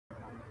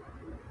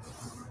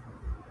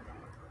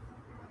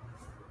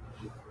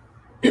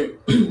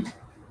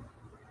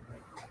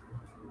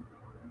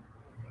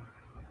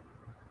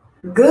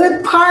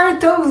Good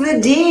part of the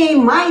day,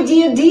 my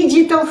dear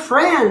digital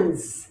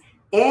friends.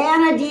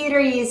 Anna Deeter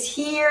is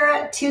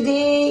here.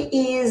 Today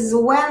is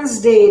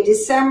Wednesday,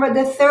 December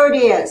the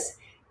 30th.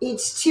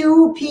 It's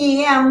 2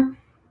 p.m.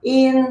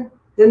 in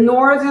the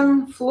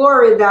northern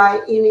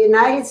Florida in the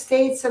United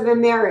States of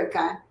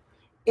America.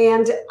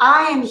 And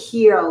I am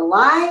here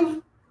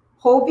live,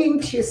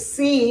 hoping to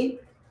see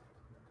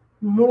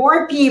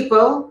more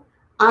people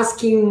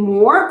asking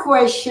more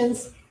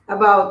questions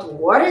about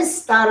what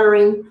is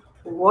stuttering,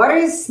 what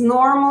is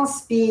normal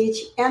speech,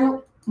 and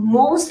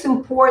most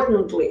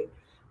importantly,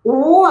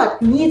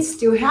 what needs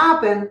to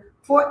happen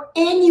for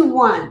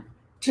anyone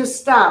to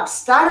stop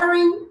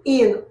stuttering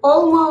in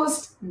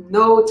almost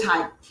no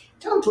time.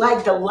 Don't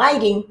like the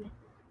lighting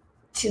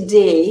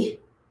today.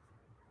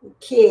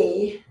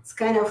 Okay, it's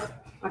kind of,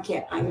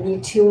 okay, I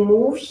need to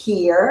move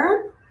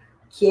here.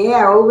 Okay,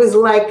 I always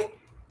like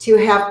to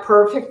have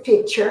perfect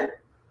picture.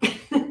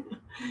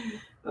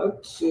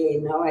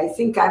 Okay, now I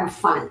think I'm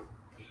fine.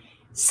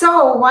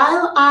 So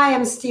while I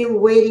am still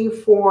waiting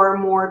for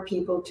more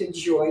people to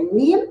join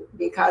me,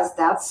 because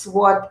that's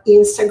what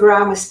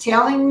Instagram is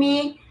telling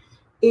me,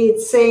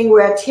 it's saying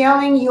we're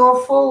telling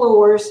your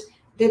followers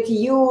that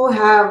you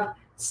have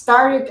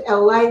started a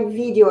live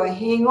video.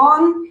 Hang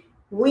on,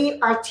 we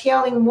are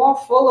telling more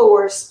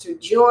followers to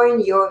join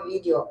your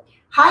video.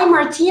 Hi,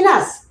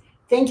 Martinez.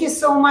 Thank you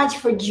so much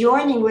for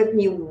joining. Let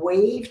me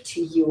wave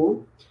to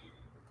you.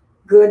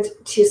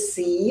 Good to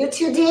see you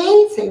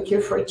today. Thank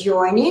you for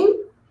joining.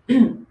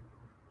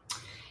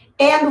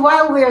 And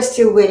while we are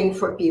still waiting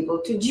for people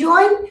to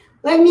join,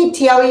 let me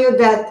tell you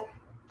that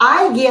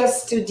I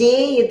guess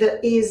today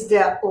is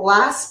the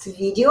last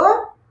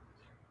video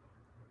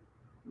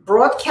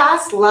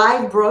broadcast,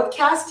 live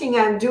broadcasting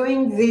I'm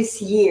doing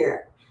this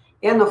year.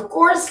 And of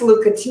course,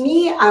 look at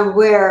me, I'm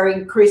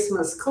wearing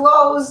Christmas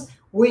clothes,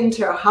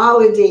 winter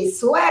holiday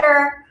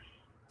sweater.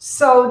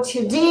 So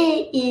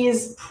today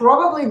is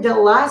probably the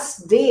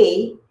last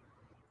day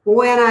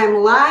when I'm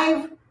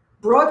live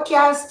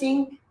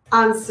broadcasting,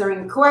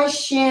 answering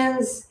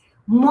questions,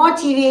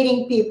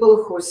 motivating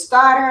people who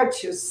stutter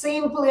to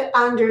simply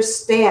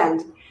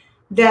understand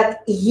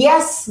that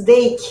yes,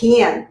 they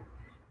can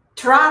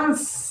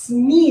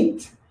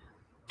transmit,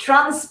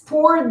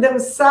 transport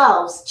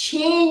themselves,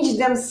 change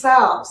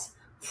themselves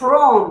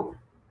from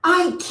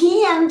I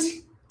can't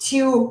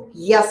to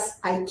yes,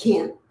 I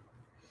can.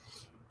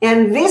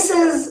 And this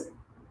is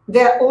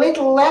the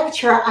little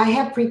lecture I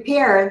have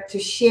prepared to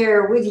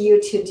share with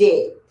you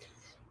today.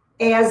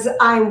 As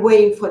I'm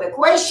waiting for the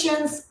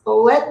questions,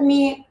 let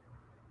me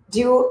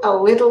do a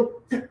little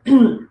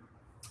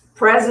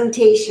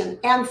presentation.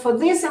 And for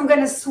this, I'm going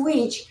to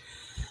switch,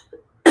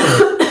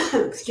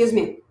 excuse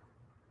me,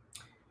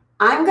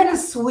 I'm going to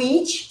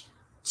switch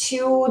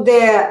to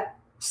the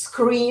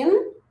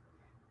screen,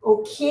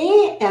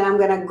 okay? And I'm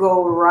going to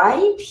go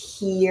right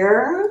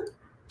here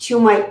to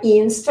my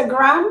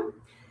Instagram.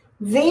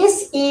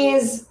 This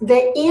is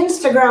the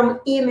Instagram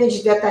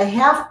image that I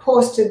have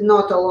posted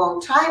not a long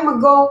time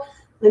ago.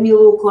 Let me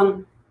look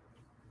on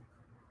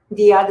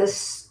the other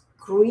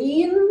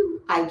screen.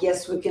 I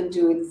guess we can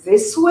do it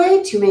this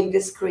way to make the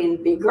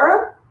screen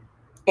bigger.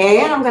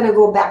 And I'm going to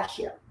go back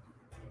here.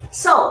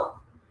 So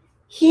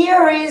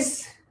here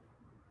is,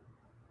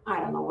 I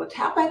don't know what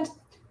happened.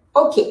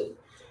 Okay,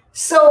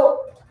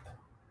 so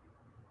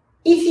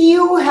if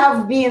you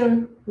have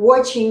been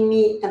watching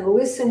me and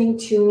listening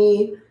to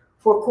me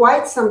for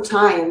quite some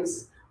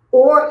times,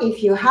 or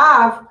if you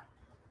have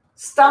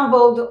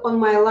stumbled on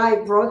my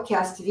live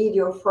broadcast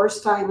video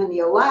first time in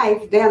your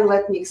life, then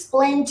let me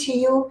explain to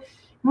you.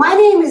 My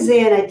name is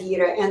Anna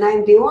Deeter, and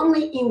I'm the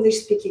only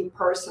English-speaking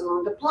person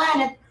on the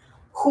planet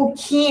who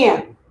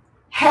can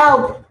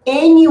help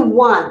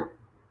anyone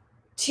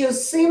to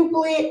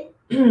simply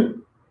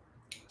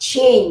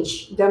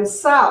change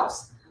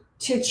themselves,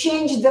 to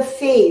change the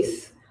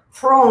faith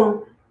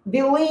from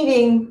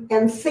believing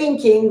and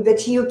thinking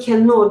that you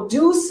cannot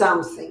do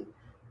something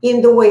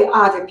in the way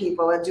other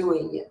people are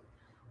doing it,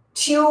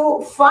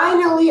 to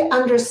finally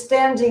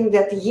understanding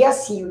that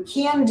yes, you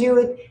can do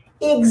it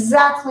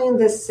exactly in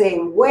the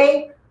same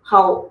way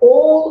how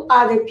all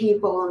other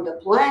people on the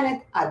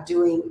planet are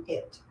doing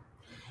it.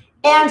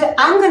 And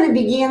I'm going to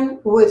begin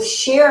with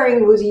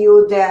sharing with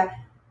you the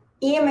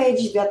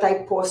image that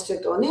I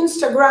posted on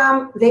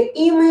Instagram. The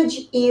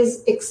image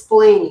is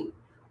explaining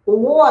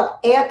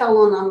what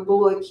Etalon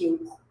Unblocking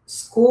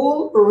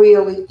School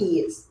really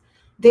is.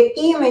 The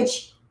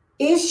image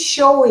is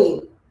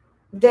showing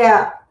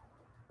the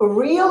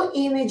real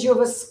image of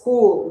a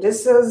school.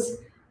 This is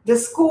the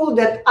school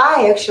that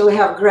I actually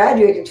have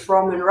graduated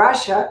from in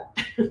Russia.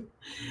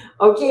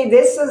 Okay,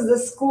 this is the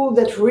school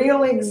that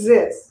really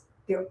exists.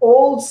 The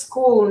old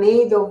school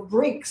made of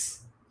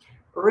bricks,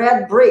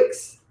 red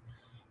bricks.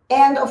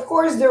 And of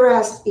course, the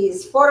rest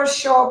is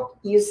Photoshop.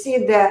 You see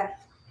the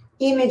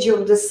image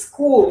of the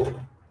school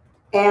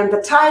and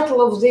the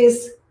title of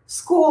this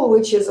school,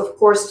 which is of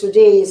course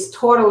today is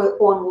totally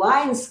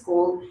online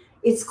school.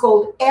 It's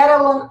called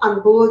Etalon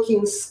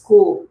Unblocking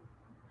School.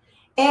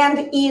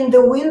 And in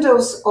the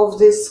windows of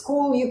this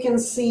school, you can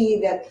see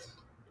that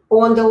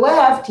on the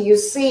left, you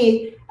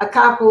see a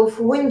couple of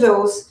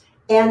windows,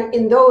 and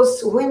in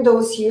those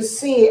windows, you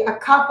see a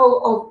couple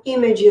of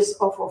images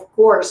of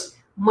course,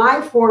 my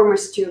former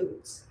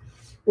students,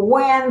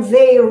 when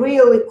they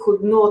really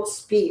could not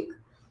speak.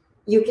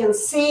 You can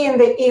see in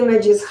the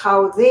images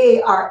how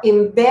they are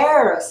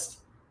embarrassed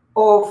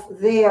of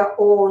their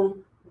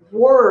own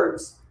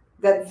words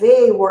that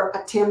they were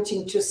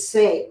attempting to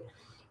say.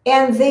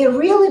 And they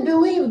really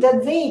believe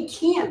that they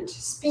can't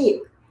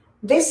speak.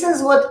 This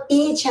is what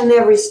each and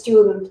every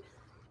student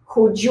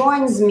who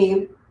joins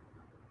me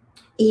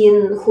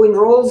who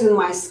enrolls in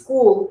my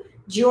school,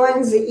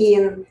 joins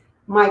in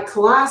my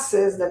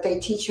classes that I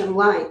teach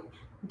online.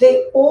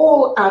 They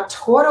all are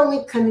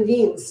totally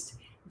convinced.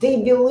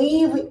 They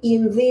believe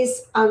in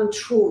this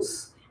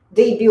untruth.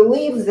 They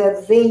believe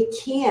that they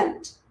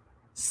can't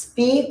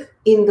speak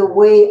in the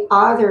way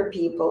other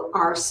people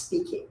are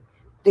speaking.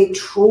 They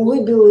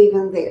truly believe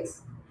in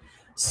this.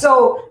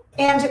 So,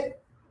 and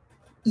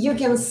you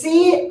can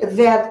see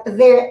that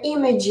their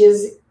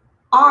images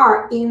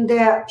are in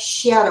the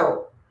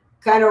shadow,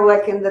 kind of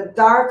like in the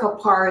darker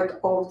part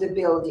of the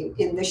building,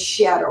 in the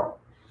shadow.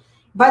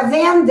 But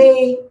then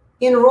they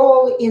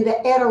enroll in the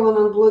Etalon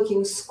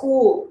Unblocking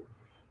School,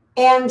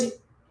 and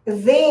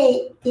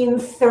they, in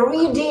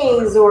 3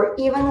 days or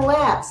even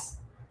less,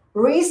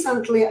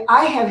 recently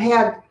I have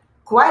had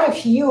quite a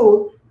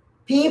few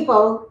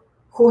people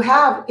who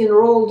have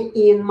enrolled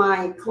in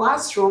my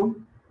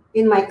classroom,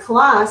 in my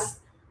class,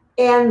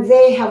 and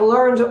they have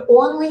learned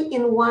only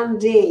in 1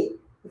 day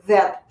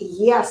that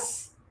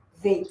yes,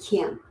 they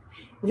can.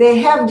 They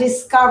have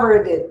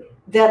discovered it,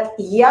 that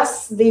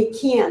yes, they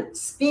can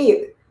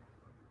speak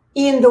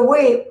in the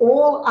way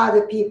all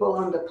other people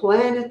on the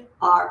planet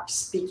are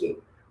speaking,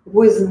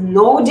 with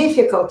no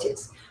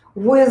difficulties,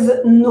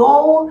 with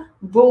no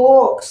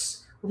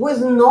blocks,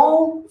 with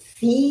no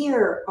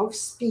fear of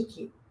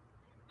speaking.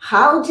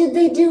 How did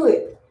they do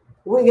it?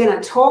 We're going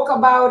to talk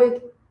about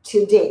it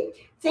today.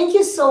 Thank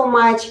you so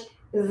much.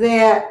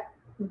 The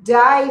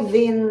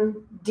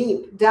diving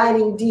deep,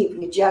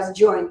 you just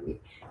joined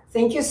me.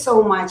 Thank you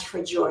so much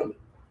for joining.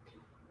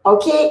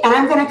 Okay, and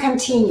I'm going to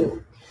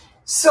continue.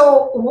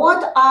 So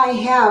what I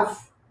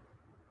have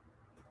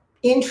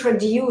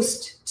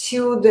introduced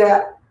to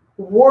the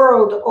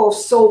world of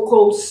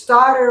so-called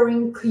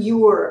stuttering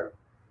cure,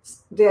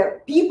 the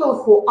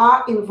people who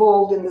are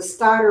involved in the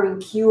stuttering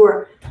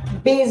cure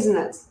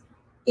business,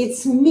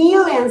 it's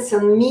millions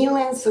and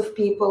millions of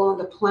people on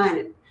the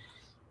planet.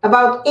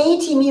 About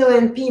 80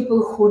 million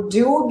people who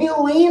do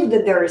believe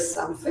that there is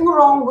something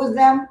wrong with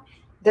them,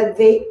 that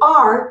they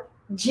are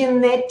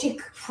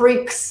genetic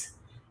freaks,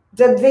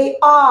 that they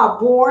are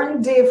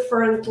born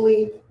different,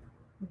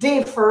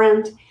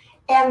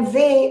 and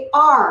they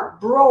are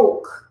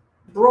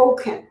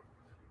broken,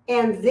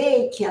 and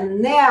they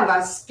can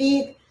never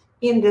speak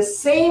in the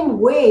same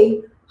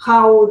way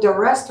how the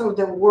rest of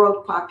the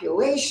world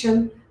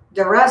population,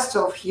 the rest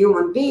of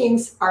human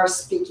beings are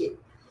speaking,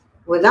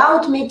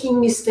 without making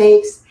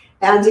mistakes.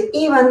 And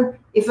even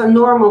if a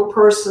normal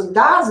person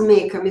does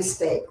make a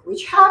mistake,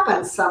 which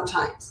happens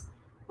sometimes,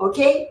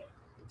 okay?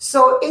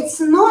 So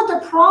it's not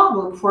a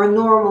problem for a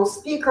normal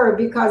speaker,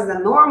 because the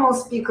normal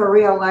speaker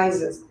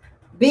realizes,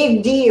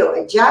 big deal,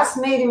 I just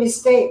made a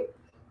mistake.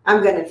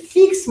 I'm going to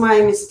fix my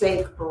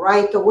mistake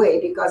right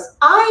away, because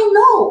I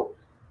know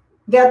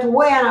that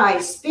when I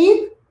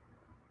speak,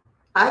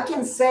 I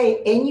can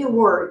say any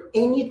word,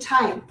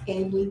 anytime,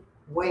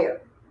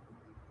 anywhere.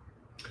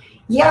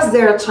 Yes,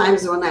 there are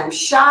times when I'm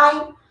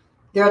shy.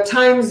 There are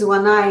times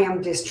when I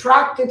am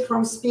distracted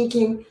from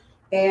speaking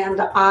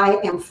and I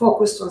am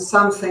focused on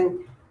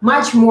something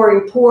much more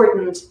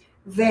important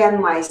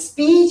than my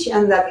speech,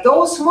 and that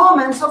those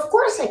moments, of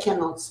course, I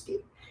cannot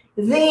speak.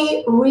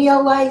 They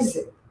realize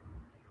it.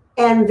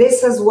 And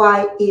this is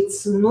why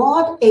it's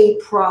not a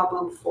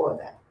problem for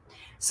them.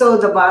 So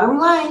the bottom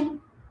line,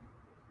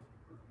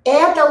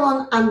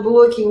 Etalon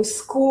Unblocking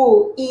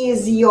School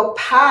is your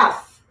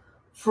path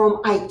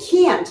from I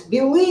can't,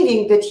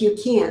 believing that you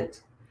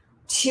can't,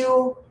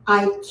 to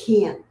I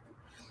can.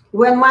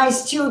 When my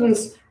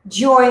students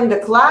join the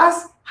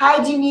class,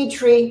 hi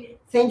Dimitri,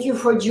 thank you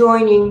for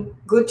joining.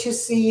 Good to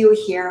see you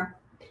here.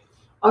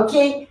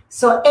 Okay,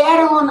 so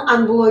Etalon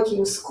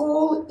Unblocking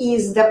School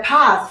is the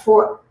path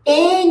for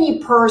any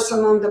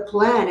person on the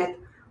planet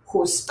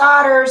who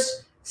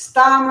stutters,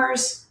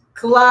 stammers,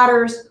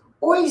 clutters,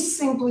 or is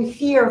simply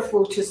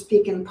fearful to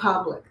speak in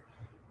public.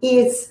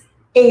 It's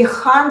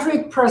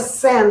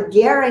 100%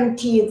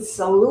 guaranteed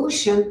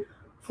solution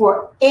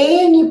for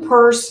any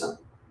person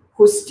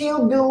who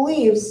still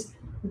believes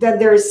that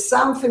there is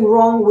something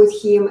wrong with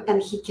him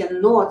and he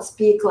cannot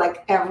speak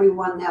like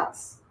everyone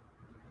else.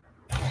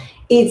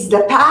 It's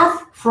the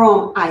path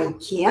from I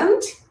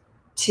can't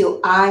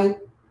to I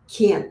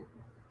can.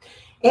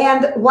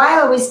 And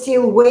while we're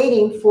still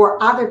waiting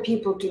for other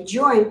people to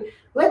join,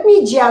 let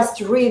me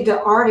just read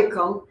the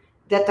article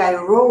that I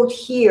wrote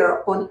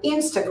here on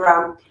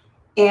Instagram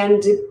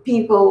and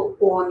people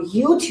on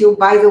YouTube.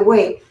 By the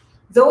way,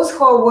 Those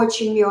who are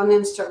watching me on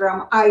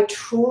Instagram, I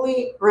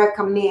truly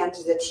recommend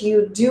that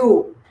you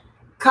do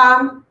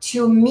come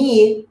to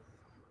me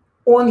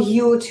on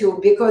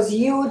YouTube, because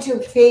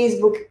YouTube,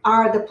 Facebook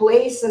are the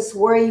places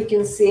where you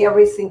can see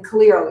everything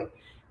clearly.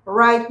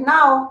 Right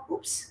now,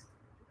 oops,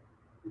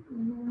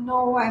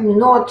 no, I'm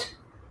not.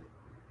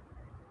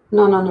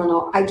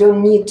 No. I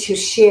don't need to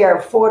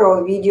share photo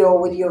or video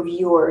with your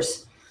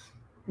viewers.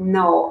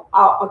 No,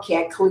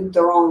 okay, I clicked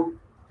the wrong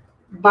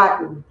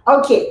button.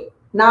 Okay,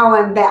 now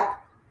I'm back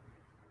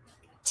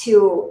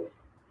to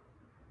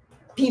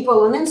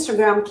people on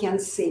Instagram can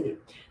see me.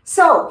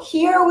 So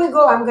here we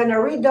go. I'm going to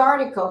read the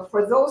article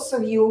for those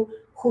of you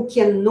who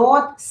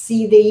cannot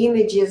see the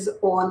images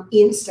on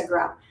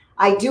Instagram.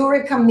 I do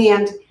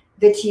recommend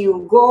that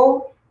you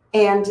go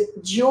and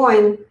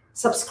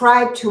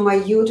subscribe to my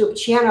YouTube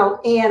channel.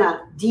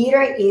 Anna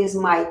Deeter is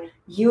my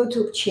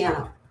YouTube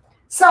channel.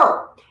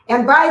 So,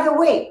 and by the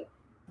way,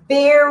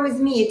 bear with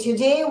me.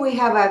 Today we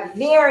have a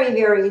very,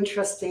 very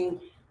interesting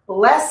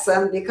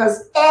lesson,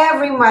 because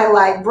every my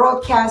live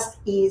broadcast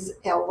is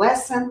a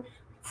lesson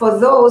for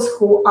those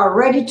who are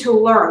ready to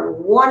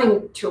learn,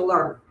 wanting to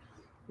learn.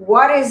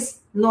 What is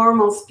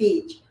normal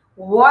speech?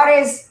 What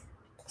is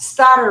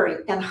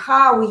stuttering, and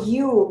how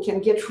you can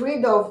get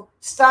rid of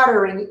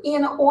stuttering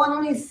in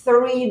only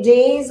 3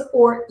 days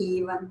or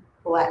even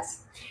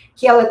less.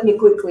 Here, let me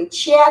quickly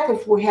check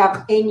if we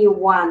have any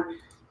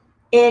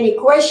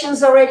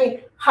questions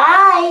already.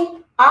 Hi,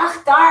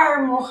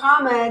 Akhtar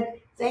Mohammed.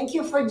 Thank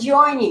you for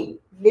joining.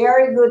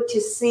 Very good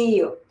to see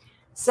you.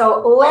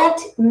 So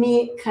let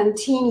me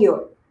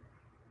continue.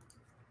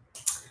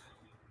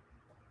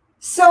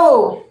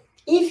 So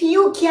if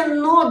you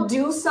cannot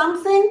do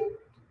something,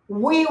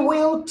 we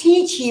will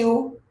teach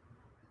you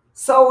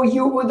so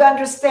you would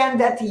understand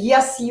that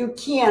yes, you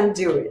can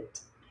do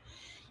it.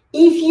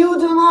 If you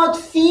do not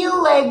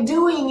feel like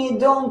doing it,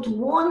 don't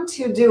want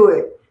to do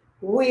it,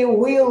 we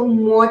will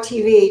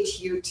motivate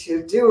you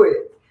to do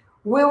it.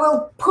 We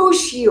will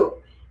push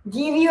you,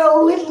 give you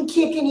a little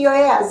kick in your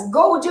ass.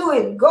 Go do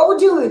it, go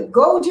do it,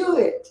 go do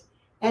it.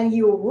 And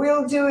you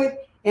will do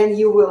it, and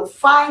you will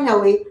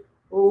finally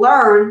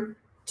learn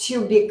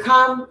to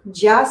become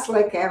just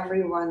like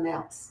everyone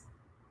else.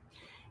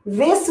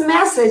 This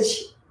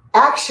message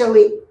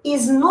actually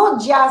is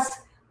not just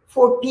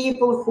for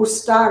people who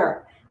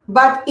stutter,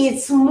 but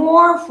it's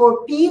more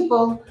for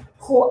people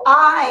who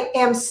I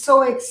am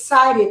so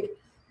excited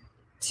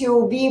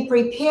to be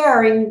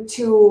preparing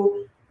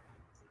to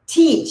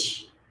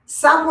teach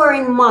somewhere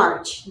in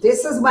March.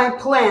 This is my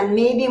plan,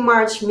 maybe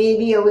March,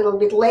 maybe a little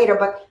bit later,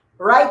 but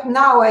right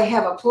now I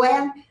have a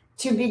plan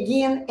to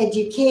begin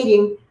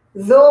educating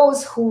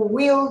those who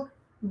will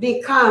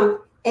become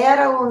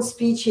Etalon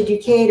speech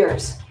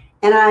educators.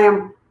 And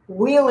I'm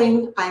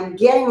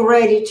getting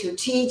ready to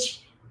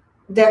teach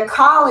the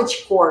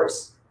college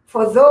course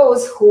for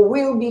those who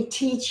will be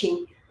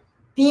teaching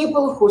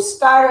people who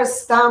stutter,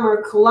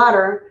 stammer,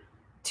 clutter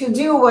to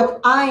do what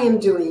I am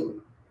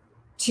doing,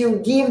 to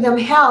give them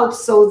help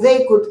so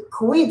they could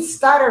quit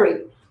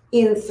stuttering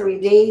in 3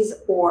 days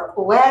or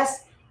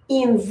less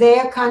in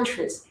their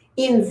countries,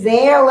 in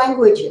their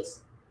languages.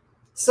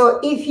 So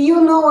if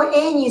you know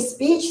any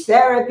speech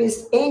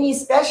therapist, any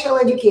special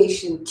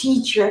education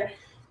teacher,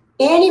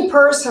 any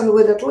person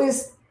with at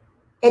least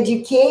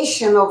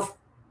education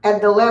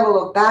at the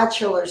level of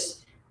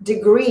bachelor's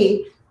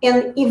degree,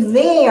 and if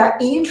they are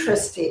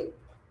interested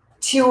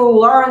to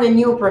learn a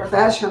new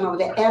profession of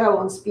the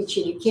Etalon speech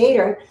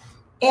educator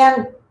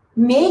and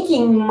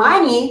making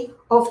money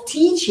of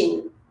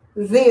teaching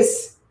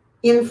this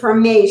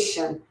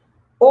information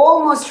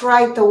almost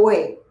right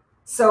away,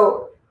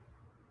 so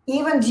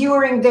even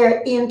during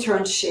their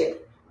internship.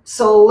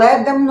 So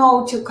let them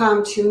know to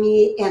come to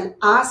me and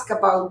ask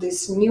about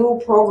this new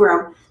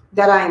program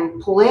that I'm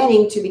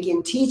planning to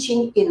begin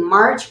teaching in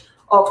March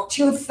of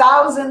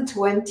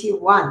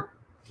 2021.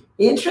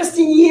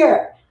 Interesting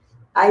year.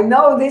 I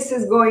know this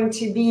is going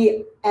to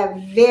be a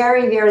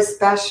very, very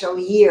special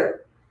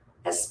year.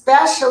 A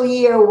special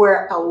year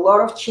where a lot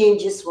of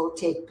changes will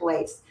take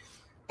place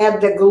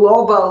at the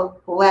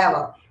global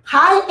level.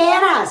 Hi,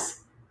 Anas.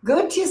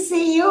 Good to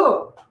see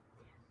you.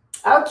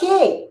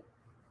 Okay.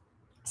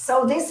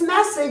 So this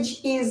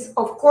message is,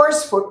 of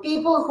course, for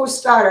people who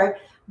stutter,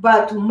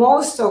 but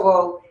most of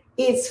all,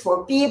 it's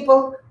for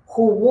people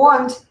who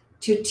want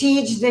to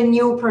teach the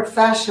new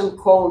profession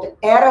called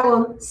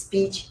Etalon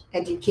speech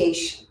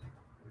education.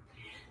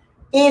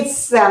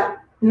 It's a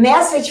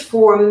message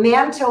for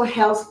mental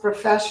health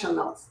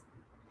professionals.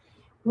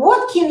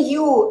 What can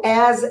you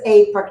as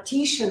a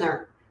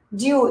practitioner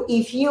do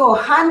if you're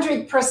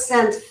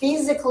 100%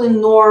 physically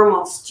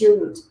normal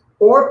student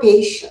or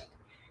patient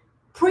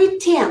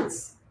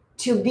pretends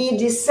to be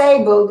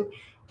disabled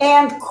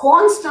and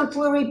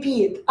constantly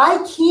repeat,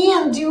 I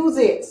can't do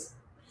this.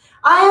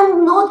 I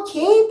am not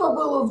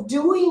capable of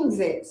doing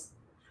this.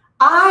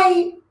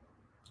 I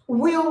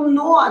will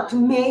not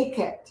make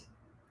it.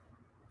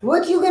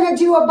 What are you going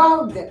to do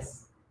about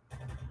this?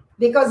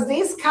 Because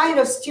these kind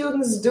of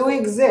students do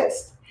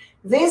exist.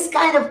 These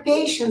kind of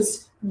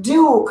patients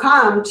do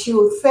come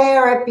to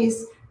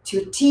therapists,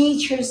 to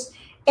teachers,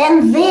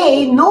 and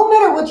they, no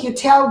matter what you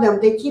tell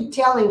them, they keep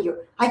telling you,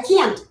 I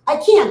can't, I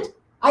can't,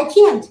 I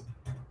can't.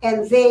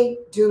 And they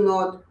do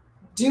not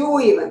do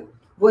even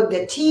what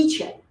the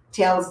teacher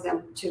tells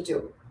them to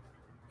do.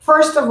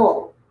 First of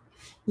all,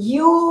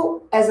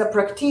 you as a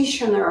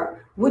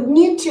practitioner would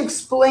need to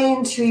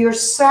explain to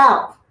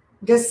yourself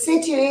the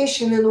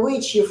situation in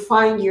which you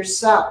find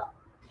yourself,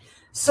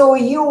 so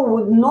you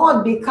would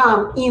not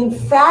become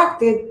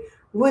infected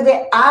with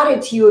the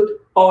attitude,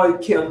 I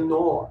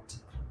cannot,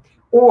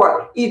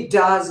 or it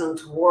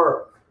doesn't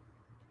work.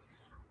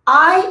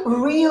 I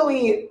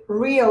really,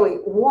 really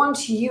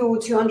want you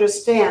to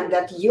understand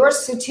that your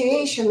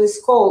situation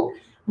is called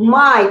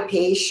my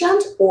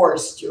patient or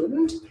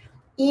student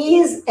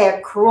is a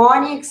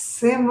chronic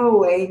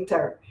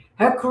simulator,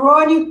 a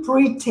chronic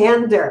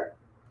pretender.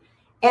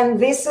 And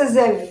this is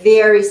a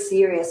very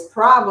serious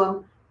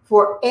problem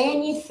for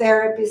any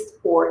therapist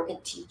or a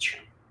teacher.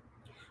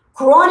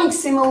 Chronic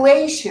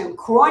simulation,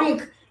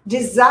 chronic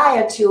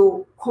desire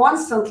to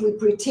constantly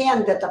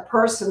pretend that a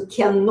person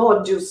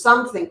cannot do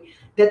something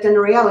that in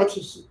reality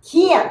he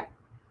can,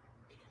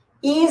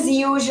 is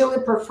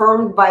usually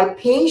performed by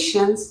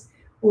patients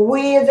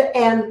with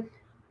a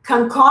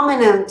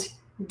concomitant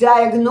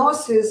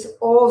diagnosis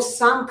of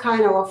some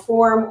kind of a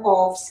form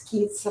of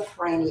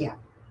schizophrenia.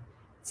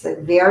 It's a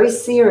very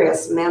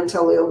serious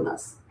mental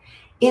illness.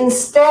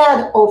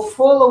 Instead of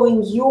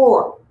following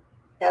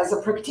as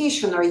a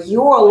practitioner,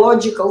 your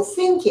logical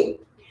thinking,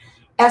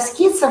 a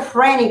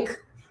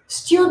schizophrenic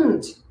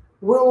student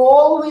will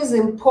always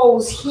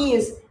impose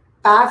his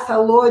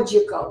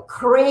pathological,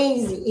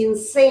 crazy,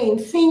 insane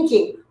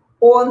thinking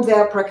on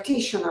the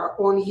practitioner,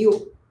 on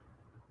you,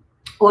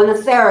 on a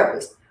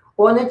therapist,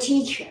 on a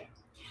teacher.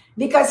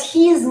 Because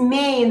his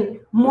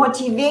main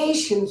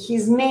motivation,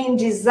 his main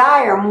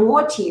desire,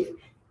 motive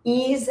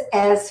is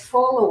as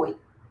following.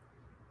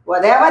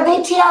 Whatever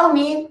they tell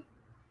me,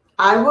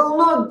 I will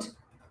not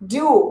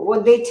do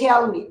what they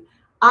tell me.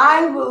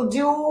 I will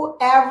do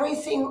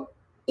everything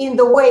in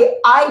the way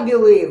I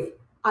believe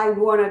I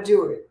want to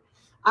do it.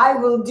 I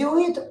will do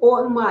it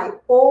on my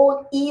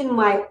own, in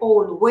my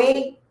own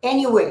way,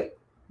 anyway,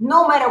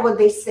 no matter what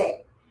they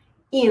say,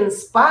 in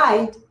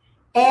spite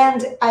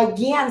and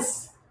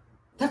against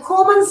the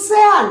common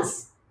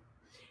sense.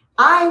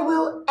 I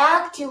will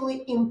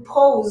actively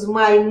impose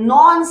my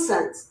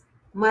nonsense,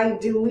 my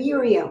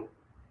delirium.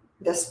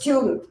 The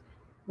student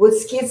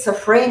with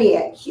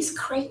schizophrenia, he's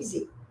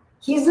crazy.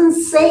 He's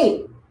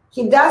insane.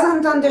 He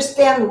doesn't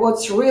understand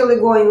what's really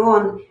going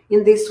on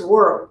in this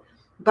world,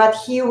 but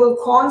he will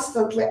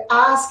constantly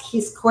ask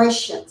his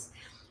questions.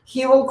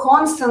 He will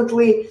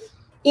constantly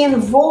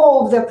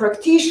involve the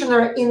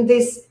practitioner in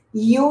this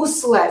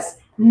useless,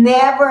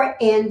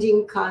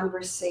 never-ending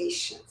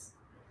conversations.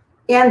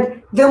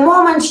 And the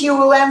moment you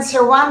will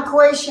answer one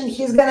question,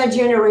 he's going to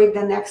generate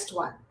the next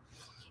one.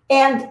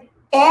 And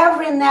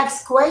every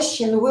next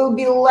question will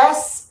be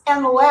less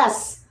and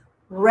less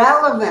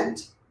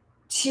relevant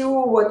to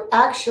what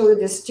actually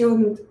the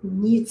student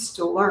needs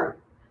to learn.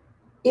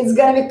 It's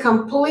going to be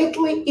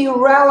completely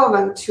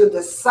irrelevant to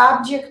the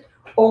subject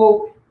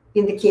of,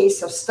 in the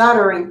case of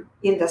stuttering,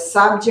 in the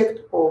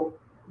subject of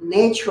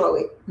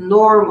naturally,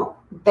 normal,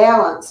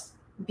 balanced,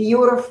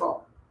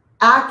 beautiful,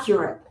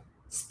 accurate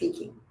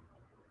speaking.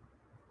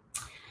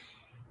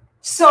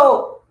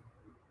 So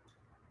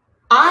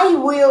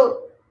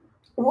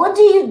what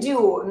do you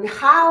do and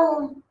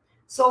how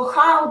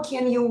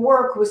can you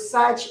work with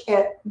such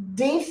a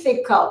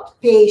difficult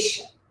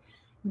patient,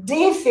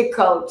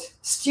 difficult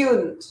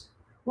student?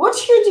 What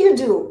should you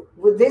do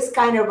with this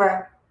kind of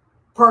a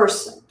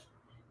person?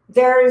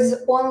 There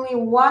is only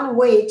one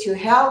way to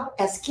help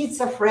a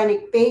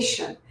schizophrenic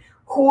patient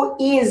who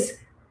is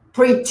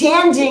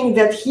pretending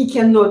that he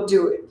cannot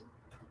do it,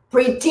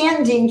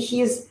 pretending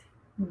his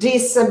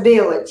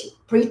disability,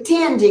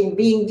 pretending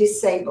being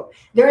disabled.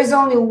 There is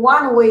only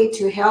one way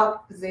to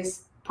help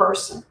this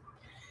person.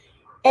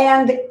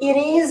 And it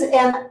is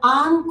an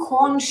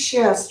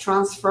unconscious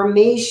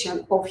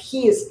transformation of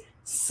his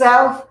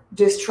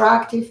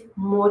self-destructive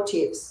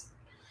motives.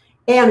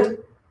 And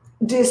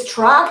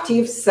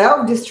destructive,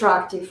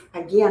 self-destructive,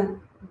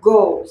 again,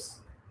 goals.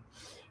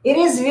 It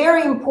is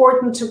very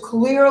important to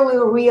clearly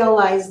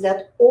realize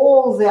that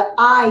all the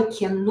I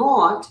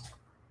cannot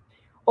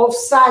of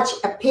such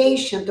a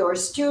patient or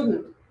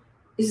student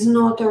is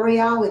not a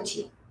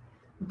reality,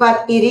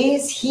 but it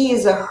is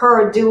his or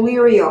her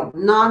delirium,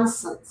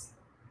 nonsense,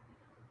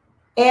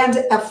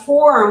 and a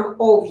form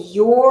of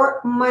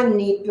your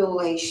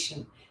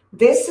manipulation.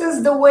 This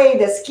is the way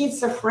the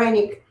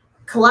schizophrenic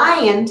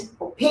client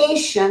or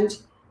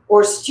patient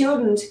or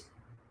student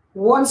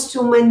wants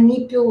to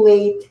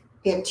manipulate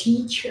a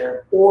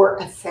teacher or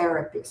a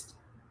therapist.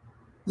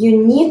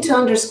 You need to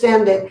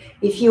understand that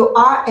if you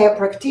are a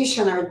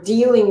practitioner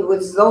dealing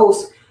with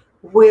those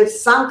with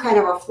some kind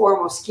of a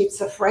form of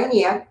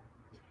schizophrenia,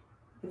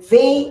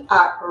 they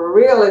are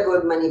really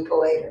good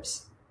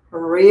manipulators,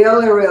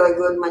 really, really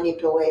good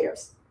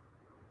manipulators.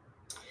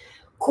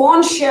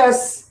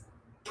 Conscious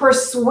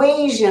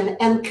persuasion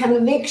and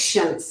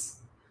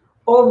convictions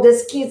of the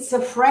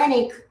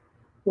schizophrenic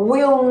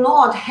will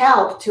not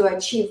help to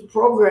achieve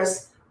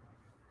progress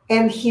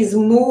and his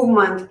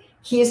movement,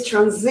 his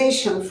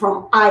transition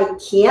from I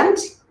can't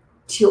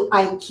to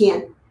I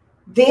can.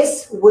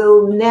 This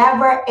will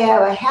never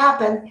ever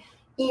happen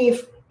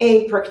if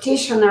a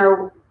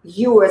practitioner,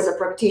 you as a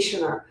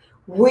practitioner,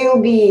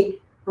 will be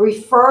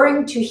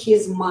referring to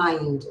his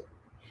mind.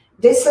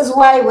 This is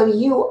why when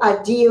you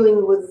are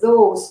dealing with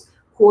those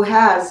who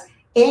has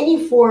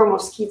any form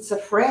of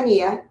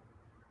schizophrenia,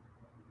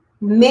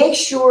 make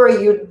sure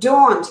you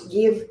don't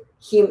give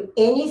him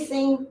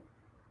anything,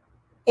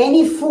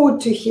 any food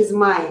to his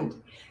mind.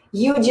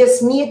 You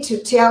just need to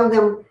tell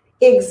them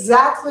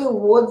exactly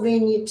what they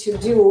need to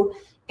do.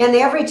 And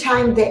every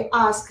time they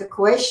ask a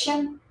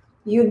question,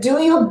 you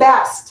do your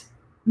best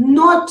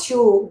not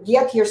to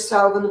get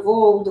yourself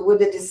involved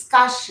with a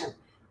discussion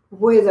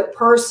with a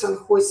person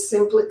who is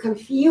simply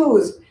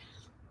confused.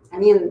 I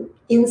mean,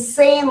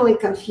 insanely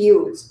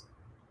confused.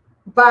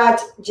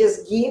 But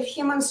just give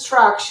him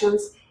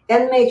instructions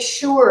and make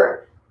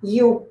sure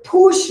you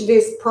push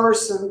this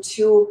person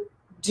to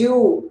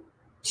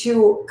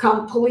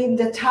complete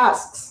the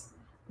tasks.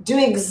 Do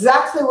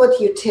exactly what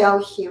you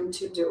tell him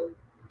to do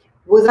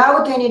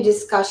without any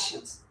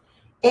discussions.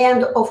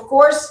 And of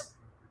course,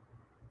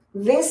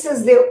 this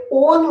is the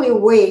only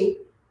way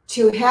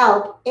to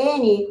help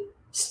any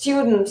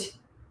student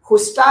who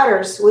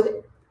stutters with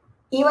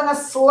even a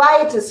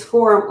slightest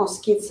form of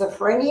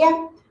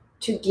schizophrenia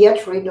to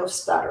get rid of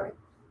stuttering.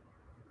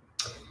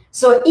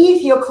 So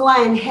if your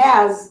client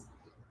has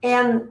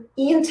an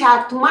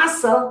intact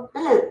muscle,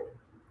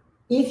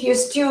 if your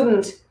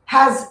student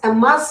has a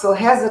muscle,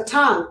 has a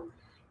tongue,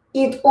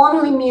 it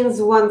only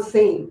means one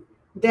thing,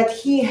 that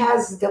he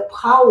has the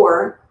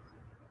power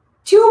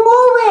to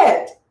move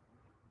it.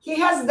 He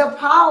has the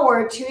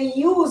power to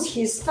use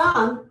his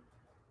tongue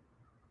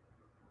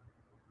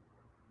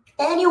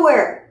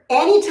anywhere,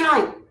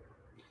 anytime.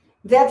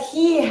 That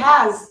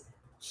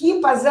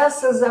he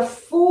possesses a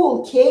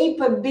full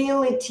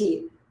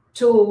capability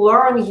to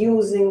learn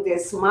using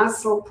this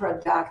muscle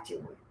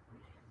productively.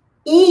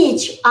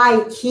 Each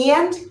I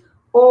can't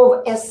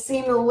of a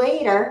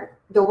simulator,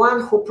 the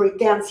one who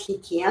pretends he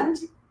can't,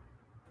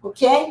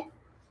 okay?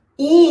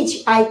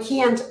 Each I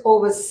can't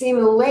of a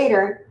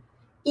simulator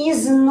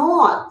is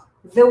not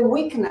the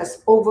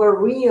weakness of a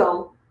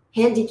real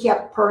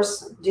handicapped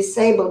person,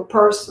 disabled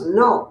person,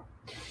 no.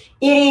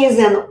 It is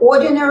an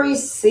ordinary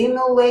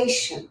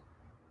simulation,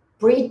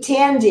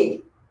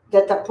 pretending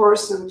that a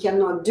person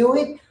cannot do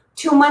it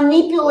to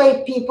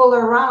manipulate people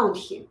around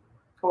him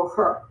or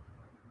her,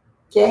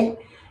 okay?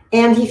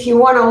 And if you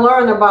want to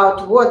learn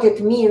about what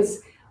it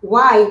means,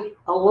 why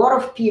a lot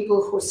of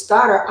people who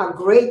stutter are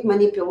great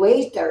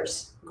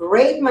manipulators,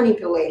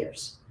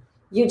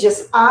 you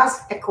just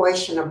ask a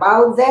question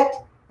about that,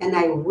 and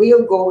I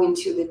will go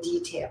into the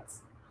details.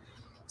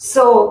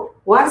 So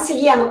once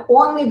again,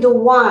 only the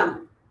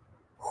one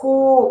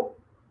who,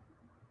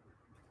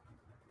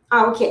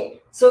 okay,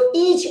 so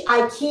each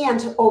I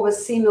can't of a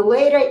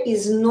simulator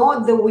is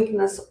not the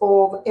weakness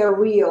of a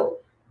real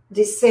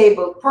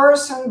disabled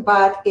person,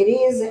 but it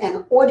is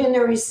an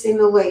ordinary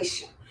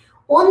simulation.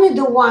 Only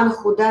the one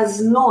who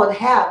does not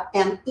have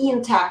an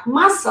intact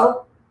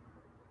muscle,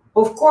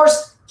 of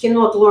course,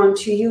 cannot learn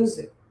to use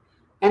it.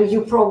 And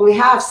you probably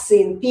have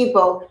seen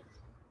people,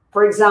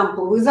 for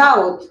example,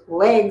 without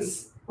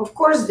legs. Of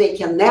course, they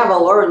can never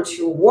learn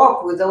to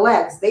walk with the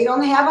legs. They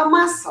don't have a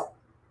muscle.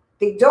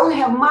 They don't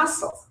have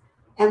muscles,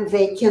 and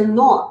they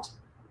cannot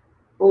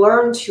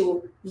learn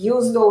to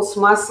use those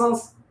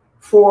muscles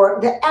for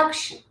the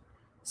action.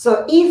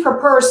 So if a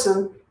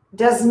person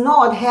does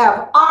not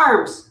have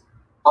arms,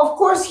 of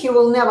course, he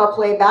will never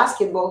play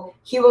basketball.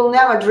 He will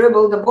never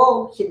dribble the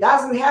ball. He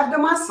doesn't have the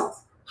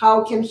muscles.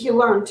 How can he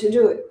learn to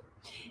do it?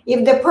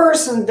 If the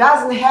person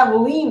doesn't have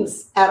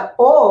limbs at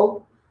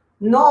all,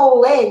 no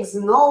legs,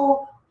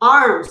 no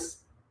arms,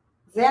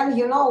 then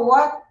you know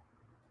what?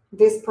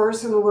 This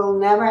person will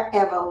never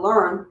ever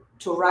learn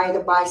to ride a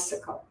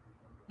bicycle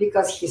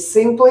because he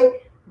simply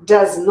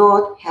does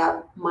not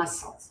have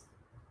muscles,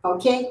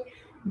 okay?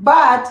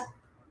 But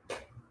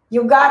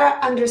you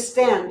gotta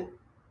understand,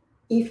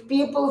 if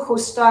people who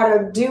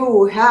stutter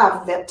do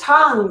have the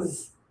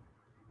tongues,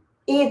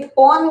 it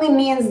only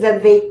means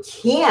that they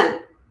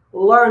can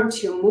learn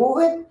to move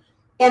it,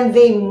 and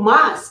they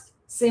must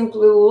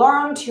simply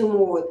learn to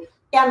move it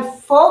and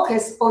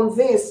focus on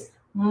this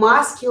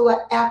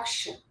muscular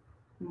action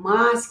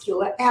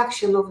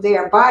of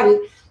their body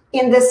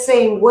in the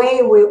same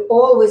way we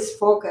always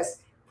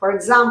focus. For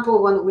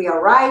example, when we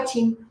are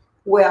writing,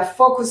 we are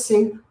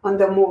focusing on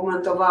the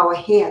movement of our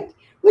hand.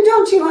 We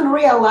don't even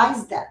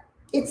realize that.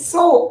 It's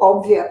so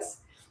obvious.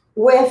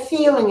 We're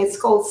feeling, it's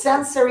called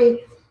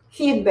sensory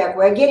feedback.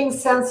 We're getting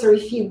sensory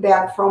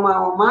feedback from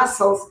our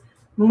muscles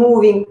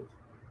moving,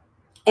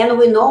 and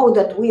we know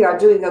that we are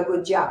doing a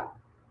good job,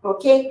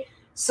 okay?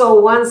 So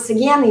once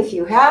again, if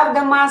you have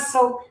the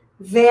muscle,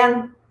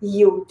 then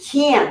you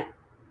can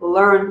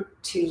learn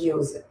to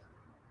use it,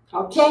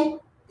 okay?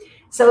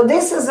 So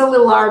this is a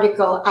little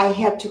article I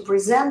had to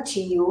present to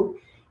you.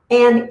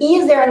 And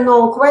if there are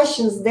no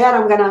questions, then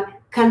I'm going to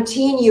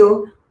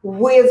continue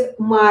with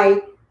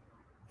my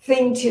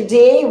thing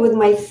today, with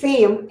my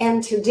theme.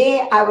 And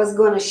today I was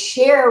going to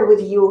share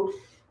with you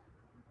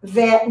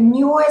the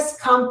newest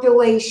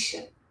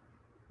compilation.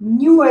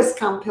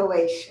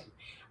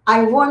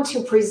 I want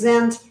to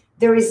present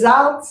the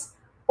results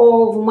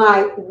of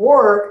my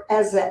work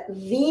as a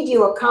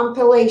video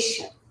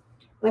compilation.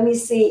 Let me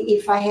see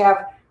if I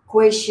have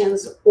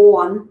questions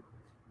on.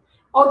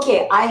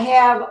 Okay, I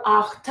have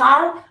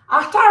Akhtar.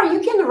 Akhtar,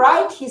 you can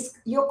write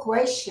your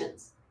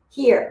questions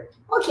here.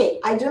 Okay,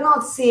 I do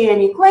not see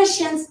any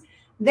questions.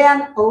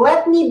 Then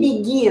let me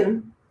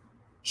begin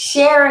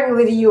sharing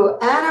with you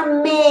an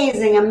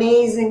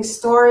amazing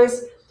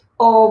stories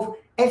of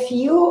a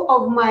few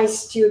of my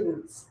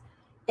students.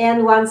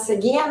 And once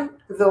again,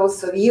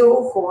 those of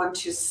you who want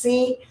to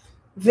see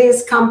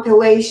this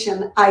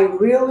compilation, I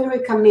really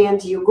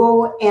recommend you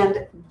go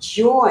and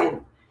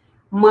join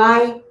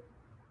my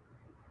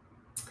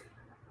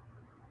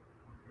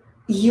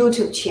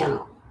YouTube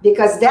channel,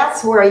 because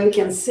that's where you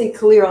can see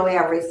clearly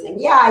everything.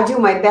 Yeah, I do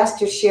my best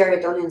to share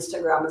it on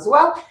Instagram as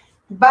well,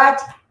 but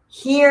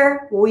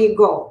here we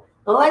go.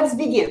 Let's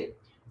begin.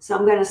 So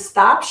I'm going to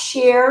stop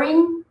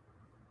sharing.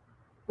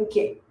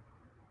 Okay,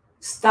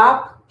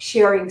 stop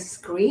sharing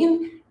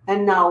screen,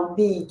 and now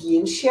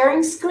begin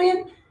sharing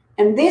screen.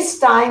 And this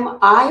time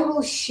I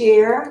will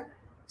share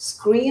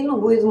screen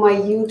with my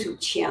YouTube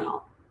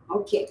channel.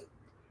 Okay,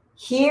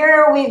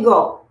 here we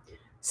go.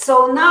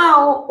 So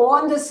now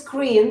on the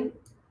screen,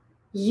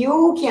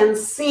 you can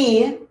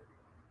see,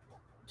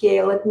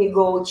 okay, let me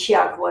go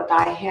check what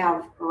I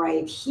have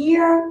right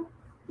here.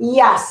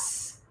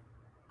 Yes,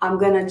 I'm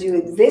going to do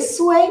it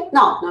this way.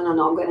 No,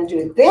 I'm going to do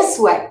it this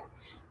way.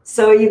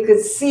 So you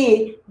could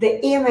see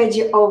the image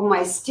of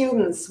my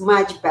students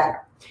much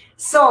better.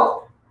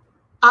 So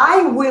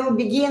I will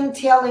begin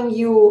telling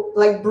you,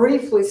 like,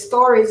 briefly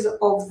stories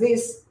of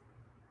this,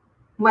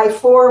 my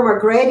former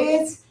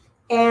graduates.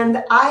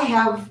 And I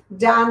have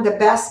done the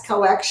best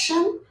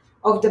collection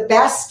of the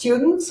best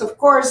students. Of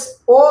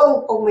course,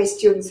 all of my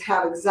students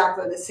have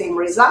exactly the same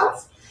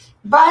results,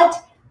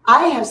 but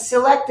I have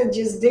selected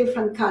just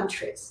different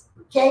countries,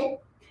 okay?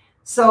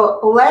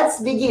 So let's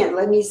begin.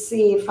 Let me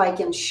see if I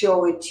can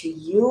show it to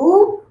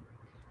you.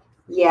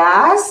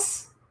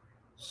 Yes,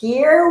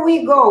 here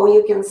we go.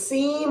 You can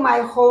see my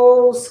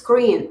whole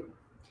screen.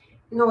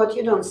 You know what?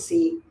 You don't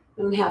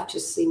don't have to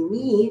see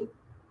me,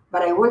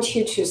 but I want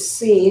you to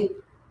see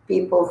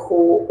people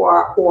who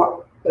are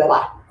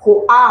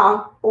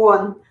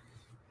on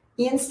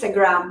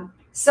Instagram.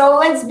 So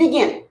let's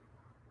begin.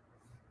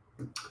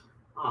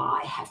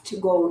 I have to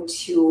go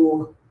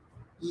to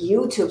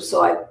YouTube.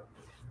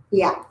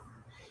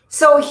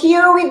 So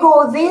here we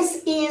go.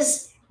 This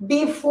is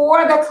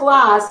before the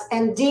class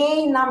and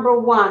day number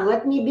 1.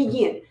 Let me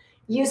begin.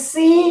 You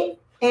see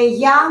a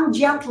young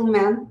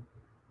gentleman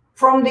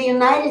from the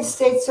United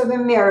States of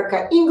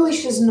America.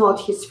 English is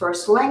not his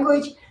first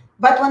language,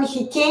 but when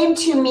he came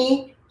to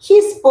me,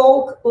 he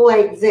spoke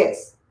like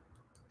this.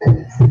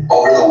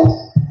 Others.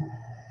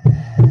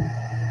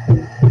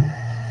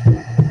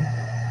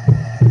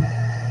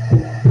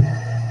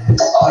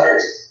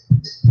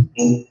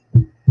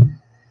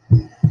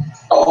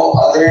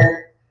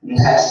 Other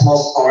national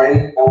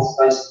story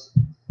offers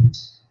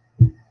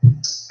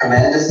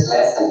tremendous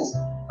lessons.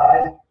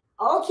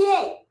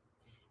 Okay.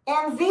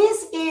 And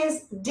this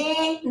is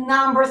day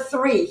number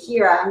 3.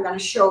 Here, I'm going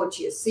to show it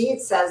to you. See,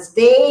 it says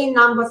day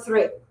number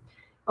 3.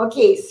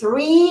 Okay,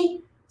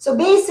 3. So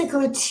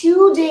basically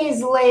 2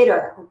 days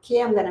later,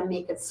 okay, I'm going to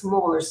make it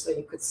smaller so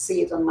you could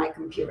see it on my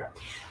computer.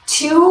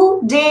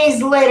 2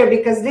 days later,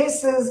 because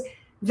this is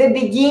the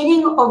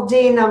beginning of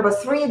day number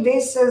 3.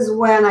 This is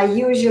when I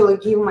usually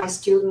give my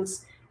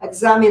students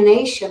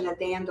examination at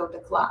the end of the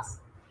class.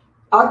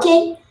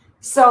 Okay.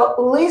 So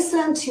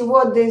listen to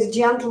what this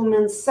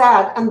gentleman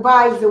said. And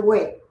by the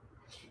way,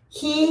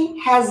 he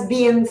has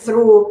been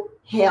through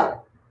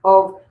hell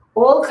of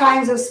all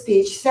kinds of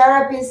speech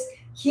therapies.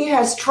 He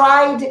has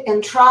tried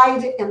and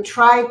tried and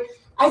tried.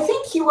 I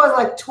think he was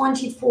like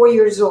 24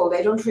 years old.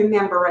 I don't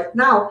remember right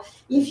now.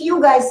 If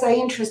you guys are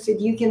interested,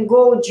 you can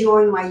go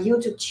join my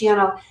YouTube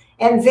channel.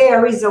 And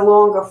there is a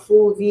longer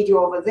full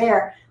video over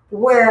there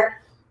where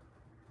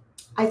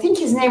I think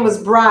his name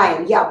was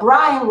Brian. Yeah,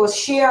 Brian was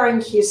sharing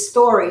his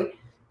story,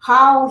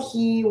 how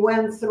he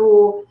went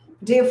through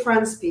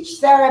different speech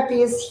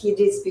therapies. He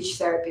did speech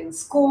therapy in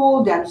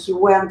school, then he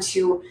went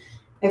to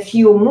a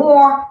few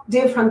more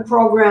different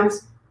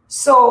programs.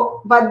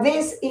 So, but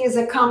this is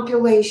a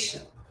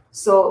compilation.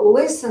 So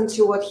listen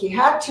to what he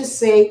had to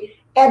say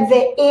at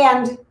the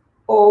end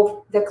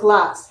of the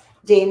class,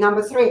 day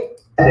number 3.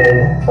 I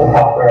did some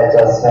proper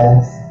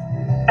adjustments.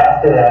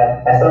 After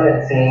that, I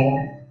started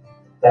seeing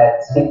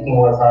that speaking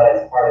was not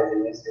as hard as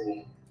it used to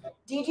be.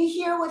 Did you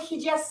hear what he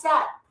just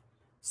said?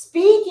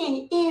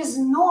 Speaking is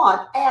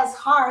not as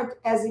hard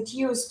as it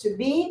used to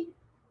be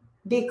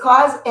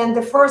because, and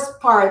the first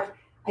part,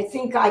 I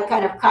think I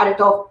kind of cut it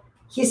off.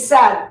 He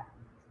said,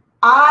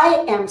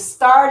 I am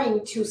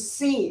starting to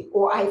see,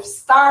 or I've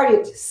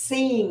started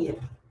seeing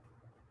it.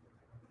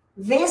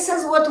 This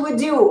is what we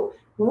do.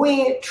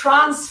 We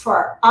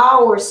transfer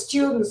our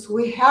students,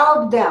 we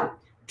help them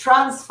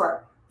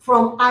transfer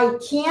from I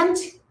can't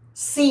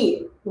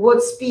see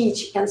what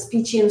speech and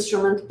speech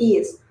instrument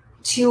is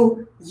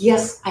to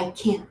yes, I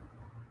can.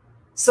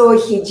 So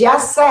he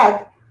just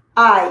said,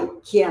 I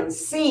can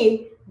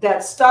see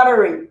that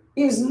stuttering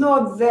is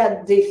not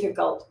that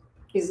difficult,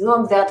 is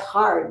not that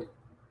hard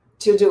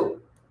to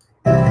do.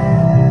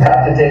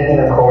 After taking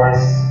the course,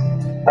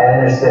 I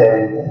understood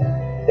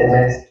everything. It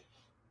makes...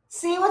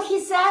 See what he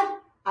said?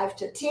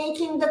 After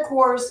taking the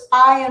course,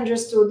 I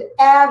understood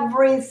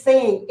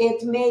everything.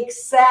 It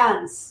makes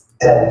sense.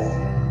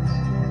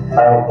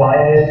 I'm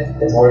applying it,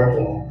 it's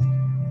working.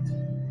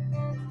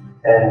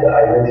 And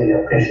I really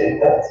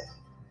appreciate that.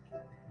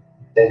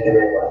 Thank you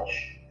very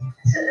much.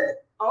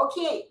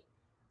 Okay,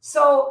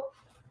 so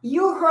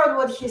you heard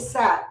what he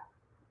said.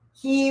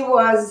 He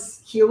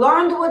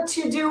learned what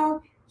to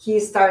do, he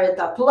started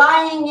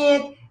applying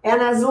it,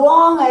 and as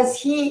long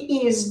as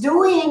he is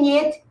doing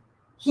it,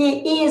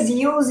 he is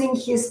using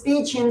his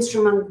speech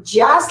instrument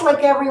just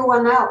like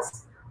everyone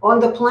else on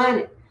the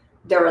planet.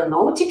 There are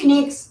no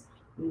techniques,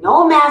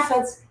 no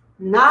methods,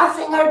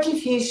 nothing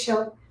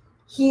artificial.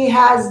 He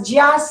has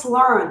just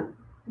learned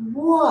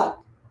what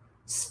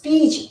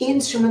speech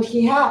instrument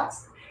he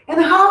has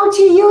and how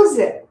to use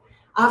it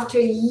after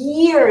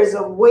years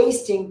of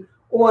wasting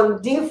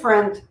on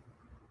different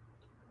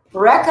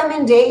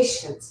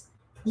recommendations,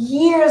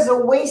 years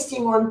of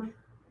wasting on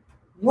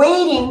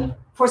waiting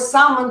for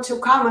someone to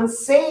come and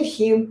save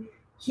him.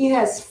 He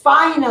has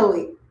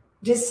finally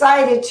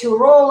decided to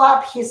roll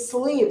up his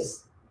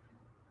sleeves,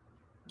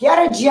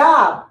 get a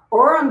job,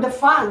 earn the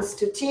funds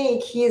to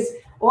take his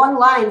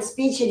online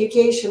speech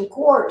education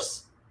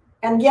course.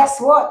 And guess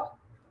what?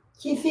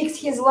 He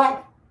fixed his life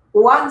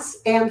once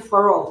and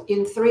for all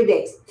in 3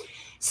 days.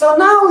 So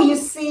now you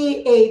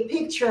see a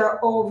picture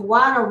of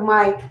one of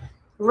my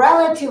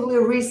relatively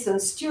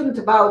recent student,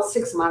 about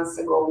 6 months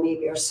ago,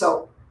 maybe or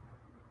so.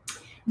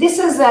 This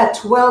is a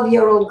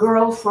 12-year-old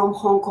girl from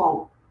Hong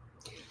Kong.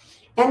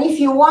 And if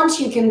you want,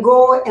 you can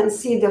go and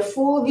see the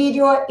full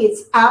video.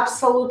 It's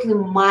absolutely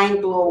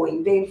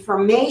mind-blowing. The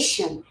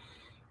information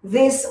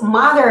this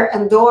mother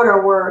and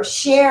daughter were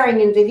sharing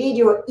in the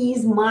video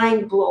is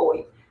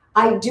mind-blowing.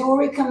 I do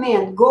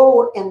recommend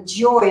go and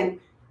join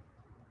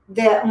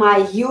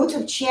my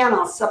YouTube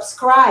channel,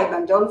 subscribe,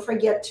 and don't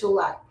forget to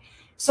like.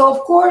 So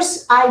of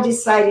course I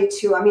decided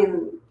to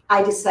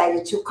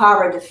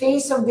cover the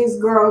face of this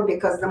girl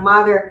because the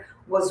mother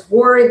was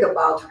worried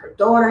about her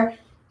daughter,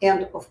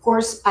 and of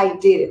course I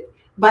did it.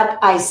 But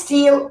I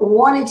still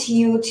wanted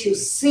you to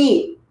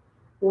see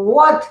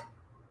what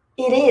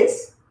it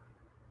is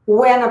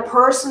when a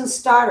person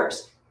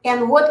stutters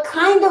and what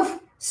kind of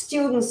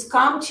students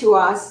come to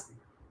us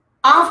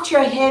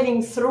after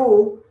having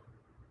through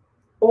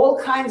all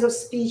kinds of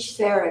speech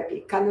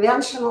therapy,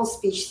 conventional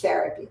speech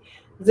therapy.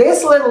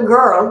 This little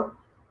girl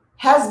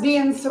has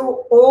been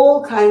through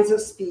all kinds of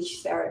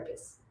speech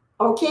therapies,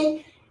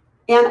 okay?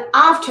 And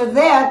after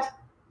that,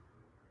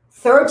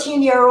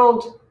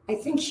 13-year-old, I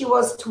think she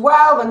was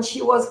 12 and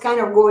she was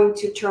kind of going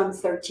to turn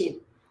 13.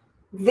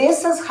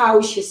 This is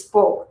how she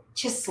spoke.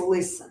 Just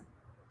listen.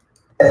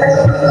 So my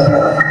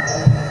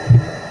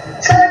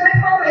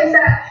problem is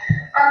that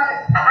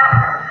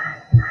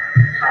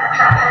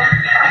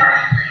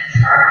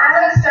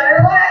I stutter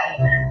a lot.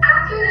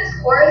 After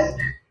this course,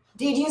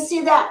 did you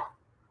see that?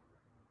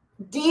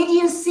 Did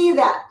you see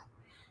that?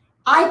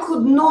 I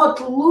could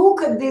not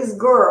look at this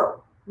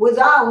girl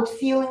without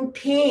feeling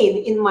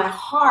pain in my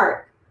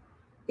heart.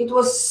 It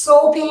was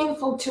so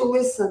painful to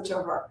listen to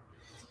her.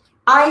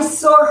 I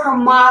saw her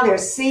mother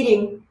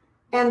sitting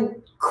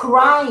and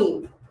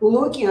crying,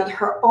 looking at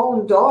her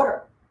own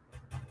daughter.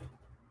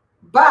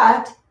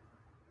 But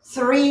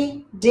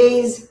 3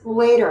 days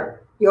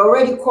later, you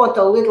already caught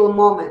a little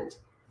moment.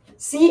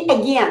 See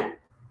again,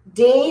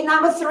 day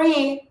number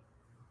 3,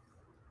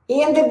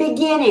 in the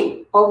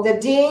beginning of the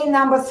day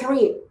number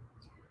 3,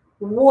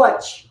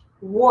 watch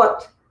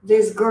what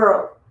this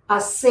girl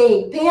is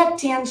saying. Pay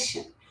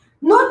attention,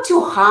 not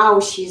to how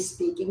she's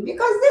speaking,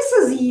 because this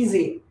is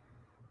easy.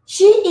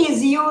 She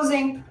is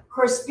using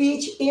her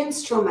speech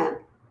instrument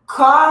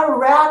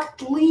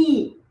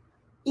correctly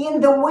in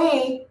the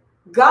way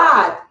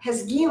God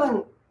has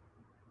given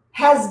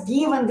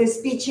the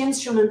speech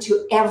instrument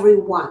to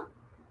everyone,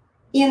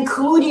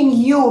 including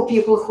you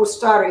people who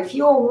stutter. If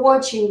you're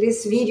watching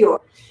this video,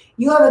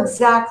 you have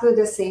exactly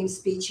the same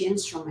speech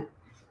instrument.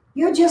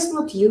 You're just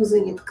not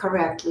using it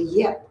correctly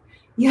yet.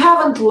 You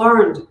haven't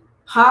learned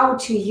how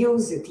to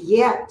use it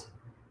yet,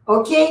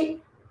 okay?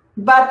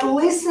 But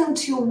listen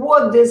to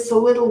what this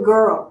little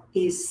girl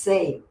is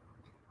saying.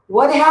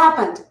 What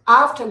happened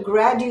after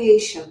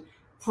graduation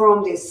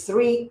from this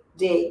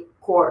 3-day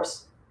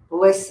course?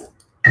 Listen.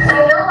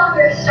 I no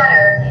longer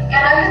stutter, and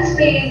I can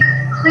speak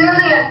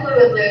clearly and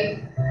fluidly.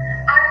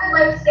 I would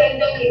like to say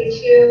thank you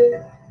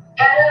to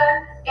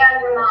Anna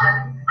and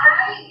Ramon.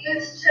 I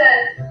used to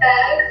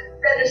beg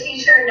for the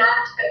teacher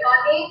not to pick on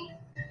me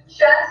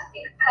just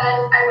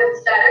because I would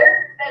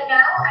stutter, but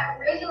now I'm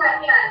raising my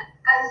hand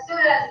as soon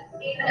as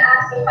they even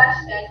ask a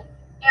question,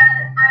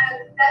 and I am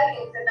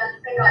begging for them to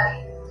pick on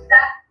me.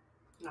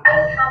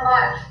 That is how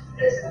much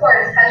this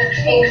course has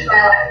changed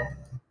my life.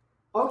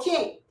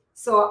 Okay,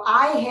 so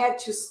I had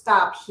to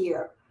stop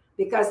here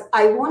because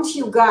I want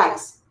you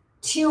guys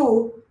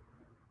to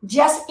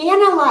just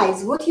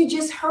analyze what you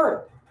just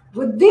heard.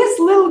 What this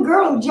little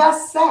girl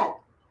just said.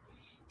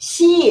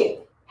 She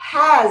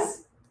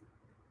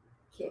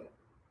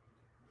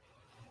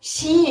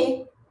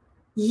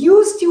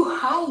used to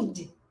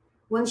hide.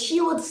 When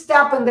she would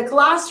step in the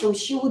classroom,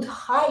 she would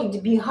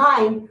hide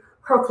behind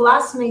her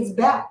classmates'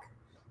 back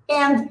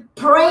and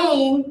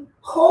praying,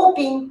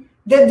 hoping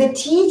that the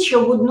teacher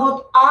would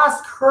not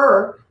ask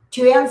her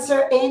to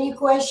answer any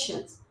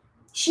questions.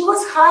 She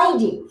was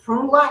hiding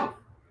from life.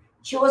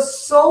 She was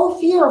so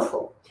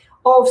fearful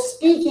of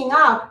speaking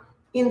up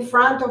in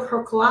front of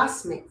her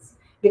classmates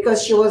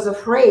because she was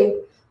afraid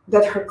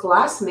that her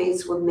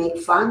classmates would make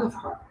fun of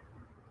her.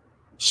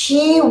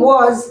 She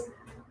was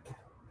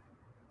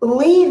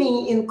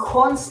living in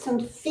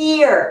constant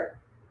fear,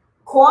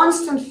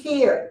 constant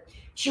fear.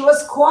 She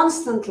was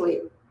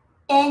constantly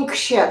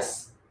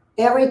anxious.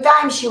 Every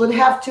time she would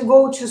have to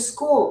go to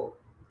school,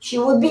 she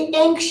would be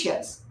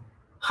anxious.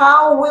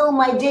 How will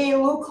my day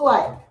look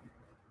like?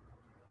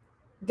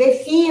 The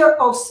fear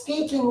of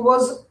speaking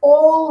was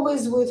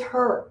always with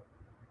her.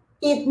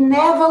 It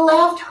never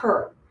left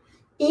her.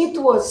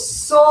 It was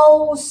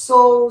so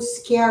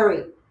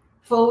scary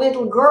for a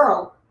little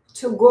girl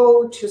to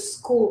go to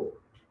school.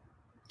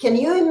 Can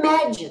you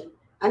imagine?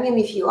 I mean,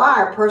 if you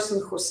are a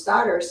person who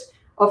stutters,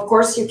 of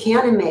course you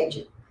can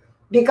imagine.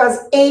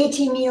 Because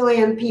 80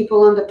 million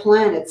people on the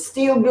planet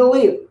still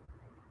believe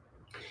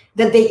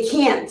that they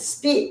can't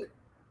speak.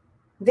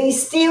 They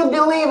still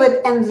believe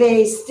it, and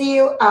they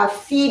still are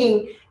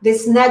feeding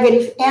this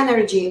negative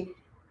energy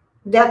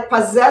that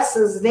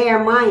possesses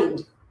their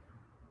mind.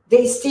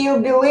 They still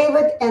believe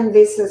it, and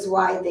this is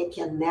why they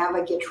can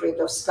never get rid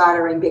of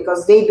stuttering,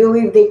 because they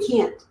believe they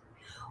can't.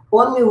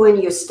 Only when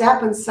you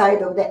step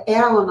inside of the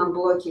Etalon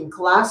Unblocking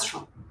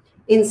classroom,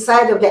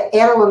 inside of the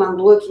Etalon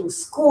Unblocking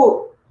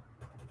school,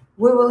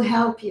 we will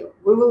help you.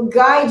 We will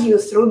guide you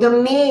through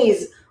the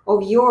maze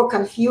of your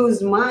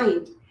confused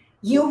mind.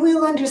 You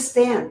will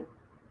understand.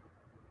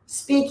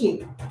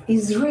 Speaking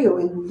is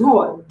really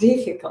not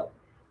difficult.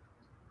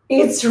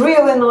 It's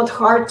really not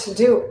hard to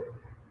do.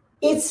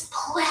 It's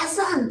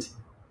pleasant.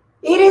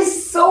 It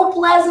is so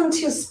pleasant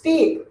to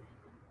speak,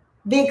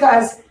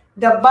 because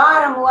the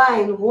bottom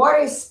line, what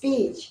is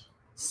speech?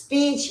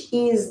 Speech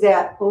is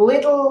the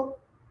little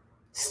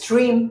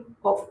stream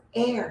of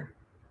air.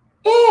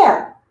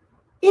 Air.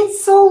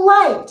 It's so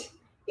light.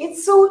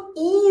 It's so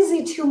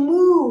easy to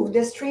move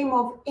the stream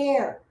of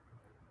air.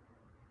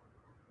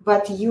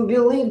 But you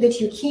believe that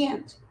you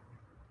can't.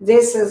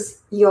 This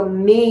is your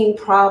main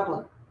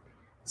problem.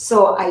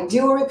 So I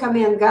do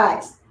recommend,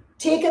 guys,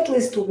 take at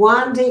least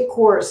 1-day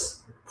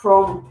course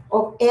of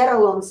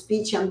Etalon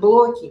Speech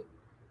Unblocking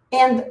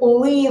and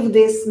leave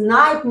this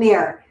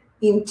nightmare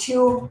in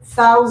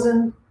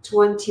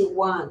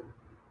 2021.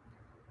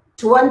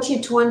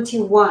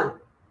 2021.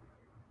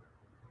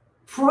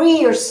 Free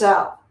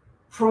yourself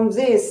from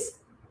this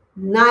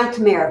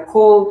nightmare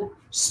called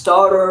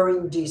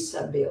stuttering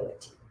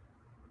disability.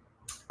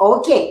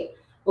 Okay,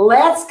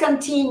 let's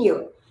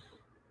continue.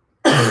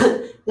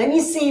 Let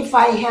me see if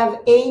I have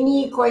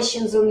any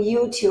questions on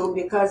YouTube,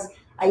 because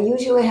I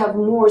usually have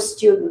more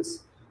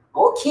students.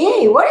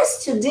 Okay, what is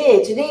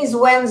today? Today is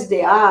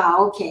Wednesday.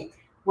 Okay.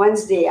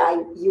 Wednesday,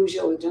 I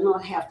usually do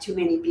not have too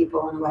many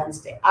people on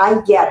Wednesday.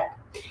 I get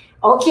it.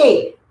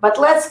 Okay, but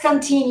let's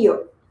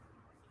continue.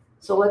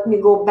 So let me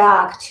go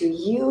back to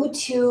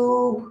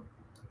YouTube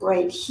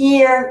right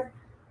here.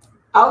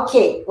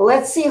 Okay,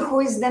 let's see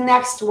who is the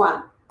next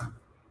one.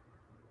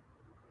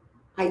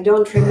 I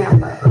don't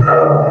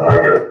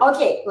remember.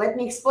 Okay, let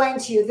me explain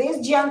to you.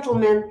 This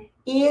gentleman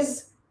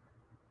is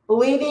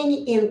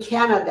living in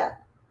Canada.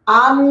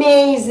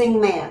 Amazing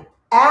man,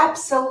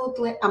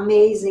 absolutely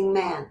amazing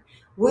man,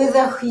 with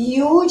a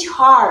huge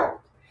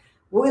heart,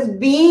 with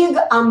big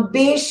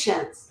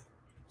ambitions.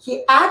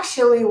 He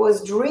actually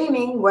was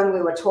dreaming, when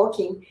we were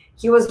talking,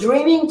 he was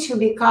dreaming to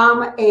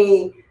become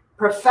a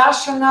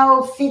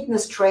professional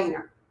fitness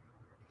trainer.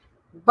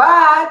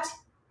 But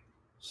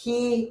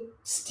he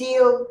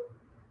still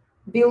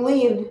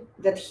believed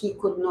that he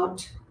could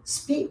not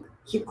speak.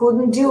 He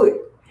couldn't do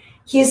it.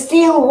 He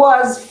still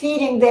was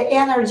feeding the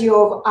energy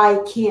of I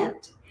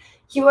can't.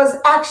 He was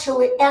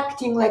actually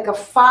acting like a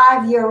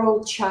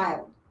 5-year-old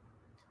child.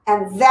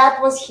 And that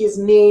was his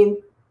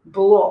main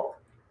block,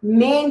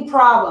 main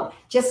problem.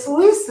 Just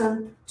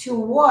listen to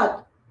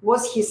what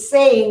was he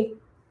saying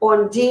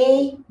on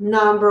day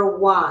number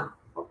 1.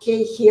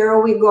 Okay,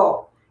 here we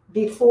go.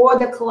 Before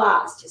the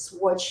class, just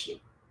watch him.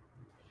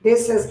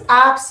 This is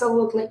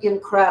absolutely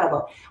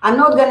incredible. I'm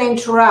not going to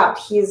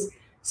interrupt his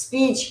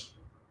speech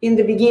in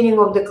the beginning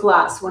of the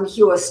class when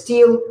he was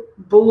still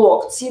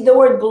blocked. See the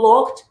word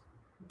blocked?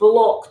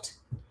 Blocked.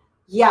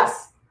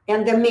 Yes,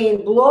 and the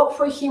main block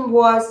for him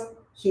was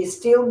he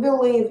still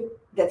believed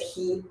that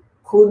he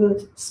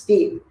couldn't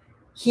speak.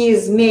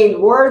 His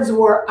main words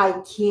were, I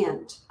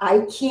can't,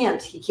 I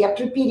can't. He kept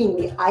repeating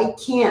me, I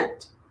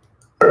can't.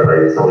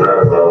 Like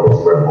sometimes I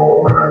was went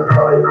home and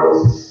I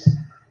was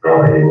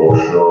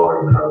emotional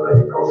and I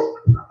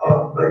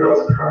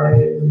was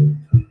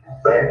crying.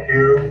 Thank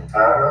you,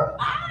 Anna.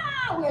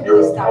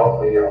 You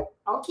helped me out.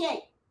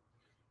 Okay.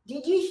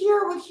 Did you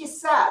hear what he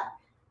said?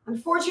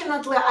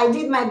 Unfortunately, I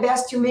did my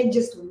best to make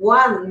just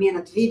 1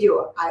 minute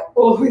video. I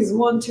always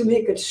want to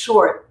make it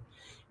short.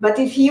 But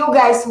if you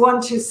guys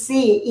want to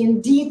see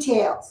in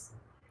details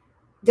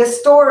the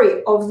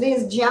story of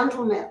this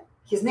gentleman,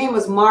 his name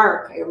was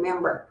Mark, I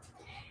remember.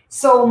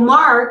 So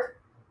Mark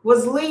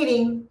was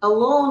living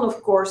alone,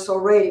 of course,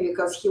 already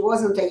because he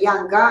wasn't a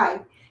young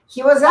guy.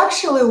 He was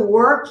actually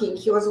working.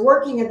 He was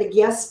working at the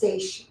gas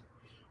station.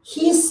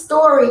 His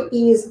story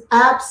is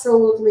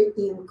absolutely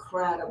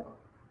incredible.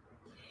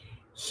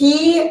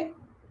 He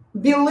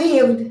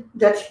believed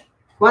that,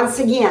 once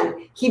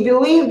again, he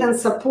believed and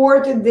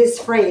supported this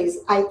phrase,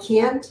 I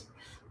can't.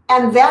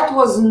 And that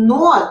was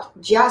not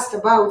just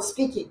about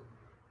speaking.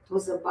 It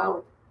was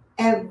about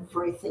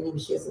everything in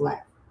his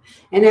life.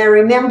 And I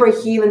remember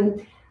he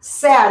even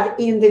said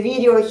in the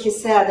video, he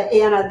said,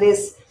 Anna,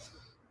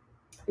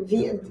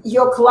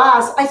 your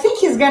class, I think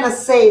he's going to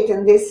say it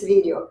in this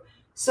video.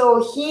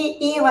 So he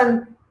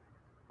even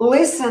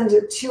listened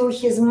to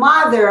his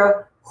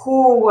mother,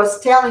 who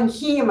was telling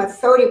him, a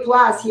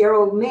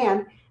 30-plus-year-old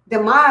man, the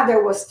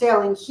mother was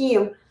telling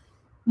him,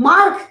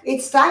 Mark,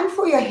 it's time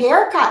for your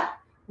haircut.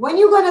 When are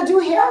you going to do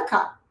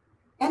haircut?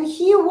 And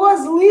he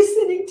was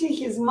listening to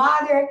his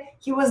mother.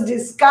 He was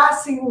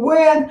discussing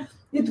when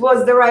it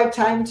was the right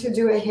time to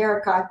do a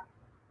haircut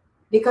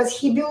because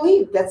he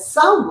believed that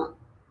someone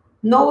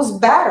knows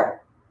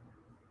better.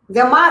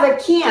 The mother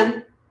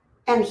can,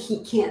 and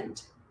he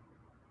can't.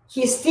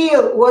 He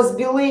still was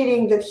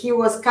believing that he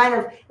was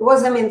it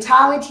was a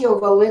mentality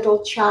of a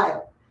little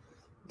child.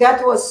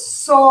 That was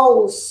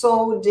so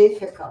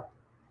difficult.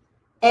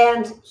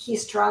 And he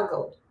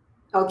struggled.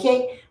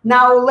 Okay,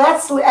 now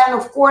and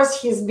of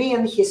course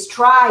he's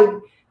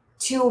tried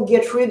to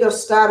get rid of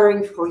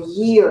stuttering for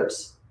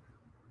years.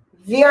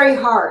 Very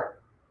hard,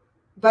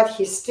 but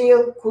he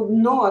still could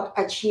not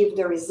achieve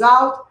the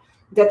result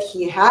that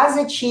he has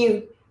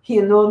achieved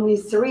in only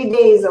 3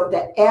 days of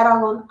the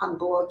Etalon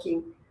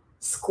Unblocking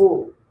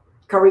School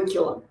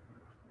curriculum.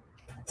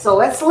 So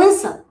let's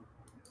listen.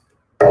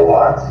 A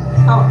lot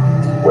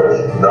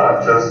with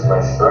not just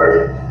my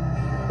stuttering,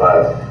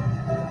 but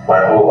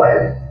my whole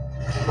life.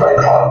 My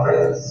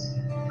confidence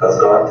has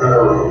gone through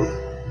the roof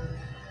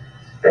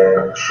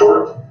in a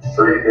short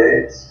 3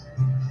 days,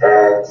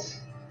 and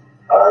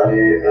I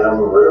am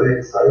really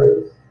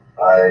excited.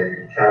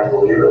 I can't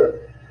believe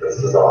it. This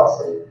is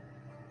awesome.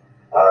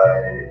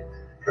 I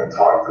can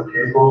talk to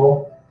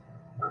people.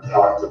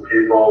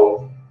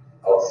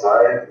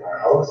 Outside my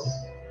house,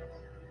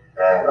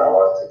 and I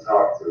want to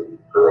talk to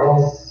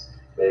girls,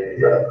 maybe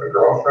get a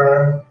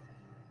girlfriend,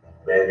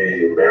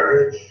 maybe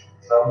marriage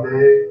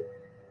someday.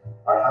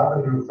 I have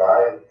a new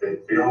vibe.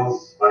 It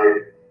feels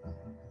like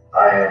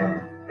I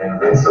am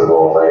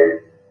invincible.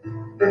 Like,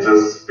 it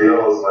just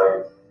feels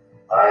like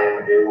I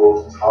am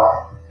able to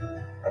talk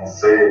and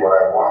say what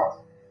I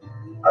want.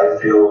 I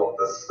feel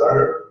the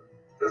stutter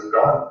is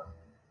gone.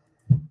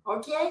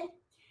 Okay,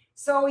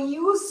 so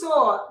you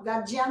saw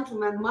that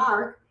gentleman,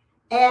 Mark,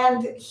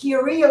 and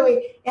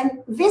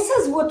and this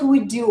is what we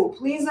do.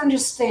 Please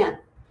understand.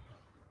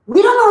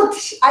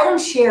 I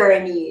don't share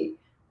any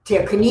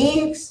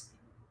techniques.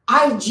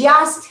 I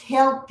just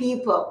help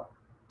people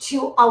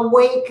to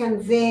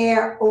awaken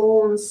their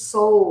own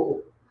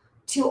soul,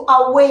 to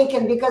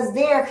awaken, because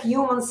their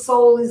human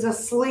soul is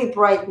asleep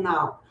right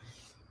now.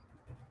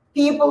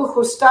 People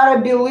who start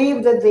to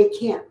believe that they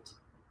can't.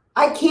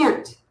 I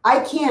can't.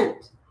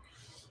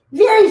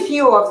 Very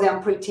few of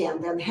them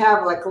pretend and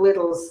have like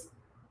little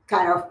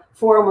kind of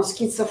form of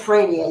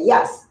schizophrenia.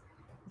 Yes,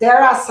 there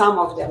are some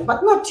of them,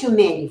 but not too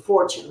many,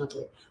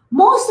 fortunately.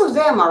 Most of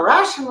them are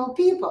rational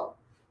people.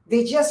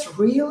 They just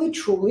really,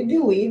 truly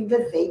believe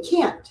that they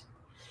can't.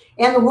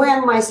 And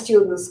when my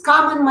students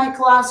come in my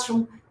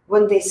classroom,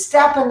 when they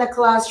step in the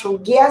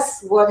classroom,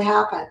 guess what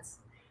happens?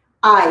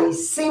 I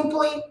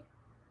simply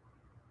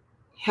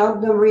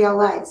help them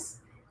realize,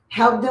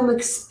 help them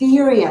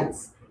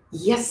experience,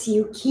 yes,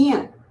 you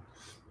can.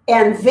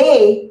 And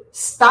they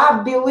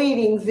stop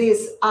believing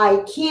this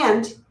I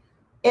can't,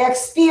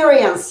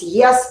 experience,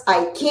 yes,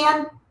 I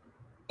can,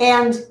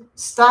 and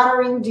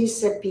stuttering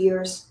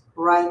disappears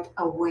right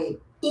away.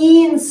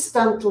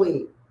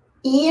 Instantly.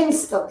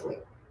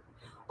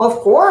 Of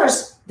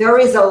course, there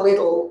is a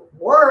little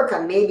work,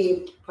 and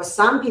maybe for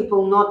some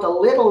people not a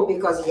little,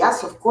 because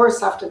yes, of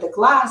course, after the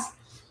class,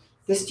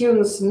 the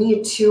students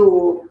need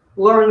to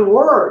learn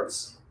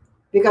words,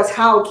 because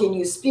how can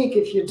you speak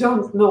if you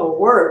don't know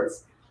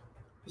words?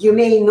 You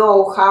may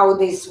know how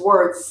these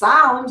words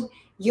sound,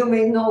 you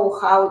may know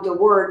how the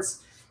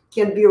words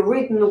can be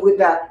written with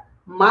the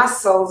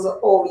muscles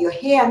of your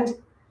hand,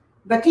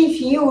 But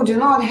if you do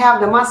not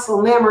have the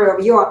muscle memory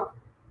of your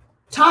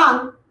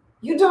tongue,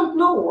 you don't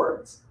know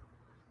words.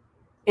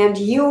 And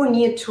you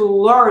need to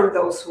learn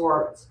those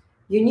words.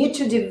 You need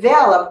to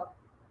develop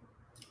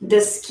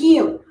the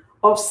skill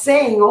of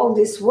saying all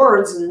these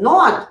words,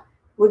 not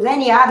with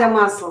any other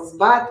muscles,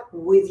 but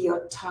with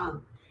your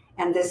tongue.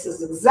 And this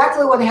is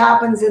exactly what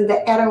happens in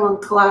the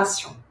Etalon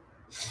classroom.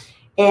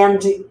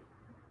 And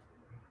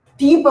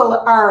people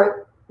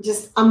are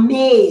just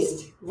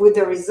amazed with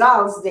the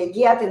results they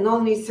get in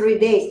only 3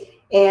 days.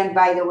 And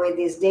by the way,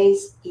 these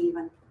days,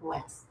 even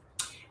less.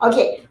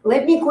 Okay,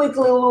 let me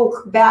quickly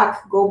go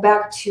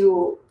back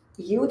to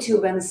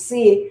YouTube and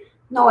see.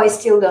 No, I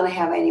still don't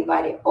have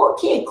anybody.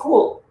 Okay,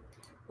 cool.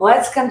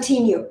 Let's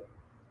continue.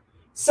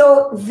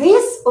 So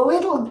this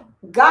little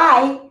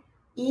guy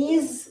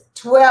is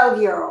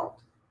 12-year-old.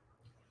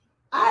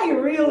 I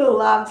really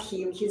loved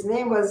him. His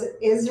name was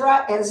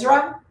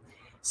Ezra.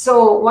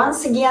 So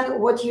once again,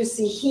 what you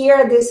see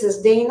here, this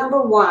is day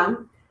number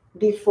 1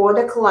 before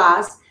the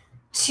class.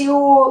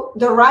 To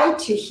the right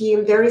to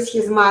him, there is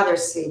his mother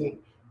sitting.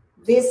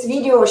 This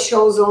video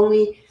shows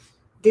only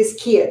this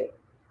kid.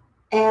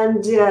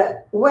 And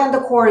when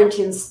the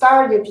quarantine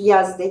started,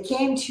 yes, they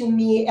came to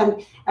me.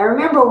 And I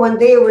remember when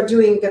they were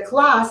doing the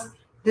class,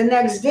 the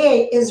next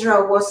day,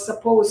 Israel was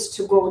supposed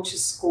to go to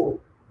school.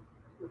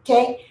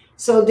 Okay?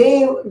 So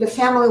the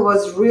family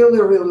was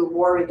really, really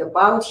worried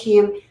about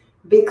him,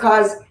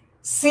 because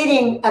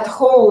sitting at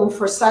home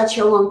for such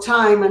a long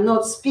time and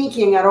not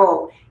speaking at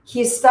all,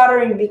 his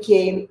stuttering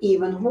became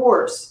even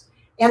worse.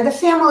 And the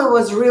family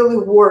was really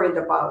worried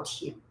about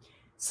him.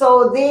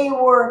 So they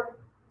were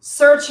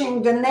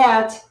searching the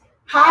net.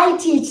 Hi,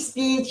 Teach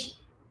Speech.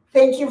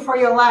 Thank you for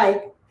your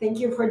like. Thank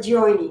you for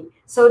joining.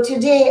 So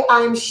today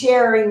I'm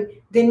sharing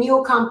the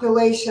new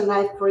compilation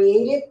I've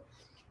created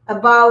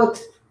about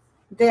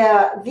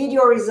the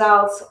video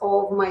results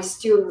of my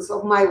students,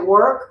 of my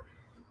work,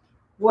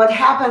 what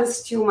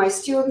happens to my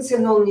students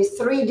in only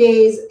 3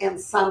 days and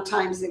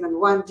sometimes even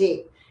 1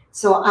 day.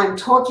 So I'm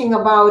talking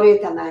about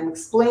it and I'm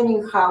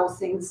explaining how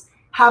things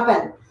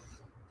happen.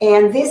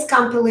 And this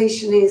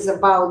compilation is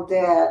about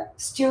the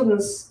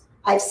students.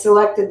 I've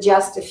selected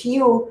just a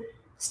few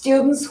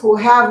students who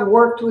have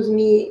worked with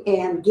me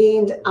and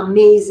gained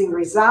amazing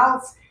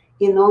results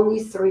in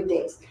only 3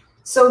 days.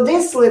 So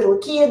this little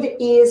kid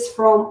is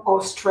from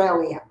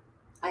Australia.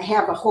 I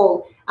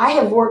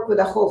have worked with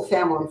a whole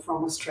family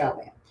from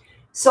Australia.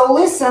 So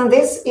listen,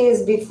 this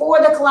is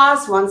before the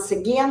class, once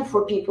again,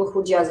 for people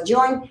who just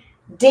joined,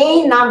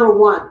 day number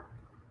 1.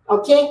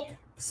 Okay,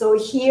 so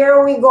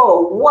here we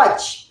go.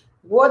 Watch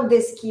what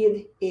this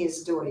kid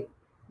is doing.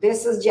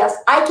 This is just,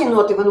 I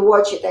cannot even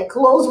watch it. I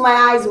close my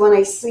eyes when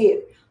I see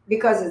it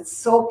because it's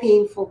so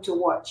painful to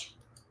watch.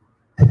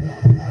 When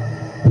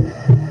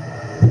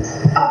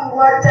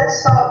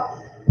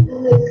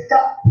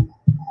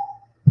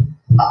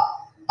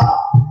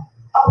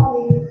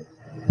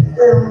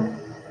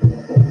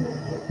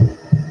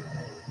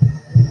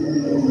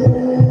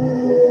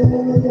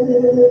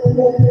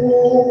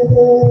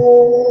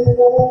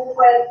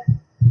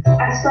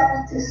I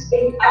started to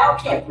speak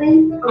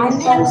accurately on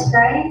the first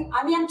day,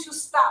 I meant to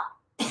stop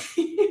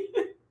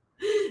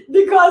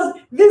because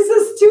this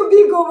is too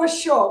big of a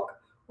shock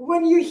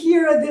when you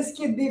hear this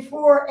kid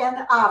before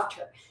and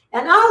after.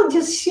 And I'll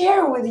just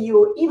share with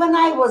you, even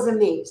I was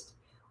amazed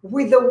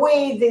with the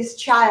way this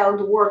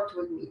child worked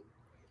with me.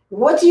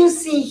 What you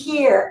see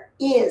here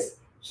is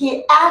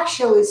he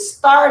actually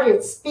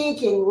started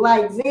speaking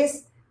like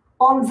this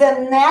on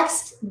the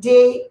next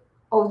day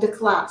of the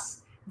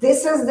class.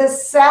 This is the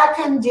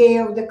 2nd day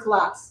of the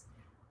class.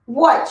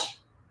 Watch.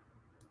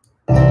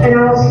 And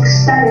I was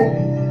excited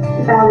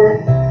about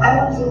it.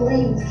 I was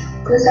relieved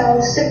because I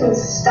was sick with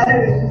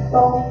stuttering.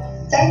 Well,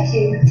 thank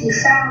you. You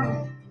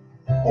found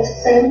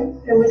this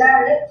thing, and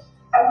without it,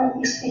 I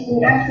wouldn't be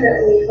speaking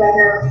accurately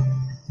right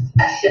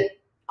now.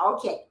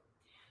 Okay.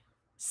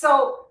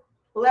 So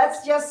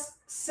let's just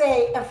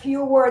say a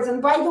few words.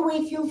 And by the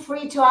way, feel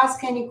free to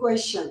ask any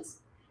questions.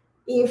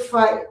 If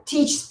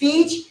Teach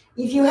Speech,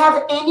 if you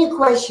have any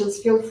questions,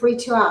 feel free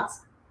to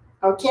ask.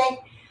 Okay?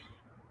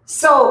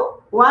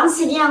 So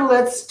once again,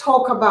 let's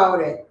talk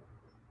about it.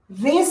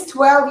 This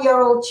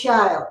 12-year-old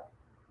child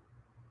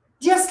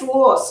just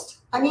lost.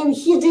 I mean,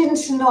 he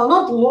didn't know,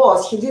 not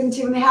lost, he didn't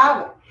even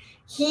have it.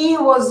 He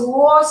was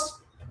lost.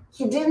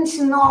 He didn't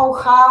know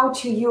how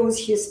to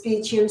use his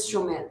speech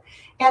instrument.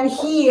 And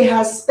he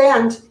has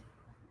spent,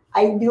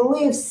 I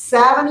believe,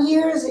 7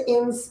 years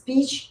in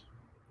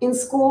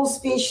school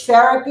speech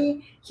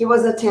therapy. He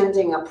was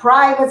attending a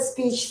private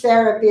speech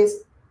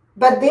therapist.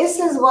 But this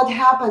is what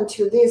happened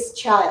to this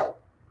child.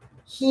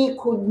 He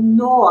could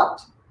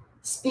not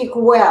speak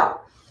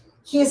well.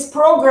 His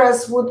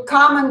progress would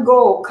come and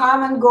go,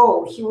 come and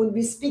go. He would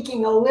be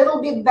speaking a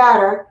little bit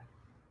better,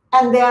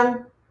 and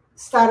then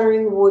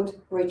stuttering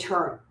would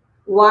return.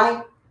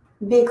 Why?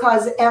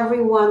 Because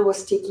everyone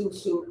was teaching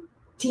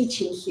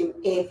him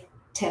a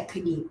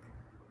technique.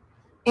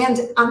 And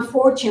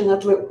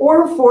unfortunately,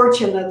 or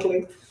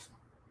fortunately,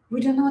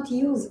 we do not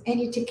use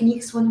any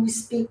techniques when we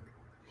speak.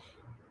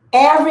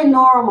 Every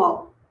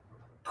normal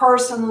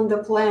person on the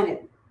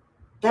planet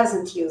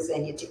doesn't use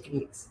any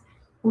techniques.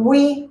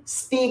 We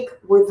speak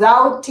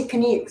without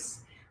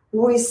techniques.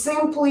 We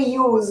simply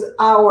use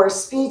our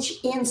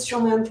speech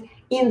instrument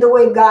in the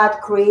way God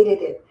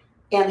created it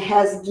and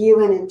has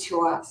given it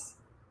to us.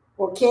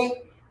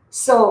 Okay?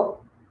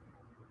 So,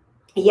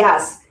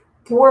 yes,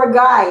 poor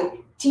guy,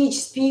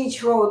 Teach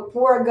Speech wrote,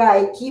 poor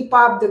guy, keep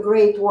up the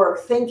great work.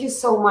 Thank you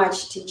so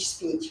much, Teach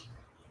Speech.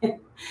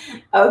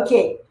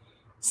 Okay,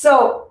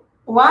 so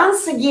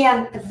once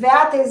again,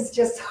 that is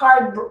just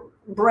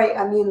heartbreak.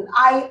 I mean,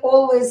 I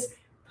always,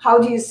 how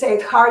do you say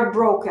it,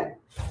 heartbroken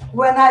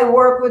when I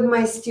work with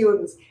my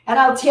students. And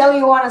I'll tell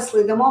you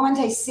honestly, the moment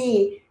I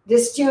see the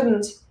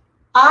student,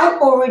 I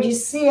already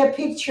see a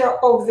picture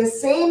of the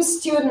same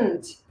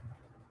student,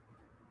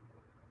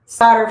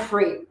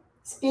 stutter-free,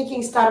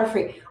 speaking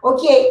stutter-free.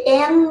 Okay,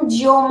 en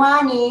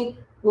Giovanni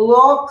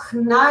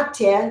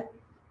Loknate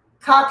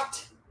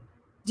Kakt.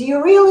 Do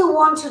you really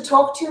want to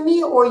talk to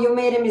me, or you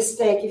made a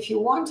mistake? If you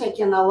want, I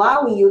can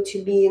allow you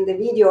to be in the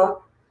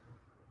video.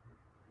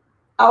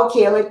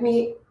 Okay, let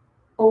me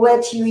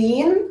let you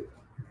in.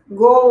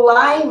 Go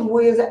live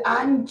with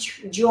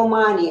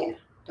Anjomani.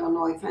 Don't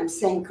know if I'm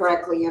saying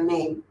correctly your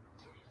name.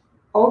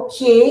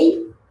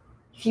 Okay,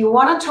 if you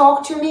want to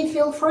talk to me,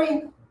 feel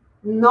free.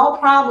 No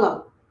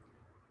problem.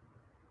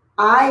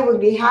 I would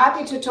be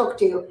happy to talk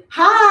to you.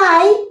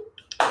 Hi.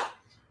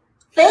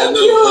 Thank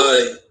you.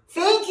 Hi.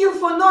 Thank you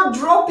for not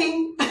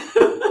dropping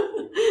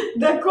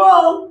the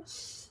call.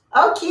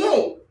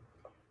 Okay.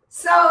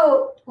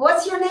 So,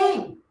 what's your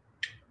name?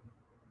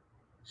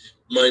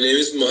 My name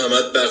is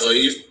Mohammed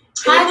Baghai.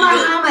 Hi,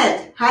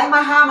 Mohammed. Hi,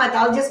 Mohammed.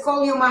 I'll just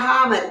call you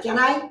Mohammed. Can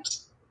I?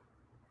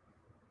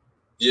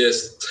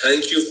 Yes.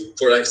 Thank you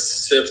for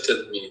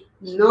accepting me.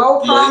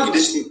 No problem. My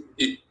English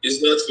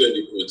is not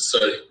very good.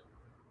 Sorry.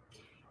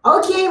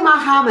 Okay,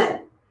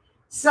 Mohammed.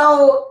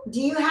 So,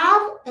 do you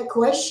have a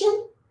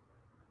question?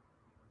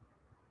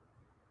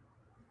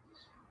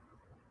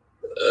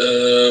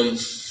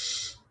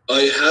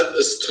 I have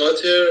a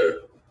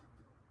stutter.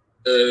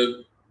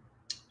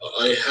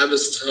 I have a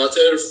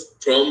stutter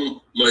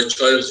from my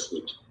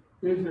childhood.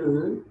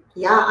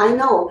 Yeah, I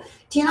know.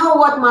 Do you know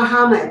what,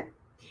 Mohammed?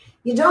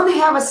 You don't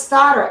have a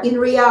stutter in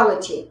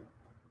reality.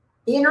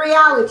 In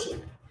reality,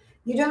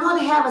 you do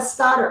not have a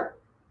stutter.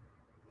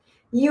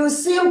 You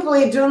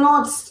simply do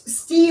not,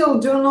 still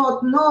do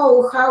not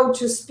know how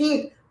to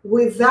speak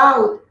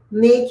without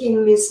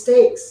making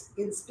mistakes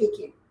in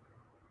speaking.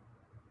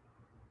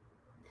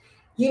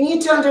 You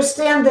need to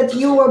understand that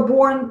you were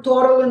born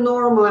totally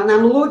normal, and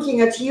I'm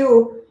looking at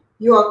you,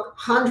 you're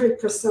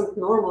 100%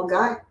 normal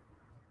guy.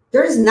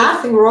 There is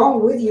nothing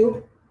wrong with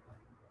you.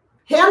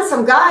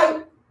 Handsome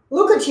guy,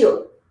 look at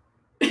you.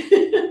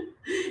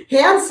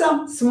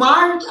 Handsome,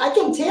 smart, I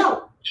can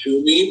tell.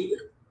 You mean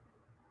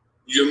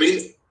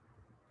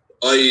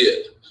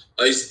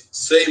I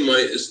say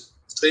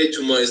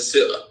to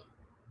myself,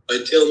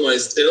 I tell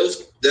myself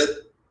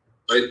that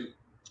I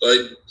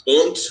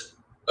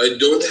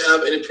don't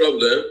have any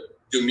problem.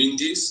 You mean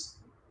this?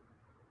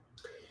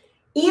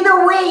 In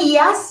a way,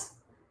 yes.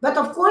 But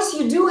of course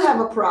you do have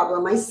a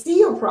problem. I see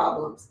your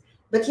problems.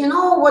 But you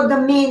know what the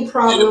main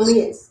problem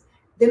is?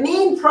 The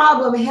main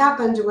problem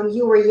happened when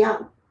you were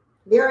young,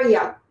 very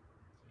young.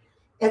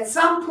 At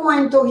some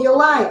point of your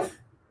life,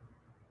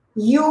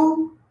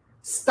 you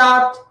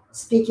stopped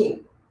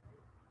speaking.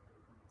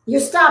 You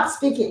stopped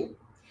speaking.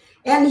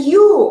 And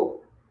you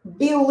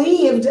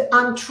believed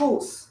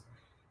untruths.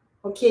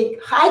 Okay.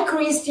 Hi,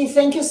 Christy.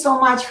 Thank you so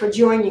much for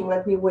joining.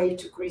 Let me wave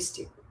to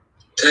Christy.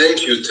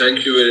 Thank you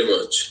very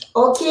much.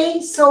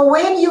 Okay, so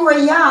when you were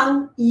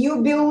young,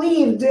 you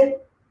believed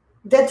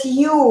that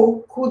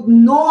you could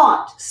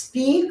not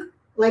speak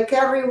like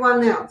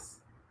everyone else.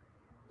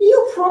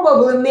 You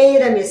probably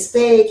made a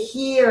mistake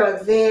here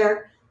or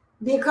there,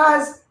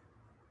 because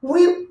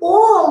we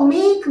all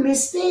make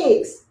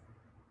mistakes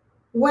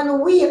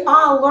when we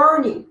are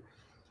learning.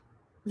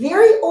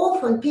 Very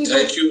often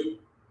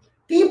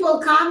people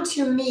come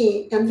to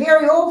me, and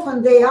very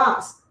often they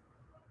ask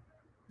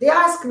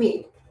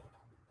me,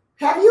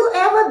 have you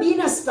ever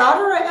been a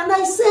stutterer? And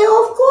I say,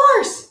 of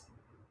course.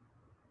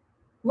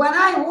 When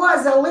I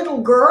was a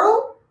little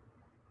girl,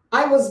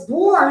 I was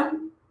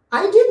born,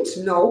 I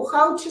didn't know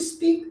how to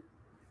speak.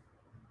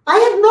 I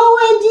had no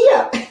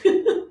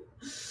idea.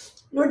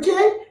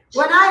 Okay?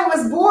 When I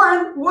was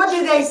born, what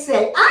did they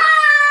say?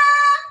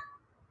 Ah!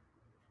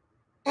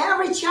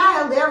 Every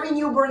child, every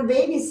newborn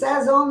baby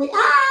says only,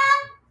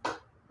 ah!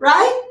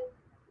 Right?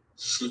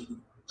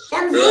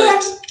 And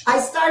then I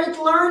started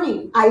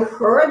learning. I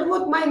heard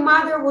what my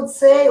mother would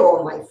say,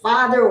 or my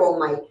father, or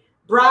my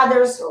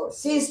brothers, or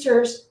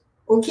sisters,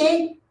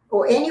 okay,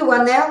 or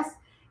anyone else.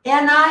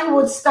 And I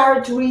would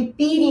start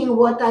repeating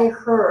what I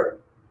heard.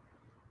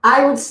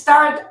 I would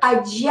start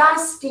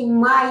adjusting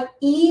my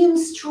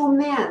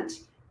instrument,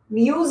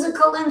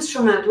 musical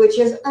instrument, which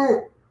is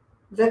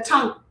the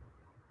tongue.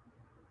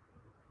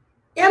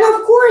 And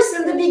of course,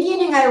 in the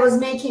beginning, I was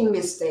making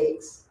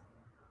mistakes.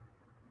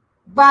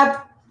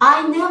 But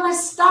I never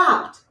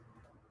stopped.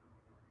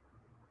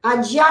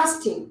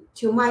 adjusting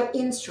to my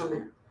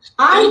instrument.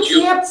 I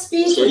kept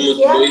speaking,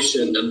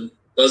 motivation and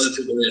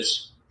positive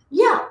energy.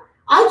 Yeah,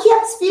 I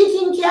kept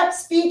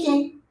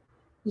speaking.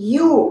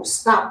 You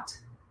stopped.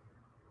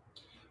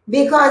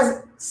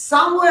 Because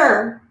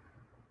somewhere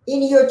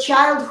in your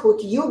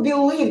childhood, you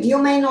believed, you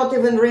may not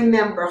even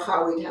remember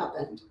how it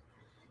happened.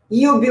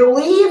 You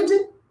believed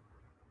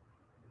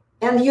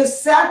and you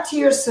said to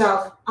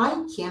yourself,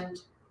 I can't.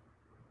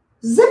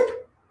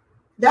 Zip.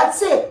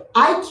 That's it.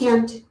 I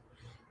can't.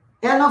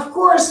 And of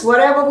course,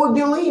 whatever we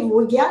believe,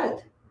 we get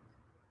it.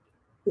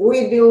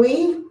 We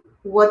believe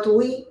what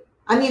we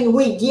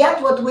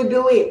get what we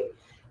believe.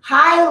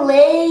 Hi,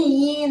 Lei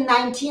in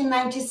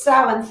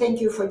 1997. Thank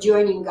you for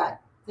joining, God.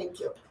 Thank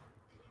you.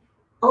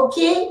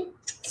 Okay,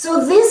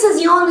 so this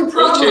is the only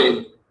problem.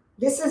 Okay.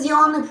 This is the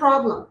only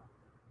problem.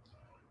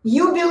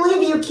 You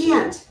believe you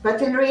can't,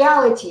 but in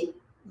reality,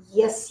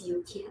 yes,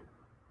 you can.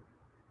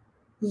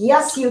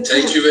 Yes, you can.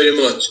 Thank you very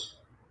much.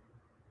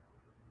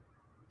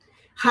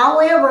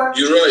 However,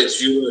 you're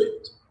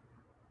right.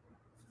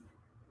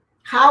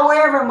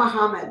 However,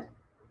 Mohammed,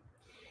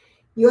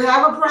 you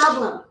have a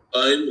problem.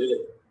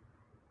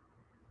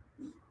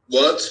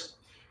 What?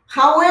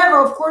 However,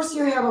 of course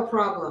you have a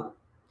problem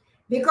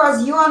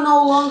because you are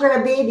no longer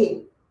a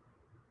baby.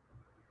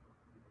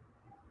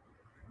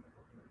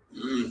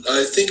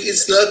 I think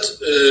it's not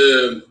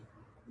a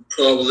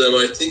problem.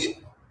 I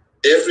think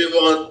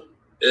everyone,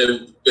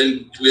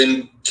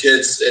 when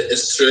kids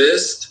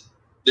stressed,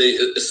 they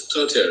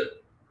stutter.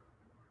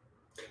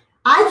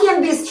 I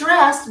can be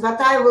stressed,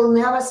 but I will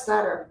never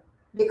stutter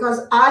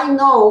because I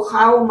know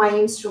how my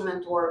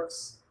instrument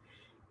works.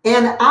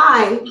 And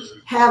I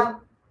have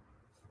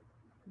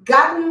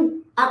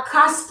gotten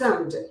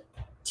accustomed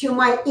to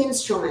my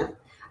instrument.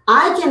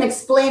 I can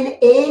explain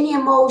any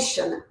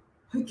emotion.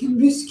 I can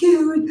be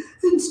scared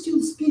and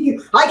still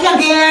speaking. I can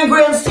be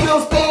angry and still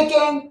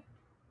speaking.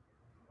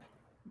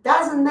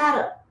 Doesn't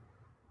matter.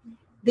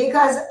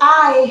 Because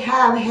I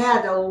have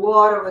had a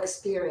lot of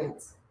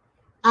experience.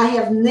 I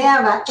have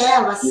never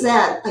ever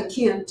said I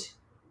can't.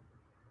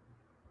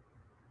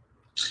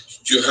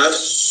 You have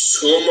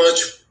so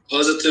much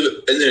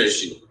positive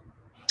energy.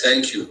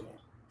 Thank you.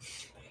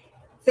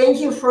 Thank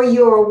you for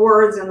your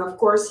words, and of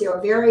course you're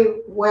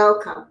very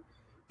welcome.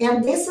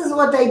 And this is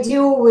what I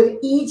do with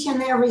each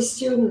and every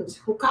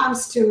student who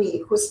comes to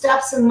me, who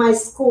steps in my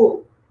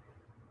school.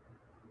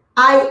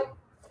 I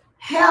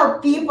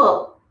help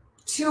people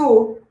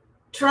to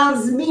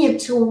transmit,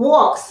 to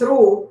walk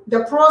through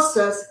the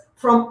process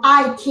from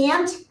I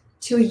can't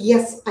to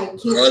yes, I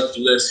can. God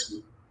bless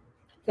you.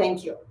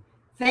 Thank you.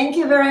 Thank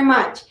you very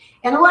much.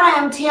 And what I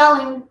am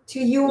telling to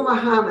you,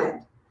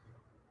 Mohammed,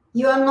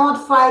 you are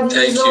not 5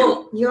 years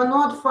old. You're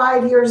not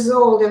 5 years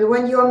old. And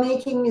when you're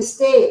making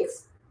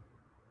mistakes,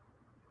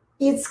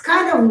 it's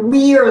kind of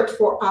weird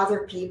for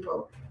other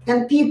people.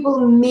 And people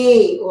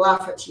may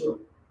laugh at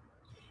you.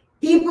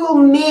 People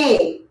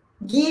may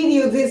give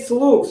you this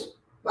look.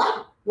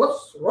 Wow,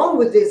 what's wrong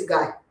with this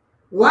guy?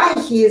 Why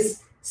he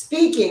is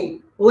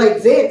speaking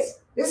like this?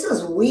 This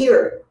is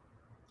weird.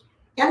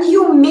 And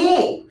you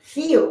may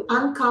feel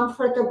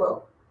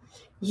uncomfortable.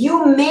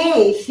 You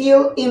may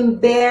feel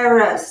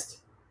embarrassed,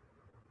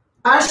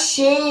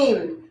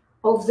 ashamed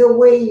of the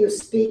way you're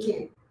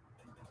speaking.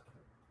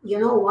 You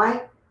know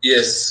why?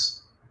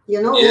 Yes.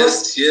 You know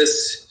yes, why?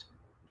 Yes.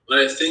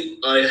 I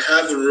think I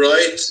have a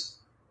right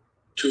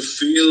to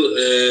feel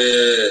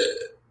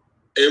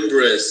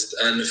embarrassed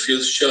and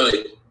feel shy.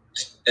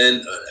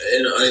 And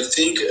I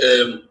think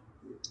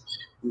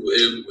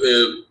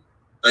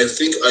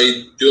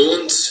I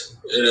don't.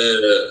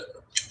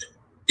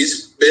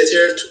 It's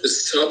better to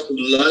stop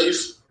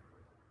life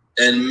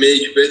and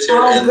make better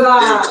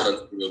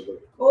uncomfortable.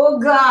 Oh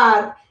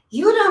God,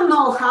 you don't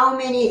know how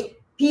many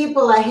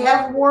people I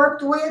have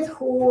worked with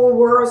who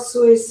were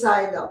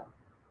suicidal.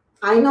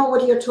 I know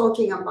what you're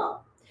talking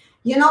about.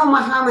 You know,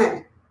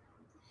 Mohammed,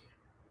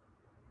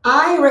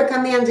 I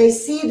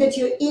see that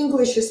your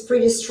English is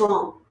pretty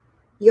strong.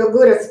 You're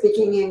good at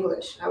speaking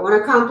English. I want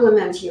to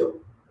compliment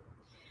you.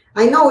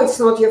 I know it's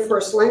not your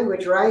first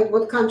language, right?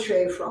 What country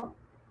are you from?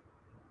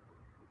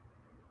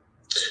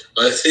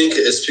 I think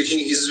speaking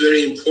is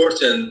very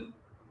important.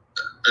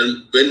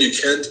 And when you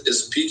can't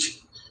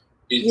speak,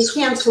 you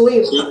can't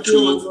live a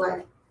human's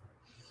life.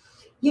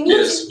 You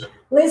need to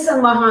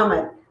listen,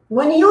 Mohammed.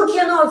 When you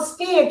cannot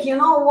speak, you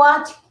know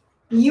what?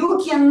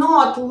 You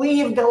cannot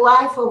live the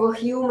life of a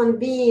human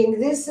being.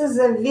 This is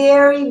a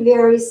very,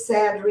 very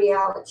sad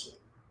reality.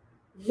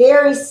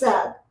 Very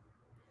sad.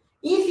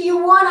 If you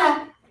want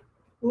to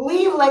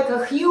live like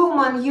a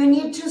human, you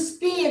need to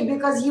speak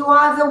because you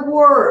are the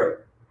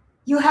word.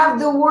 You have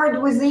the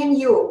word within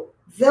you.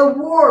 The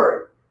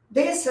word.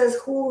 This is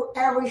who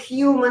every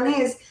human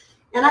is.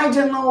 And I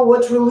don't know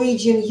what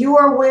religion you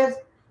are with,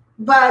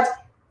 but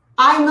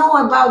I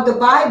know about the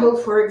Bible,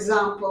 for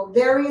example.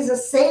 There is a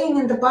saying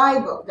in the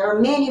Bible. There are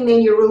many,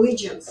 many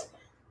religions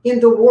in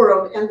the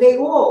world, and they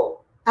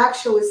all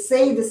actually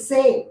say the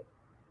same.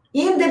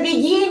 In the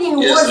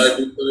beginning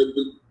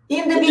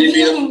in the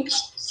beginning,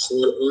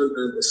 Quran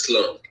and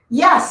Islam.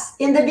 Yes,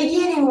 in the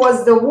beginning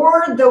was the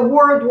Word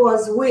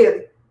was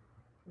with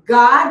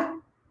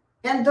God,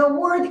 and the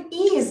Word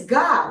is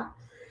God.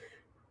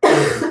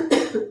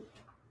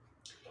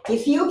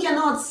 If you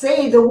cannot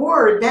say the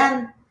word,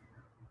 then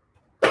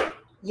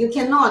you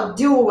cannot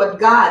do what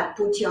God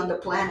put you on the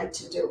planet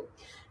to do.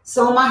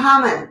 So,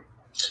 Mohammed,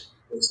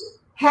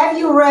 have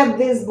you read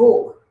this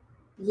book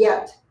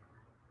yet?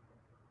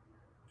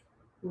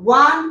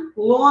 One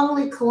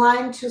Lonely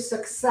Climb to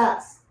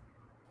Success.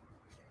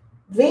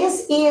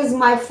 This is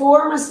my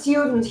former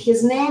student.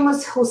 His name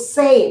is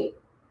Hussein.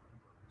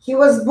 He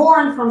was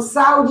born from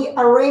Saudi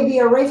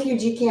Arabia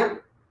refugee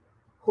camp.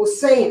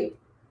 Hussein.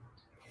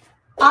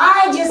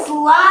 I just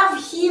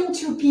love him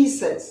to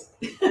pieces.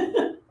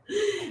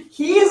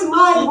 He is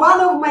one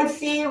of my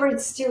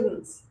favorite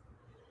students.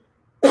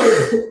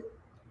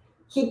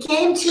 He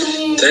came to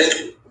me.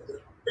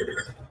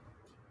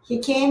 He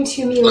came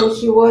to me when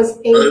he was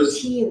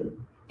 18,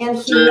 and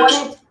he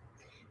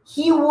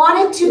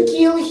wanted to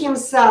kill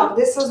himself.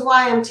 This is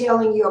why I'm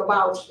telling you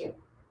about him.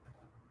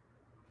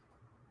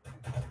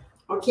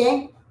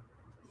 Okay?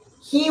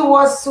 He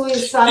was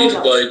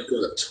suicidal. By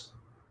God.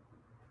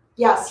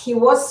 Yes, he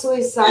was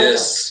suicidal.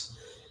 Yes.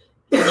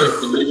 I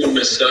believe in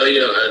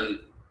Messiah, and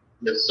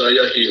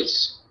Messiah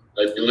heals.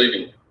 I believe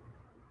in.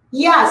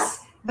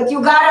 Yes, but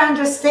you gotta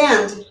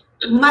understand,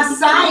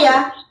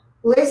 Messiah,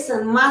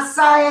 listen,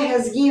 Messiah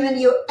has given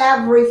you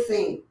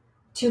everything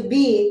to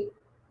be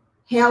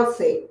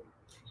healthy.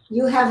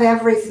 You have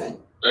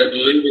everything. I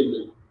believe in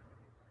him.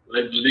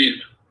 I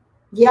believe.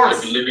 Yes.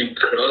 I believe in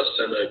cross,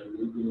 and I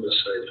believe in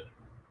Messiah.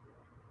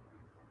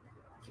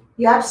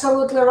 You're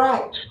absolutely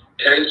right.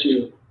 Thank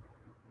you.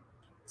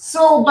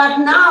 So, but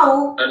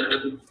now...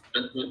 And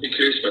happy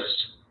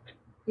Christmas.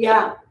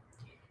 Yeah.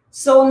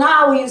 So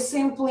now you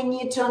simply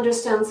need to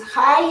understand.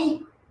 Hi,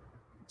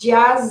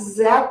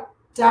 Jazetta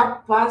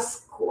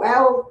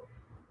Pascual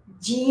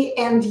G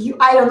and U.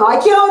 I don't know. I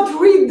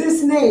cannot read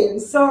this name.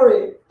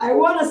 Sorry. I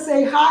want to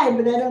say hi,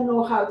 but I don't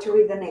know how to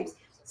read the names.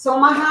 So,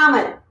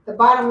 Mohammed, the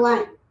bottom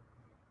line,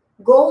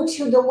 go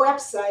to the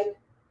website,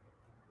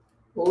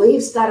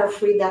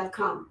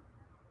 livestutterfree.com.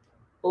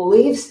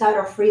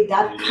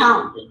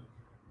 livestutterfree.com.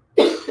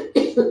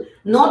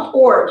 Not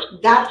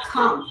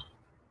org.com.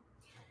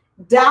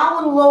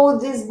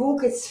 Download this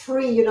book. It's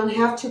free. You don't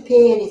have to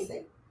pay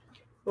anything.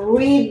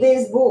 Read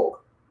this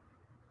book.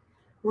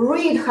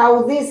 Read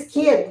how this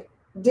kid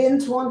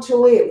didn't want to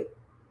live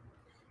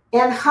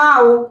and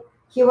how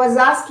he was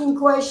asking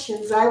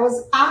questions. I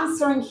was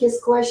answering his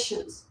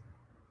questions.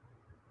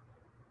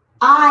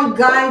 I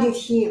guided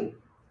him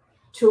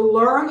to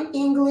learn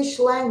English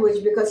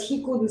language because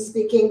he couldn't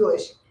speak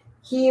English.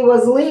 He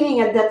was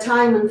living at that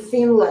time in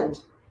Finland.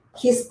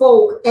 He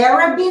spoke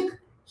Arabic,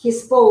 he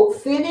spoke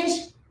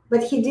Finnish,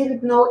 but he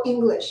didn't know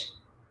English.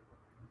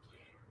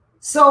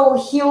 So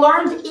he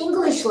learned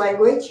English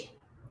language,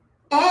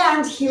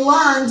 and he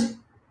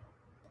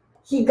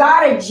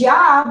got a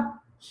job.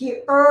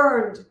 He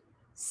earned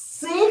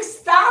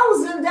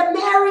 $6,000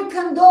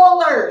 American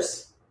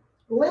dollars.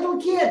 Little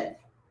kid.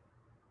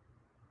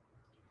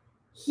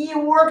 He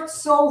worked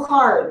so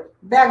hard.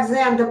 Back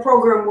then, the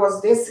program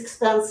was this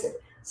expensive.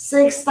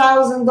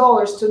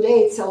 $6,000.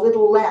 Today, it's a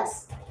little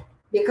less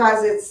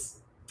because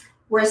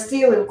we're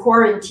still in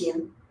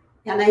quarantine.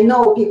 And I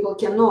know people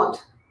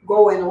cannot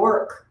go and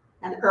work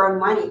and earn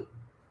money.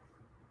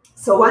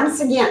 So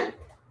once again,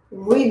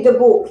 read the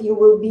book. You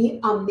will be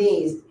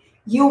amazed.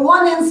 You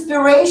want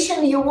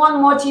inspiration, you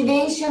want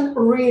motivation,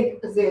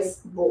 read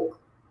this book.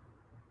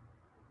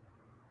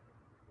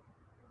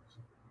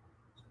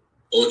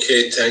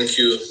 Okay, thank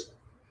you.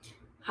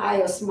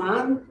 Hi,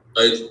 Osman.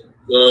 I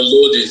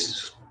download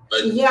it.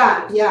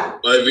 Yeah.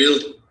 I will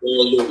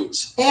download it.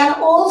 And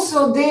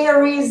also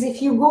there is,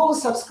 if you go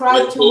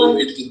subscribe to my...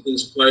 It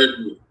inspired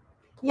me.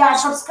 Yeah,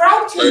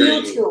 subscribe to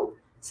YouTube.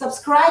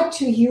 Subscribe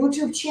to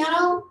YouTube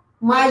channel.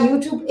 My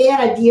YouTube,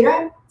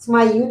 Educator. It's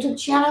my YouTube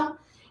channel.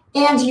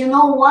 And you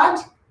know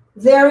what?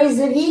 There is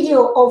a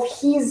video of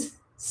his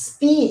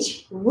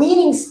speech,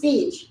 winning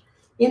speech.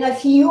 In a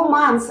few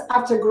months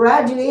after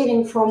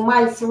graduating from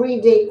my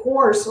 3-day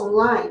course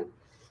online,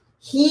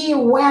 he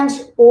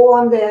went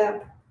on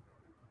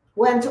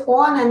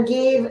and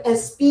gave a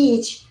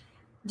speech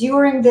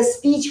during the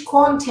speech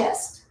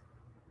contest,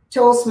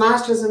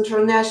 Toastmasters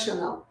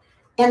International,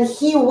 and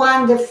he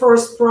won the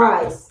first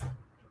prize.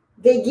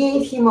 They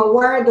gave him an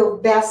award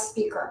of best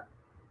speaker.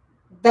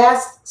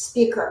 Best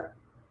speaker.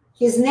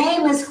 His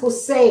name is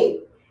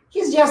Hussein.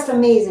 He's just an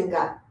amazing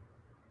guy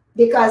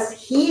because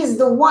he is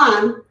the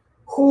one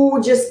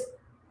who just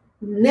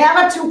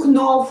never took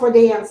no for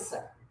the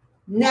answer.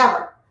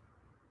 Never.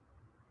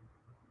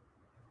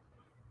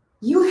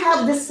 You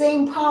have the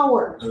same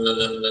power.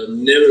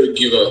 Never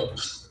give up.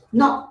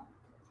 No.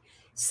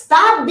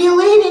 Stop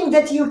believing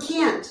that you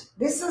can't.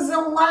 This is a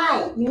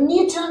lie. You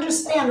need to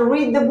understand.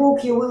 Read the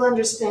book, you will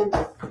understand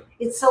it.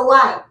 It's a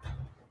lie.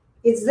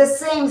 It's the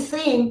same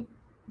thing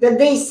that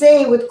they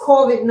say with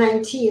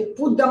COVID-19.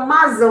 Put the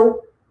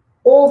muzzle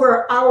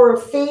over our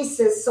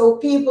faces so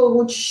people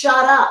would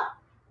shut up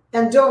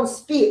and don't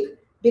speak.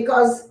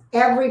 because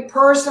every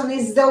person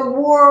is the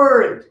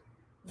word.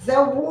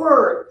 The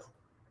word.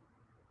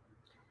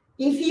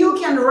 If you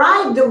can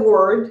write the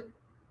word,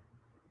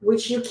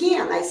 which you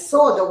can, I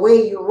saw the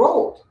way you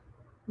wrote.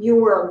 You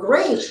were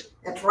great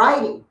at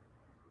writing.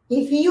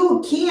 If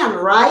you can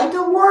write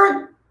the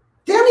word,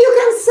 then you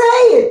can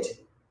say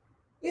it.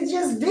 It's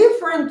just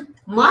different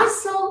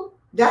muscle,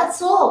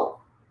 that's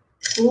all.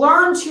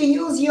 Learn to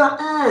use your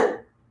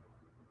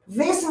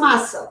this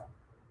muscle.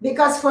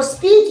 Because for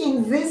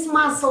speaking, this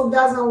muscle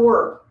doesn't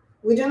work.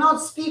 We do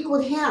not speak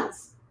with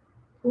hands.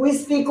 We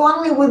speak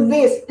only with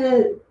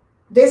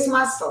this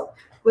muscle,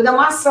 with the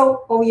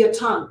muscle of your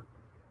tongue.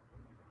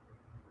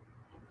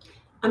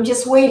 I'm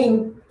just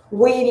waiting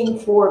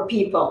for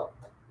people.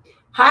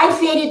 Hi,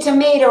 Fetty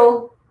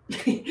Tomato.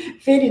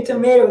 Fetty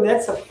Tomato,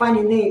 that's a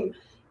funny name.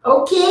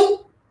 Okay,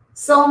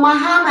 so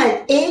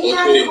Mohammed, any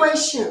other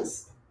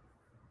questions?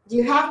 Do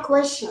you have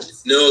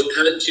questions? No,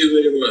 thank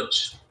you very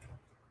much.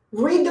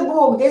 Read the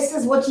book. This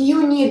is what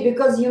you need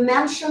because you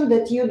mentioned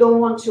that you don't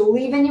want to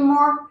live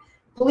anymore.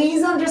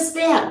 Please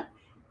understand,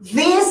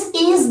 this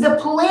is the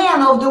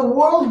plan of the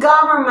world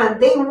government.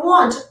 They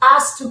want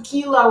us to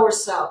kill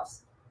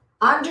ourselves.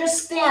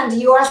 Understand,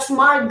 you are a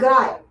smart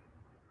guy.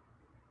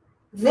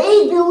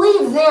 They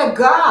believe they're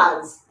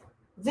gods,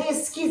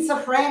 these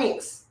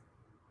schizophrenics,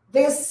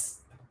 these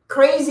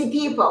crazy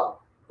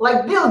people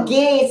like Bill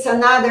Gates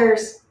and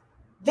others.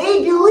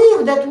 They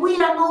believe that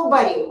we are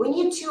nobody. We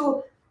need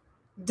to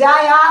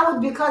die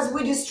out because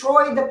we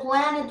destroy the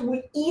planet,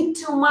 we eat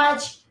too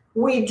much,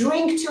 we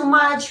drink too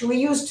much, we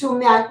use too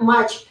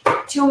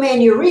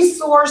many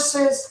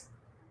resources.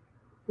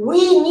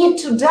 We need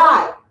to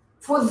die.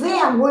 For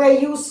them, we're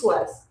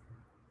useless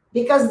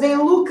because they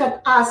look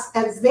at us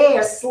as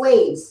their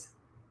slaves.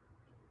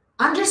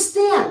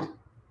 Understand,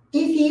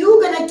 if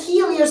you're gonna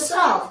kill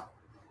yourself,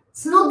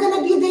 it's not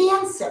gonna be the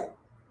answer.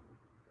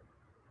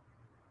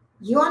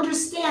 You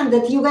understand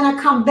that you're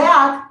gonna come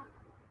back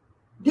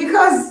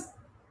because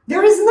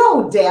there is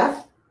no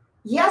death.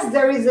 Yes,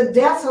 there is a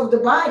death of the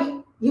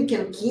body. You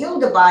can kill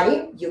the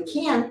body, you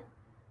can.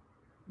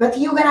 But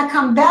you're going to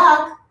come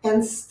back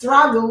and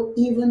struggle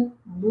even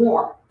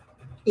more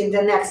in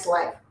the next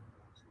life.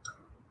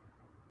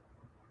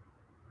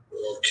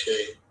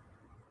 Okay.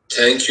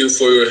 Thank you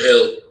for your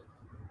help.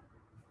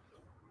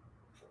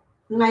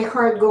 My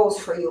heart goes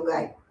for you,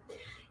 guy.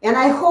 And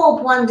I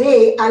hope one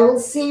day I will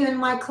see you in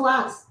my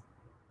class.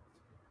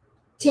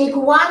 Take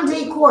 1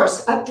 day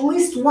course, at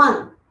least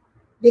one.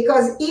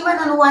 Because even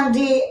on 1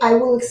 day, I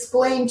will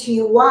explain to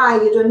you why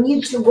you don't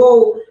need to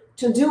go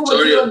to do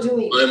what you're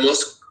doing. I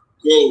must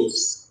go.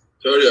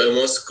 Sorry, I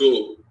must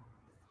go.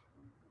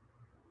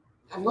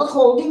 I'm not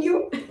holding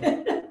you.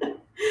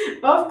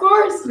 Of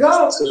course,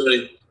 go.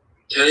 Sorry.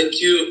 Thank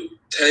you.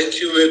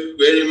 Thank you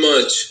very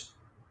much.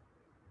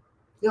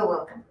 You're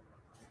welcome.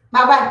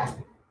 Bye-bye.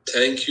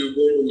 Thank you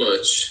very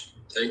much.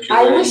 Thank you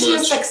I very wish much.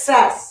 you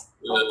success,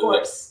 of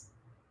course.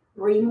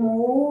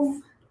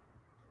 Remove.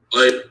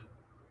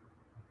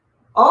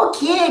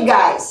 Okay,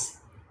 guys.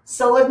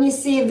 So let me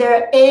see if there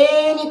are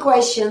any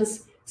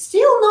questions.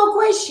 Still no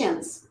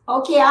questions.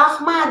 Okay,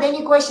 Ahmad,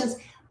 any questions?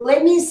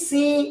 Let me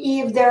see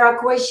if there are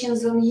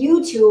questions on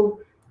YouTube.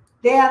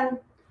 Then,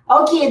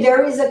 okay,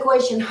 there is a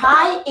question.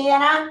 Hi,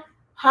 Anna.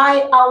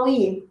 Hi,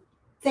 Ali.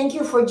 Thank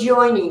you for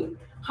joining.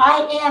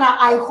 Hi, Anna.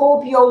 I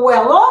hope you're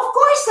well. Oh, of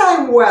course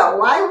I'm well.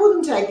 Why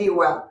wouldn't I be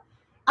well?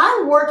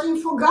 I'm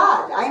working for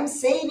God. I'm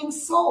saving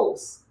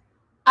souls.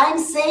 I'm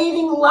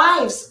saving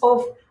lives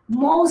of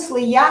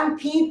mostly young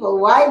people.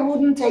 Why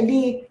wouldn't I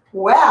be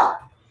well?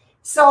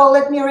 So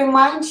let me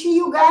remind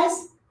you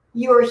guys,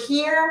 you're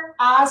here,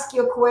 ask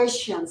your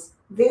questions.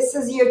 This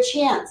is your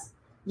chance.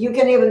 You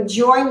can even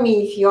join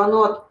me if you're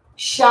not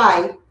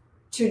shy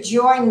to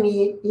join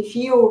me. If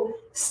you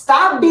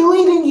stop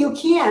believing you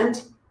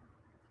can't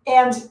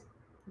and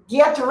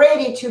get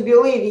ready to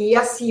believe,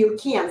 yes, you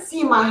can.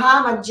 See,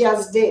 Muhammad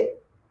just did.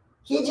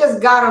 He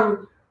just got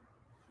on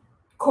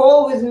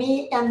call with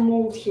me and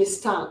moved his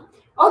tongue.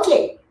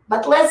 Okay.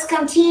 But let's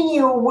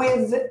continue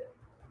with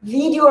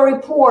video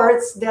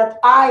reports that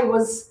I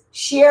was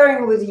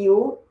sharing with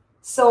you.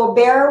 So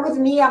bear with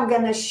me. I'm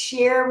going to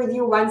share with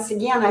you once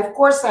again. Of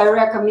course, I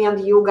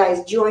recommend you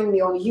guys join me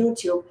on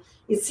YouTube.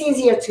 It's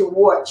easier to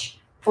watch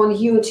on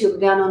YouTube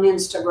than on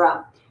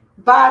Instagram.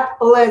 But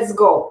let's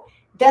go.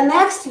 The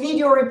next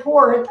video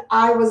report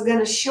I was going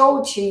to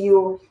show to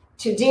you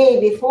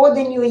today before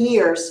the New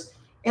Year's.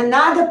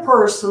 Another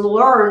person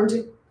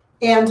learned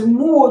and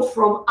moved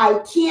from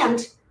I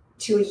can't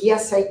to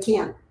yes, I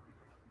can.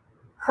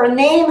 Her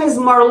name is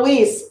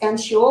Marlies, and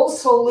she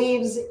also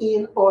lives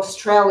in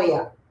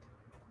Australia.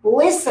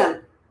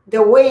 Listen,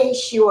 the way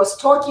she was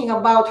talking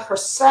about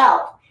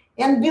herself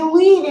and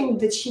believing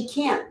that she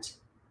can't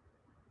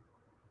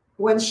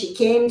when she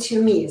came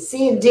to me.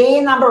 See, day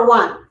number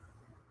 1,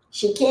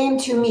 she came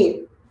to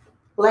me.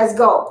 Let's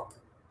go.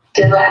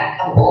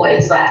 I'm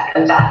always about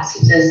to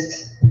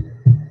just,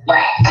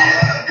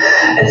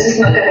 it's just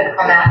not going to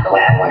come out the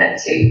way I want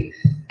it to.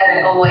 And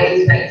it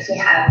always makes me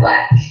have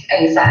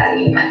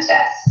anxiety in my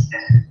chest.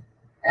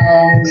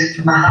 and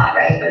my heart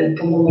rate goes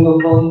boom, boom, boom,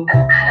 boom,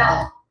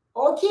 and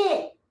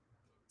Okay,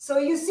 so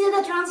you see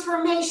the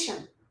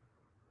transformation.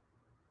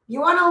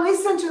 You want to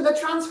listen to the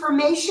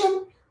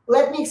transformation?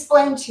 Let me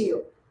explain to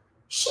you.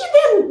 She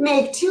didn't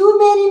make too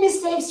many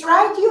mistakes,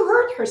 right? You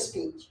heard her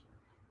speech.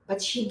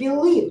 But she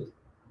believed.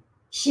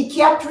 She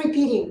kept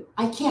repeating,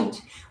 I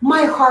can't.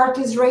 My heart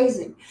is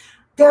racing.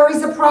 There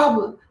is a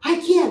problem. I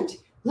can't.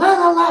 La,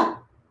 la, la.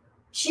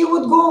 She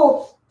would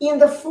go in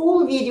the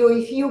full video.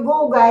 If you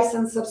go, guys,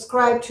 and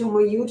subscribe to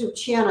my YouTube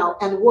channel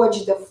and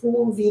watch the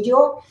full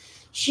video,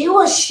 she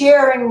was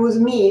sharing with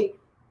me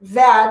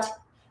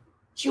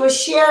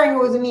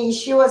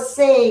she was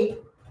saying,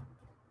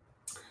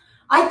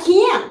 I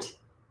can't.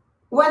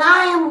 When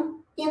I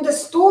am in the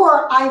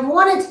store,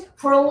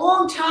 for a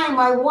long time,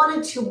 I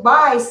wanted to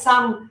buy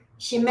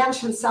she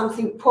mentioned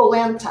something,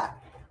 polenta.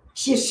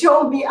 She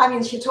told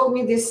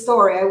me this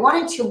story. I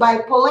wanted to buy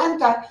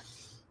polenta,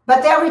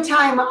 but every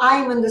time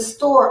I'm in the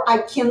store, I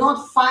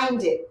cannot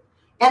find it.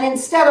 And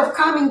instead of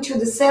coming to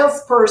the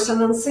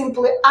salesperson and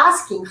simply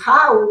asking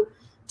how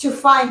to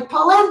find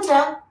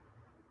polenta,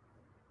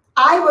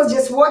 I was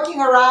just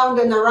walking around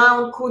and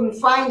around, couldn't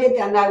find it,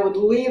 and I would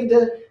leave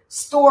the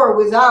store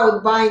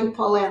without buying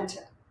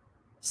polenta.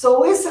 So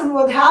listen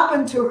what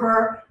happened to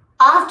her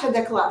after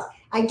the class.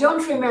 I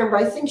don't remember.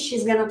 I think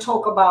she's going to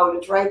talk about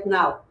it right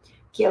now.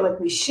 Okay, let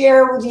me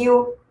share with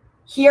you.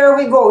 Here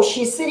we go.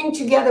 She's sitting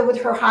together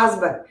with her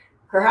husband.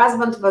 Her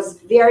husband was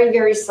very,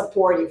 very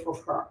supportive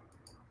of her.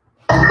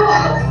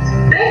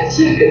 Thank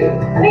you.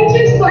 Thank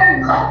you so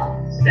much.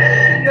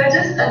 You're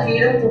just a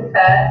beautiful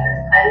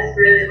person. I just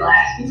really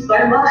like you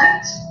so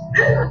much.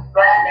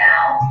 Right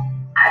now,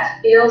 I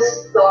feel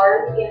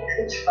so in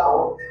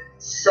control,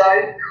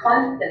 so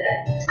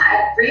confident.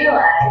 I've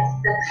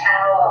realized the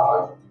power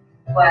of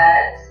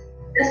words.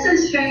 This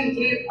is who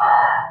you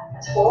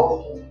are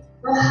talking,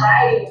 not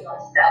hiding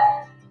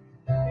yourself.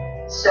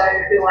 Show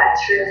who I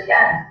truly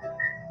am.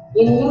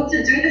 You need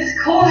to do this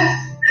course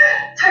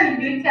so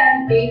you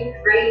can be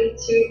free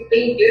to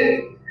be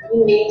you.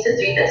 You need to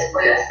do this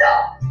for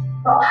yourself,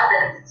 for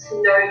others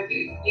to know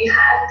you. You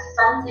have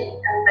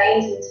something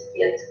amazing to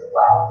give to the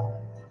world.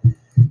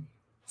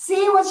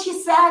 See what she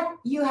said?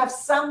 You have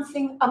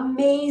something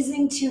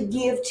amazing to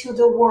give to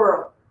the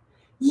world.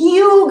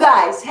 You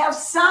guys have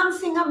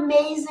something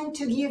amazing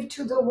to give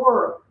to the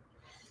world.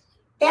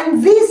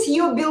 And this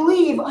you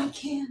believe, I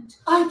can't,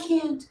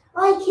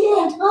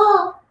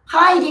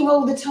 hiding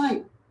all the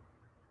time.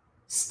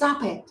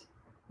 Stop it.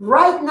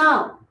 Right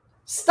now.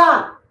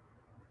 Stop.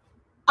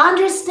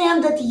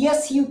 Understand that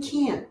yes, you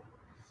can.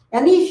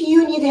 And if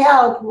you need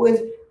help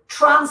with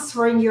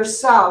transferring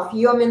yourself,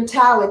 your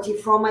mentality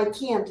from I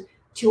can't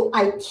to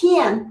I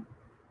can,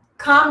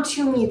 come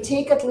to me.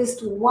 Take at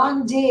least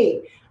one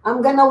day.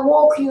 I'm going to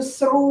walk you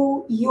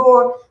through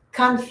your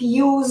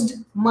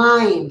confused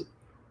mind.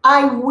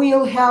 I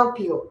will help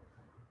you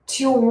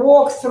to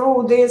walk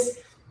through this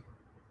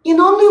in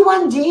only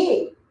one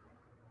day.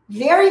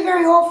 Very,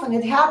 very often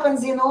it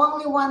happens in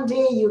only one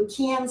day. You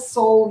can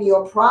solve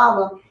your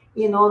problem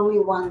in only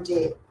one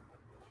day.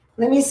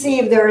 Let me see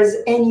if there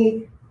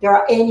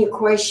are any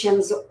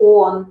questions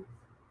on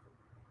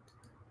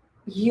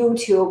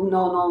YouTube.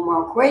 No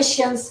more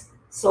questions.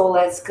 So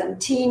let's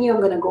continue.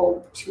 I'm going to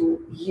go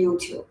to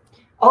YouTube.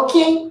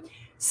 Okay.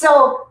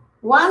 So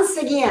once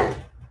again,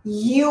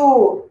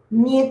 you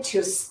need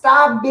to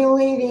stop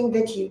believing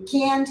that you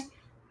can't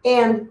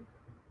and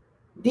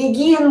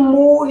begin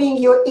moving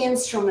your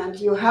instrument.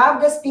 You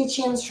have the speech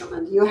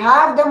instrument. You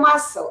have the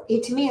muscle.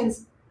 It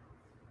means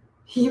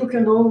you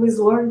can always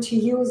learn to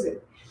use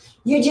it.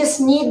 You just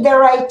need the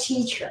right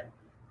teacher.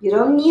 You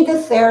don't need a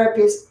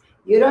therapist.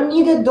 You don't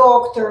need a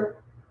doctor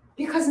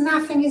because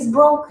nothing is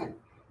broken.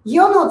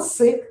 You're not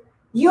sick.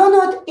 You're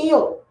not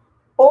ill.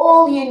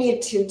 All you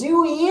need to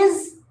do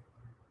is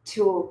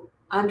to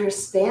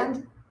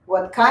understand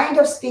what kind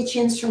of speech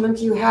instrument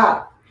you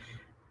have,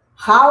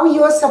 how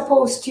you're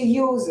supposed to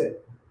use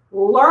it,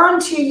 learn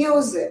to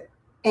use it,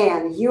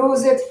 and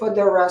use it for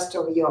the rest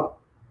of your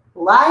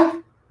life,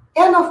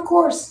 and of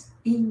course,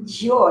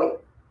 enjoy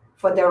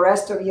for the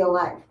rest of your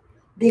life.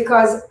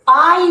 Because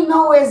I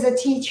know as a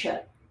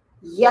teacher,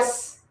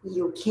 yes,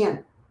 you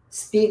can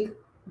speak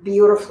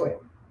beautifully.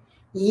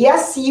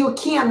 Yes, you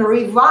can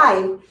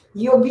revive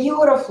your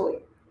beautiful,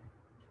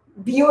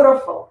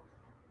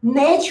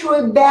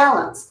 naturally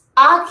balanced,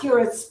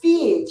 accurate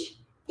speech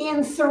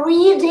in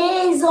 3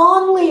 days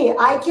only.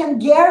 I can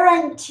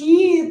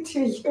guarantee it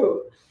to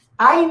you.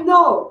 I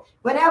know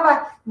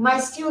whenever my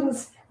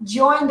students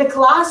join the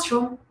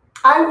classroom,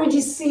 I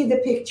already see the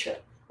picture.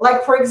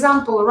 Like, for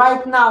example,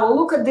 right now,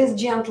 look at this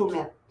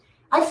gentleman.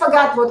 I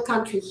forgot what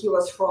country he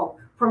was from.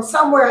 From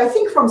somewhere, I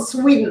think from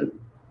Sweden.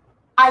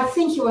 I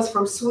think he was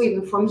from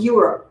Sweden, from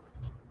Europe.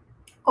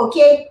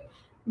 Okay?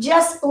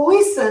 Just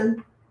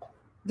listen.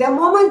 The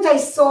moment I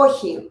saw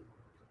him,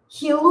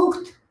 he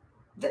looked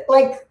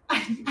like,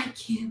 I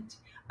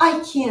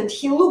can't.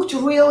 He looked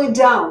really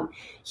down.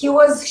 He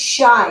was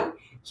shy.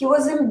 He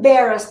was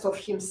embarrassed of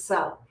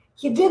himself.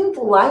 He didn't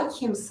like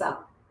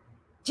himself.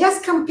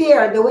 Just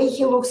compare the way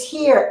he looks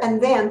here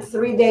and then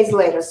 3 days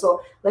later.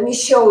 So let me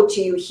show it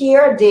to you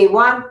here, day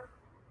 1,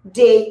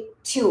 day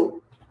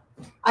 2.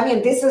 I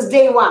mean, this is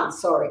day 1,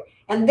 sorry.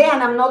 And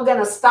then I'm not going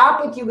to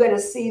stop it. You're going to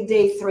see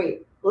day 3.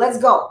 Let's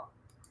go.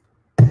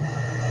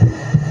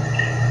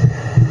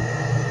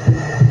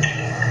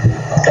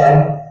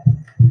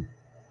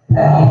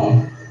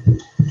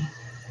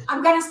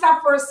 I'm going to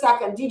stop for a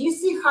second. Did you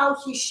see how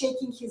he's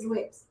shaking his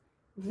lips?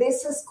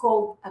 This is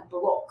called a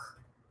block.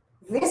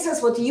 This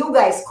is what you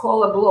guys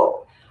call a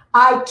block.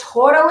 I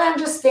totally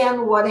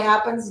understand what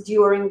happens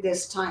during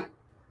this time.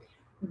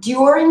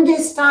 During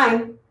this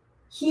time,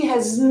 he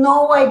has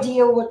no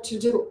idea what to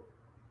do.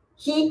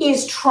 He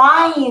is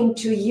trying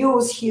to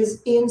use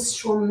his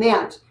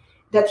instrument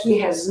that he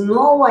has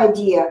no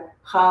idea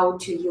how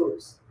to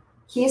use.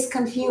 He is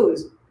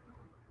confused.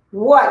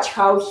 Watch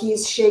how he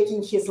is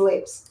shaking his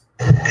lips.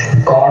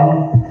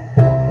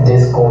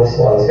 This course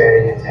was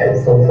very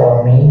helpful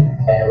for me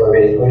and a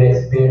very good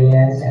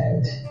experience,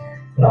 and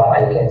now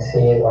I can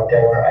see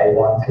whatever I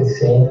want to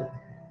see.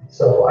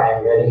 So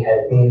I'm very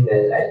happy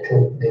that I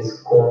took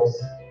this course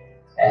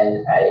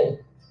and I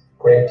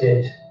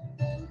corrected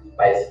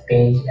my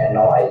speech, and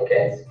now I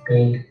can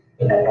speak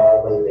in a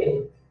normal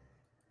way.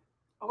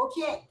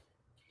 Okay.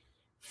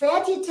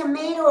 Fatty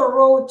Tomato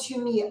wrote to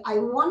me, I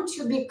want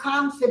to be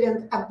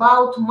confident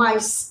about my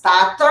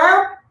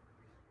stutter,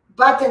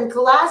 but in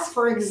class,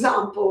 for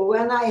example,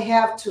 when I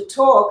have to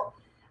talk,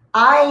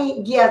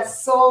 I get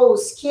so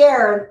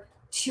scared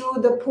to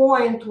the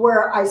point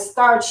where I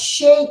start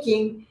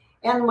shaking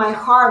and my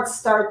heart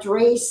starts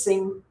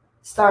racing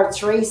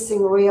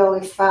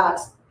really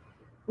fast.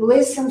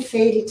 Listen,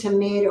 Fatty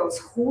Tomatoes,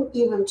 who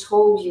even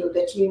told you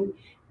that you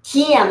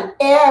can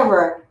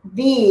ever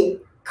be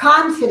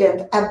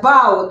confident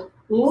about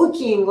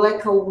looking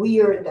like a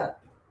weirdo,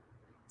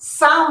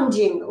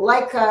 sounding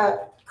like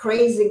a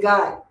crazy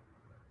guy?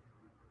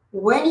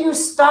 When you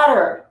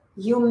stutter,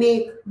 you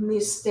make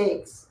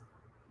mistakes.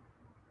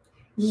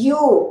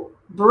 You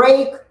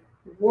break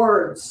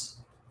words.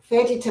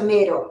 Fatty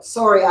Tomato.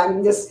 Sorry,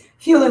 I'm just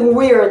feeling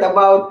weird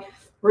about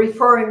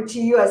referring to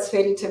you as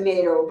Fatty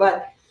Tomato,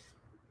 but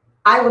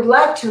I would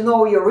like to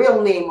know your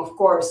real name, of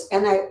course,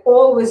 and I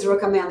always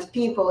recommend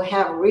people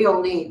have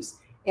real names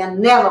and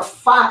never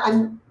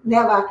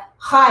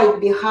hide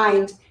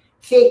behind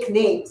fake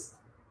names,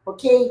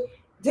 okay?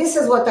 This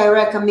is what I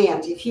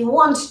recommend. If you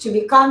want to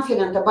be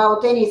confident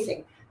about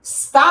anything,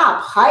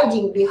 stop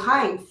hiding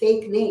behind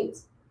fake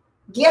names.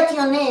 Get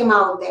your name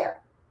out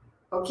there,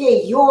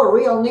 okay? Your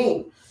real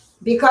name,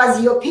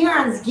 because your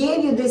parents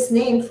gave you this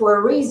name for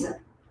a reason.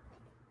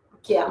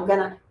 Okay, I'm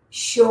gonna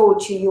show it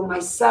to you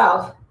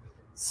myself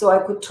so I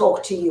could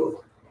talk to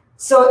you.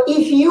 So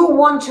if you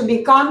want to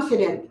be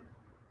confident,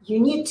 you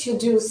need to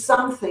do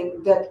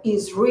something that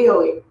is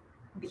really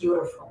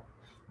beautiful,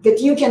 that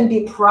you can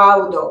be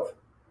proud of.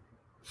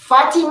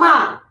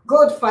 Fatima,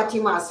 good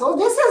Fatima. So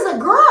this is a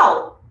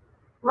girl,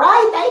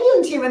 right? I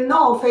didn't even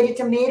know Fatty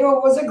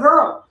Tomato was a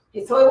girl.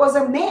 I thought it was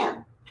a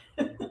man.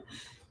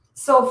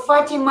 So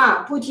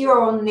Fatima, put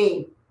your own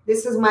name.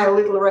 This is my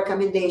little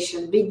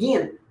recommendation.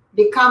 Begin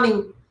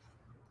becoming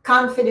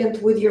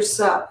confident with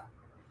yourself.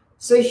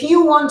 So if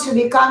you want to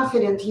be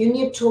confident, you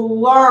need to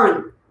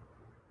learn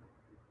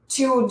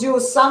to do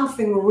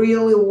something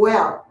really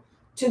well,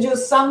 to do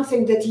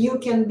something that you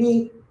can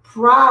be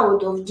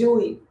proud of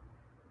doing.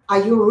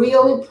 Are you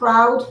really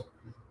proud,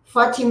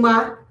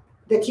 Fatima,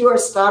 that you are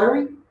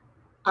stuttering?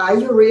 Are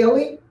you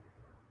really?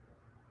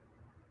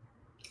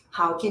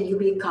 How can you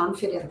be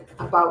confident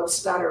about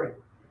stuttering?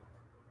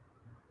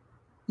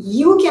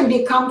 You can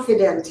be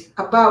confident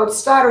about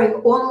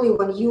stuttering only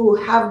when you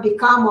have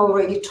become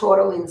already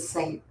totally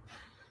insane.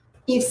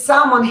 If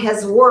someone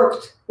has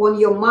worked on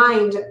your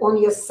mind, on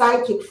your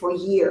psychic for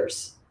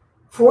years,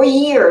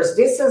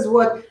 this is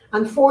what,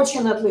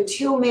 unfortunately,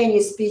 too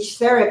many speech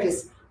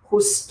therapists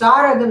who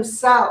stutter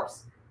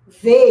themselves,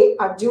 they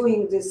are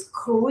doing this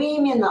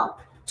criminal,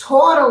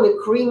 totally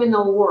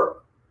criminal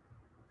work.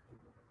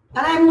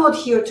 And I'm not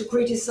here to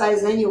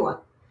criticize anyone.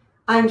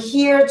 I'm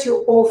here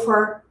to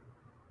offer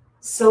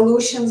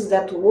solutions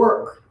that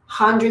work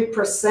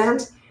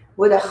 100%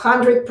 with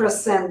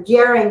 100%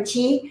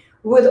 guarantee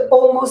with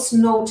almost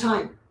no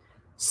time.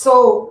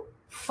 So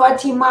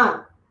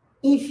Fatima,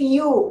 if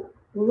you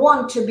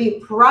want to be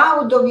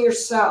proud of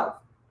yourself,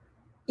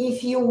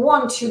 if you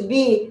want to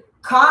be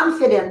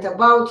confident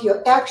about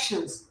your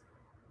actions,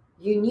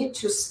 you need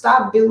to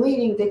stop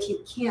believing that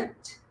you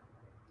can't.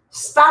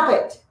 Stop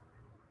it.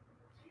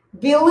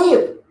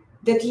 Believe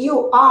that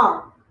you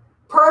are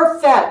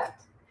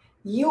perfect.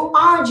 You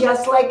are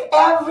just like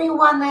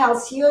everyone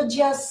else. You're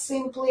just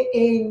simply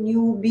a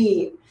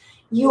newbie.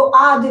 You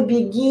are the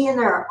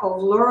beginner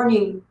of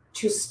learning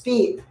to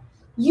speak.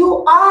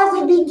 You are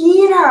the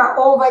beginner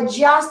of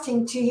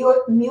adjusting to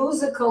your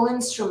musical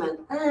instrument.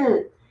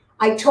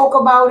 I talk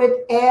about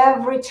it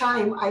every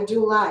time I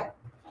do live.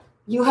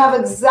 You have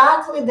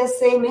exactly the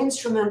same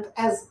instrument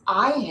as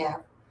I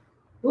have.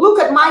 Look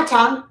at my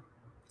tongue.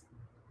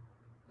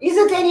 Is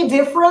it any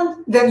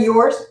different than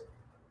yours?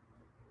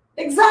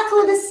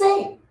 Exactly the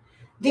same.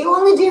 The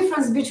only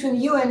difference between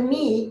you and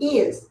me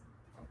is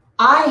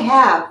I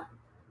have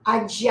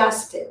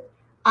adjusted.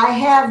 I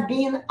have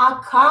been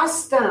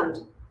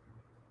accustomed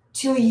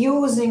to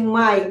using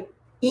my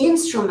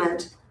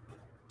instrument,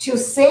 to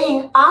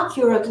saying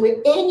accurately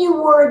any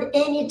word,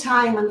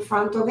 anytime in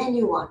front of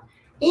anyone.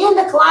 In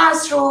the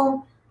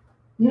classroom,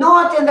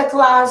 not in the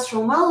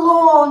classroom,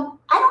 alone.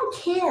 I don't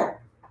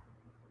care.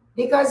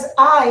 Because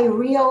I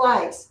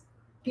realize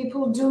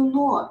people do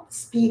not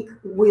speak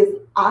with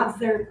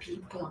other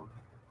people.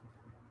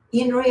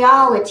 In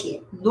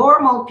reality,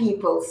 normal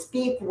people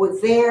speak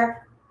with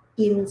their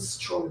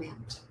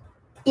instrument.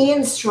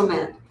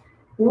 Instrument.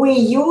 We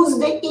use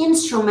the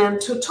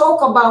instrument to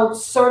talk about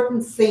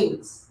certain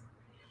things.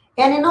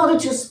 And in order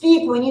to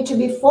speak, we need to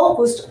be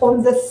focused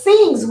on the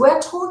things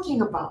we're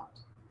talking about,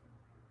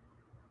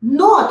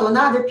 not on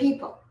other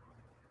people.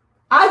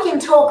 I can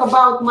talk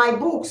about my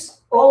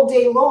books all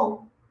day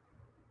long.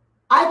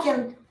 I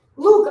can,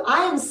 look,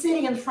 I am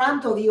sitting in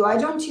front of you. I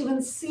don't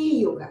even see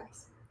you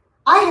guys.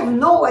 I have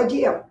no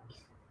idea.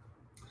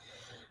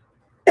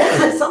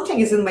 Something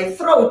is in my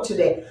throat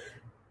today.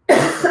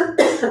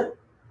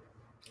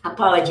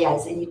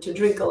 Apologize, I need to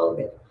drink a little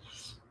bit.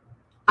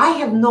 I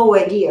have no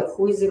idea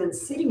who is even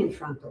sitting in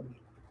front of me.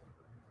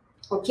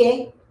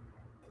 Okay?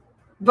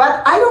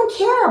 But I don't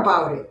care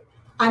about it.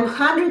 I'm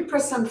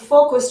 100%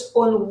 focused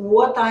on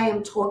what I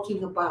am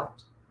talking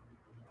about.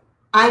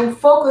 I'm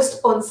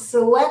focused on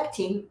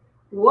selecting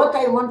what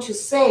I want to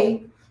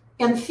say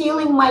and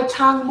feeling my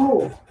tongue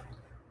move.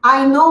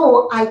 I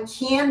know I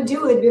can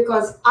do it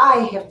because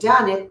I have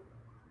done it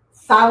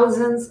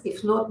thousands,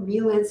 if not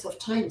millions of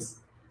times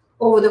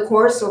over the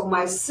course of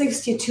my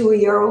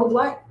 62-year-old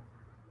life.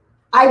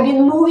 I've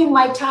been moving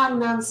my tongue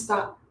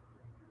nonstop.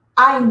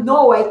 I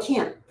know I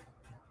can.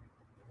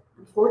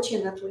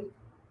 Unfortunately,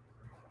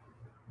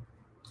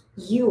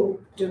 you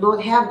do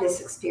not have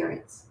this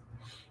experience.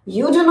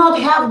 You do not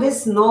have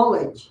this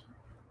knowledge.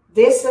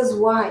 This is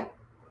why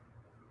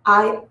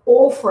I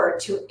offer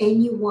to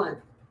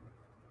anyone,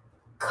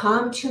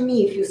 come to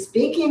me. If you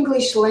speak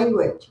English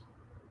language,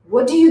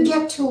 what do you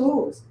get to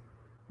lose?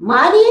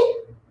 Money?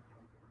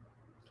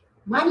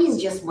 Money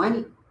is just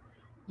money.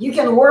 You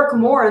can work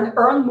more and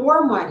earn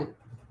more money,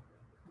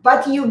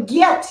 but you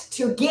get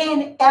to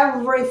gain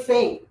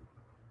everything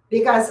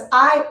because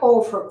I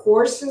offer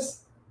courses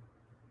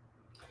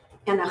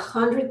and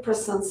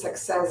 100%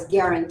 success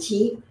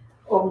guarantee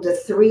of the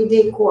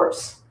 3-day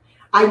course.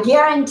 I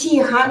guarantee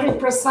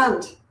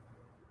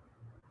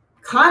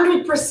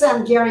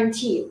 100%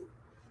 guarantee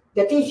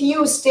that if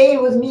you stay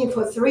with me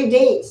for 3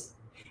 days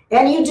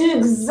and you do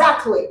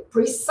exactly,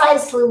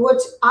 precisely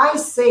what I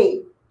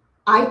say,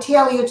 I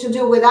tell you to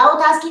do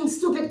without asking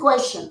stupid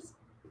questions,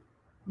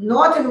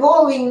 not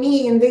involving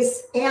me in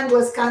these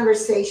endless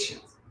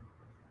conversations.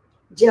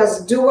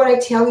 Just do what I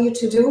tell you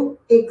to do,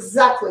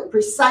 exactly,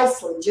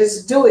 precisely,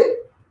 just do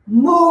it.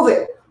 Move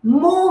it,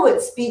 move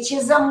it. Speech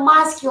is a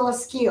muscular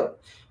skill.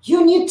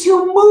 You need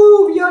to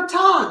move your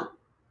tongue.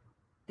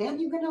 Then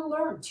you're going to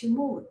learn to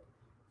move it.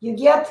 You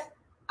get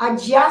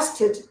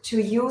adjusted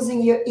to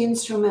using your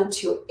instrument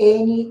to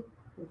any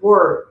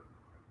word.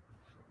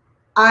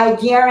 I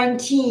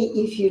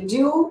guarantee if you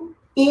do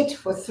it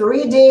for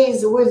 3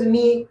 days with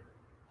me,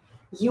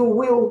 you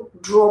will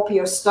drop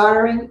your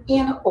stuttering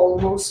in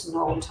almost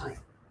no time.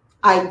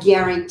 I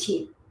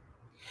guarantee.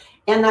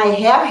 And I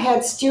have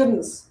had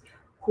students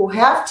who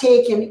have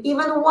taken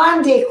even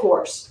 1-day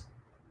course.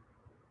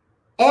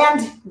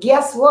 And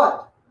guess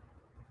what?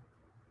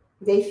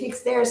 They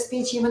fix their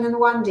speech even in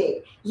 1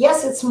 day.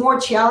 Yes, it's more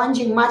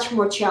challenging, much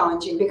more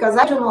challenging, because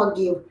I do not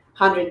give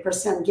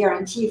 100%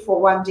 guarantee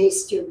for 1-day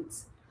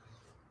students.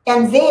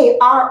 And they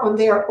are on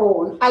their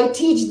own. I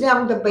teach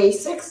them the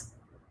basics,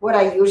 what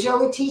I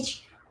usually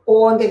teach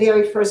on the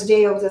very first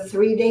day of the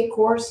 3-day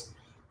course.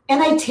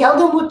 And I tell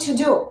them what to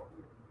do.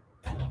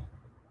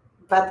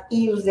 But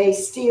if they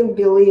still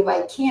believe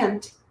I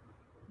can't,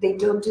 they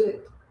don't do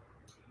it.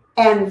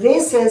 And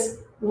this is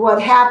what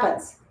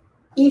happens.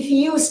 If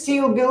you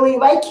still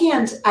believe I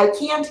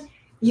can't,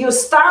 you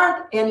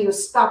start and you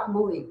stop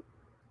moving.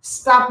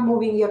 Stop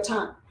moving your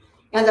tongue.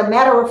 And as a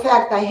matter of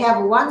fact, I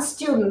have one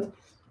student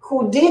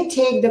who did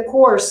take the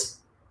course,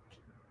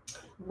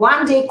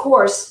 1-day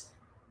course,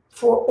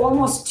 for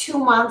almost 2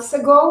 months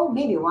ago,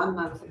 maybe 1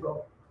 month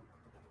ago.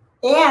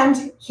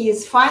 And he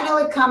is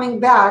finally coming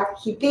back.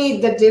 He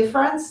paid the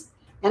difference,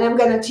 and I'm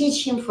going to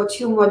teach him for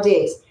 2 more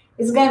days.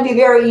 It's going to be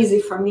very easy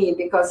for me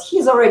because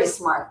he's already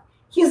smart.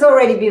 He's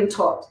already been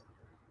taught.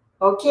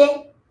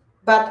 Okay?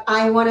 But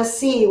I want to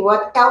see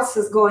what else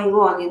is going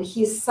on in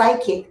his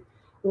psychic,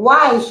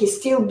 why he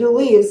still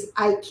believes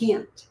I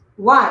can't.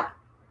 Why?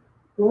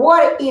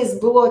 What is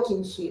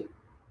blocking him?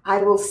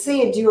 I will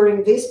see it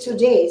during these 2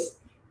 days.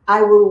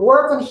 I will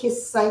work on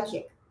his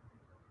psychic.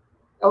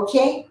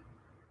 Okay?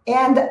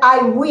 And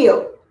I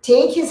will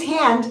take his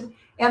hand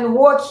and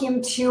walk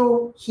him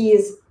to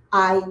his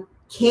I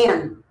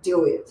can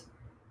do it.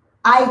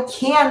 I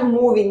can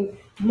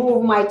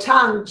move my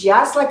tongue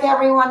just like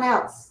everyone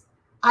else.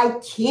 I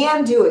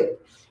can do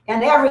it.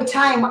 and every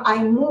time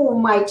I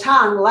move my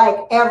tongue like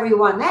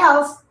everyone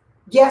else,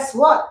 guess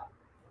what?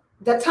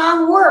 The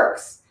tongue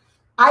works.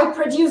 I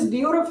produce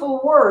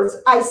beautiful words.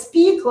 I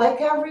speak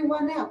like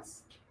everyone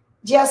else.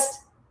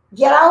 Just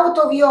get out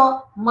of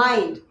your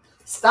mind.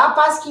 Stop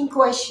asking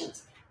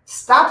questions.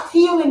 Stop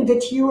feeling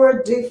that you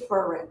are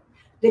different,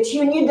 that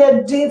you need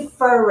a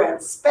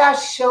different,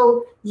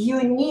 special,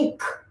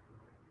 unique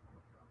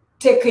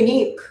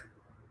technique.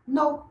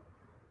 No,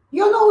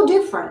 you're no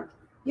different.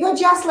 You're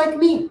just like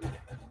me.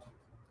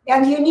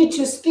 And you need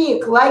to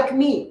speak like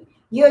me.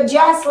 You're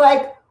just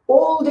like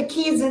all the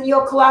kids in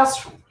your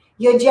classroom.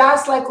 You're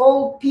just like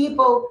all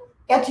people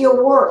at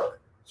your work.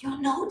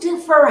 You're no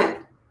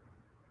different.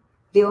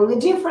 The only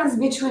difference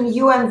between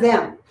you and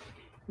them,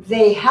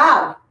 they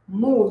have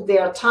moved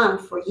their tongue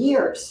for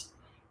years,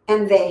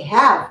 and they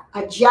have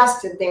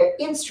adjusted their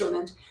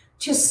instrument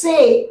to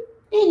say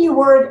any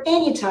word,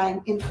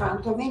 anytime, in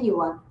front of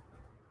anyone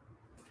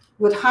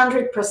with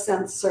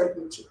 100%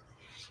 certainty.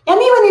 And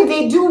even if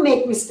they do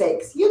make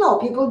mistakes, you know,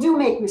 people do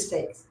make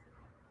mistakes.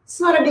 It's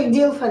not a big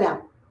deal for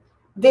them.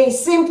 They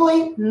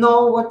simply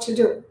know what to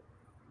do.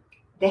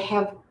 They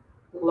have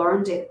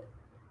learned it.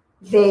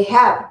 They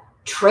have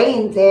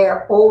trained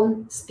their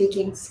own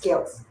speaking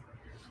skills.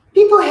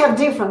 People have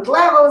different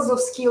levels of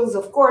skills.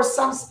 Of course,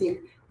 some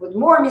speak with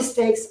more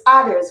mistakes,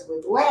 others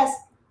with less.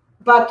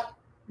 But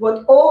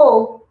what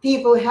all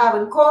people have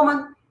in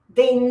common,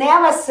 they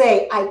never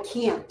say, I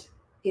can't,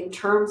 in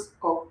terms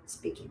of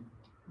speaking.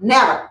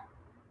 Never.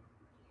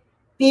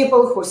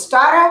 People who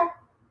stutter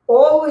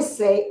always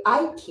say,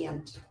 I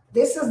can't.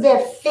 This is their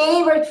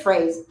favorite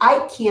phrase,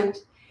 I can't.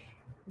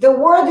 The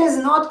word is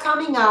not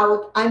coming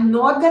out. I'm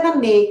not going to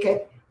make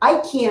it.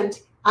 I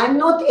can't. I'm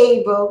not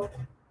able.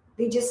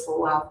 They just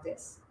love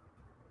this.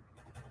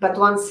 But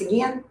once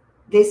again,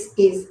 this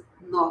is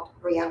not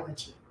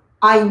reality.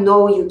 I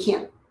know you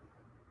can,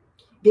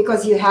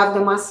 because you have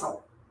the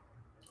muscle.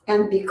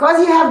 And because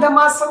you have the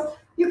muscle,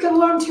 you can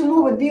learn to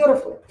move it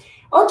beautifully.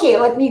 Okay,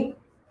 let me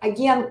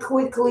again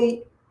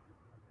quickly.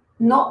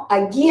 No,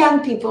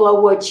 again, people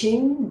are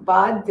watching,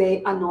 but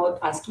they are not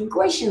asking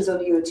questions on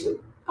YouTube.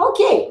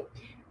 Okay,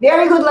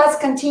 very good. Let's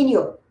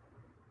continue.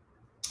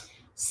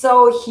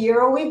 So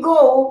here we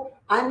go.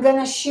 I'm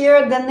going to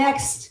share the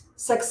next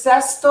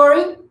success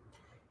story.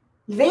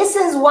 This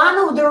is one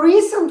of the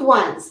recent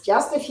ones,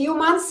 just a few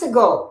months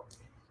ago.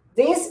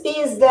 This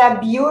is the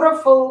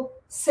beautiful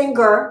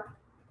singer.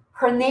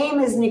 Her name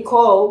is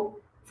Nicole,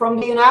 from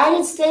the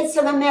United States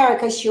of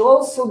America. She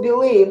also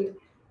believed,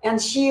 and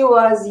she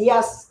was,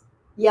 yes,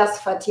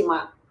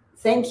 Fatima.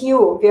 Thank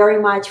you very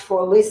much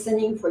for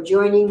listening, for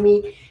joining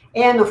me.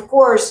 And of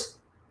course,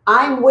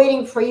 I'm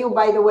waiting for you,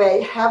 by the way,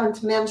 I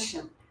haven't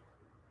mentioned.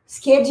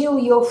 Schedule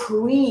your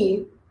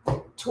free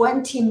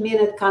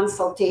 20-minute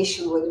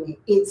consultation with me.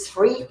 It's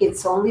free.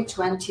 It's only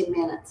 20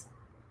 minutes.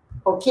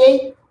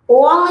 Okay?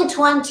 Only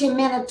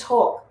 20-minute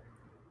talk.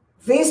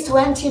 This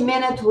 20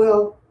 minutes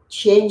will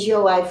change your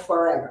life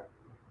forever.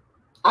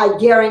 I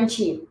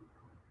guarantee.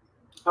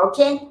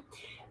 Okay?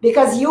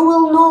 Because you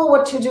will know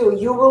what to do.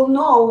 You will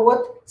know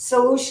what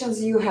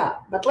solutions you have.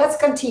 But let's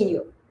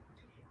continue.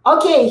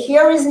 Okay,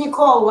 here is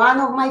Nicole, one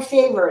of my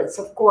favorites,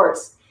 of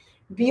course.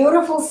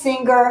 Beautiful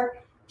singer.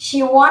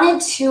 She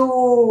wanted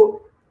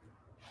to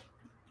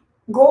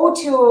go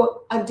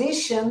to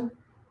audition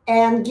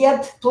and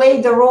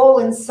play the role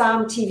in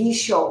some TV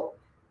show.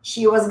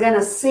 She was going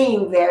to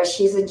sing there.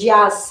 She's a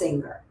jazz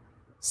singer.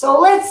 So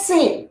let's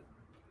see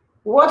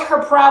what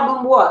her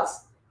problem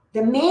was.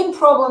 The main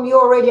problem you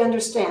already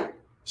understand.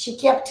 She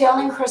kept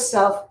telling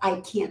herself, I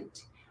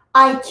can't.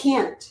 I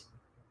can't.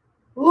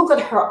 Look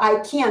at her, I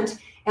can't.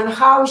 And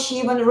how she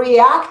even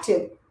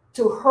reacted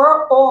to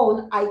her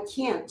own I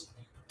can't,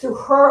 to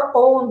her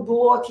own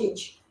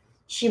blockage.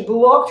 She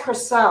blocked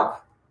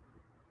herself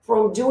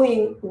from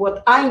doing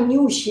what I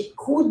knew she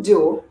could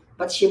do,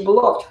 but she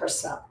blocked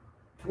herself.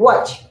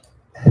 Watch.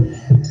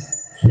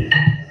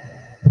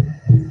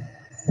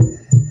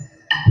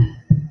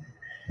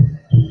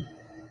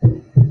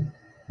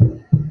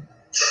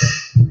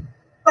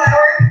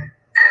 Flower.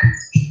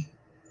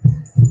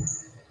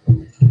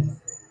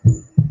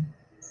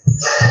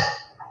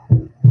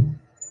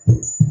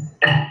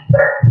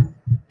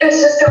 It's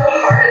just so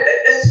hard, like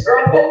this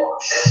struggle.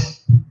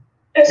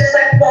 It just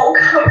like won't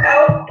come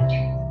out.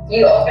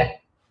 You open.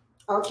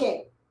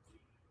 Okay.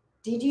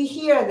 Did you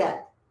hear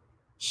that?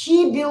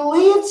 She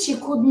believed she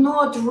could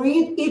not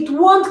read. It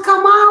won't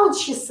come out,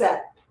 she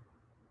said.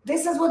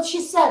 This is what she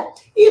said.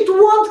 It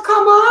won't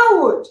come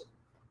out.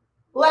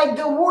 Like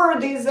the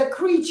word is a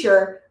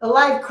creature, a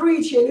live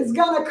creature, and it's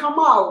gonna come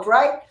out,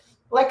 right?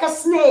 Like a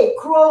snake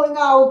crawling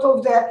out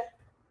of the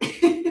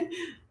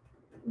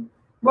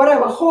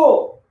whatever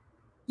hole.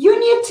 You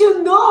need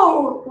to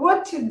know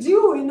what to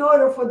do in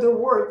order for the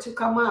word to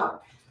come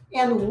out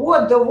and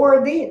what the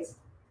word is.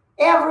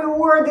 Every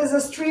word is a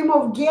stream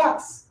of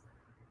gas.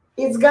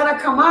 It's gonna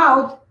come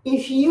out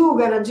if you're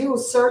gonna do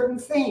certain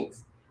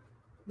things.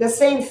 The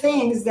same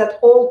things that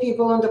all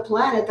people on the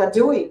planet are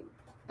doing.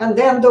 And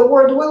then the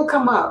word will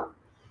come out.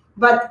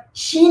 But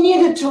she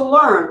needed to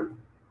learn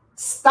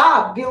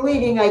stop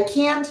believing I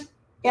can't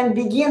and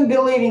begin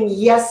believing,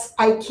 yes,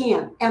 I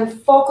can, and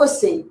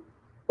focusing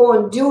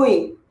on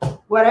doing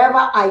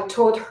whatever I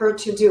taught her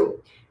to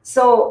do.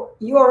 So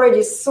you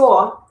already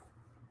saw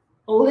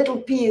a little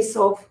piece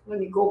of, let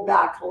me go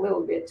back a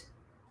little bit.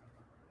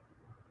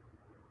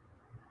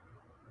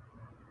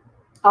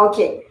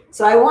 Okay,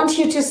 so I want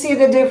you to see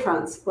the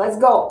difference. Let's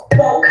go. It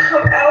won't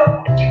come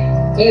out.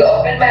 You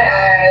opened my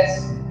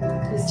eyes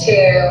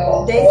to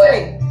what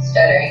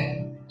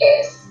stuttering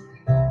is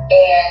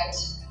and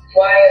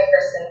why a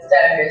person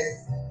stutters.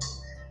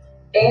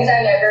 Things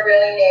I never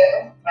really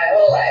knew my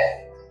whole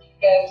life.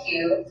 Thank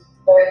you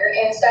for your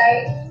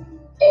insight and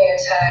your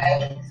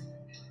time,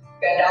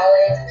 your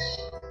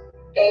knowledge.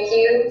 Thank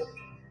you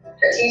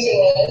for teaching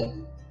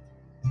me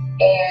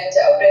and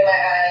opening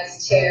my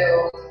eyes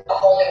to a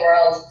whole new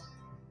world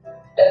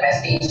with my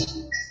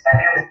speech.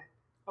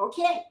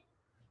 Okay.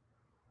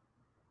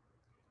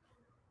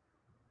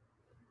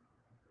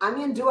 I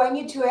mean, do I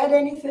need to add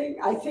anything?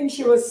 I think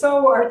she was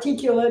so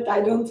articulate. I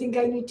don't think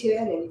I need to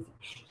add anything.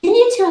 You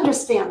need to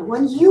understand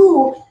when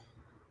you,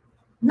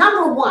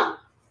 number one,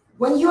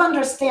 when you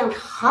understand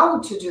how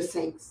to do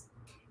things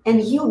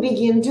and you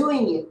begin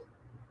doing it,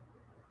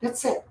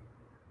 that's it.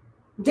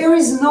 There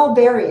is no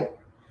barrier.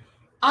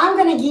 I'm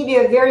going to give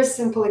you a very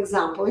simple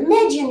example.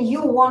 Imagine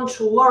you want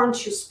to learn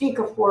to speak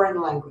a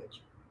foreign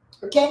language,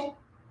 okay?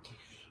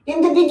 In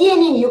the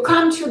beginning, you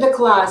come to the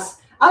class.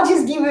 I'll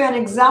just give you an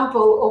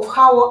example of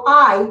how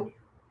I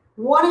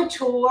wanted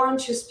to learn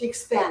to speak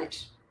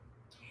Spanish.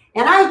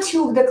 And I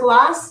took the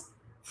class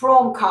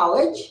from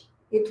college.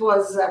 It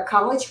was a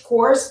college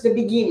course, the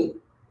beginning.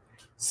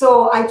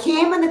 So I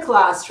came in the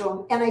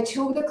classroom and I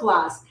took the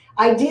class.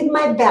 I did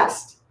my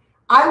best.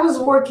 I was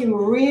working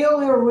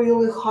really,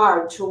 really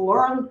hard to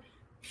learn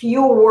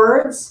few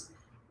words.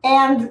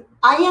 And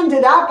I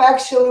ended up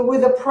actually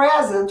with a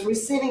present,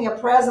 receiving a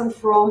present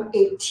from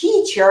a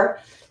teacher.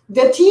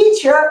 The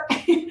teacher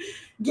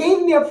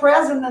gave me a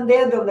present at the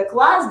end of the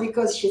class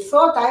because she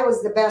thought I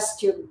was the best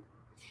student.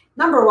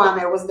 Number one,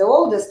 I was the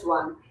oldest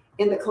one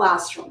in the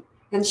classroom.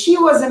 And she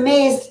was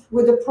amazed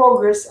with the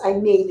progress I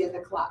made in the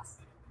class.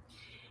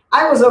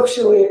 I was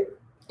actually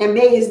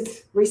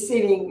amazed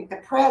receiving a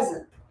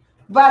present.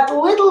 But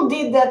little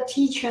did that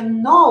teacher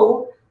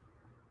know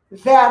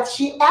that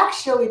she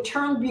actually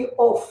turned me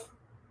off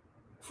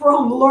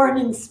from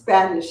learning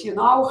Spanish. You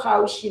know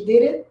how she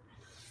did it?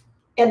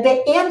 At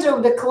the end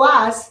of the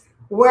class,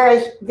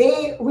 where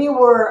we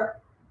were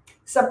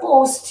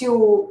supposed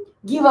to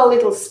give a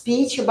little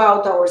speech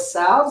about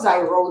ourselves, I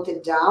wrote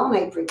it down,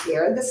 I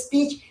prepared the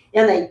speech,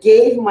 and I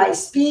gave my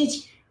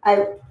speech.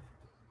 I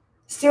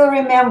still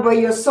remember,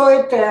 yo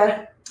soy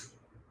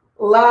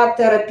la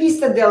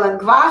terapista del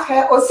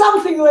lenguaje, or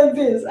something like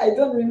this. I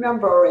don't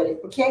remember already,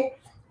 okay?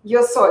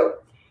 Yo soy.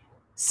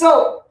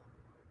 So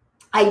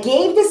I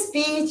gave the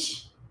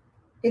speech.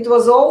 It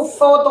was all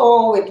thought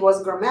of. It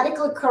was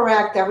grammatically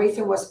correct.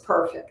 Everything was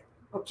perfect,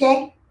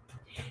 okay?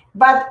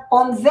 But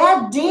on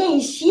that day,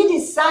 she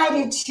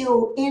decided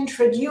to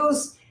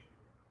introduce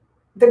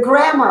the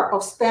grammar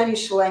of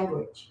Spanish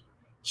language.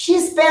 She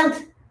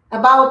spent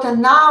about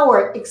an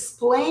hour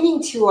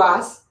explaining to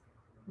us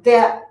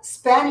the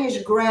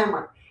Spanish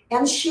grammar,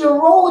 and she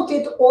wrote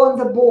it on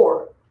the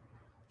board.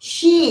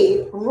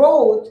 She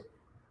wrote,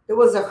 there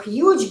was a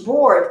huge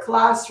board,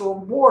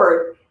 classroom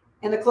board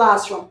in the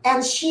classroom,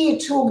 and she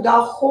took the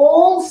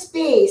whole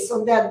space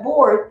on that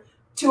board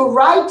to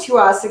write to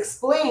us,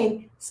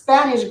 explain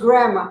Spanish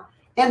grammar.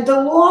 And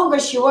the longer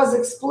she was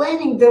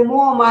explaining, the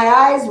more my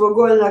eyes were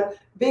going like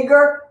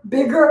bigger,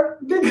 bigger,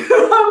 bigger.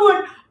 I'm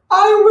like,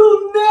 I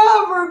will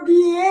never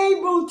be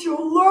able to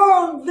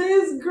learn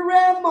this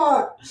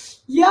grammar.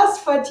 Yes,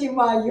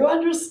 Fatima, you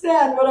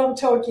understand what I'm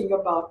talking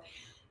about.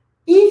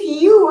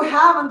 If you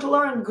haven't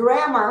learned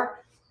grammar,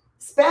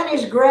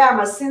 Spanish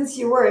grammar, since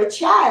you were a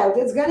child,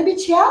 it's going to be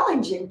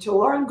challenging to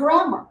learn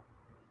grammar.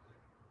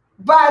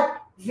 But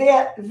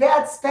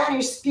that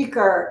Spanish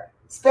speaker,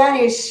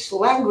 Spanish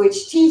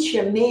language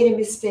teacher made a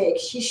mistake.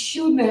 She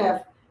shouldn't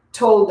have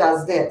told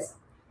us this.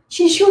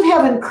 She should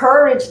have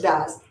encouraged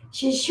us.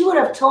 She should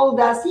have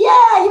told us,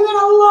 yeah, you're going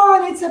to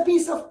learn. It's a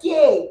piece of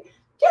cake.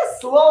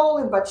 Just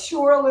slowly but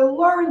surely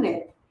learn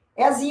it.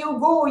 As you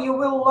go, you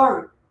will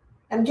learn.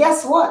 And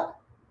guess what?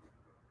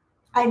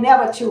 I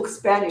never took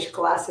Spanish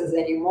classes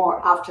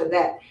anymore after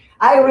that.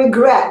 I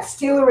regret,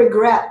 still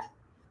regret,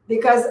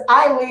 because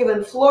I live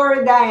in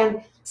Florida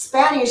and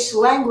Spanish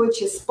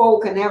language is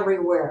spoken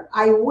everywhere.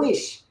 I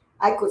wish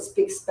I could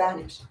speak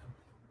Spanish.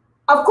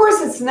 Of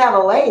course, it's never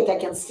late. I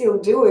can still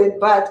do it,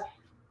 but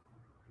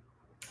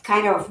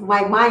kind of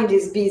my mind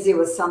is busy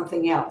with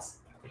something else.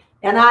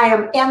 And I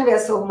am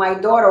envious of my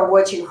daughter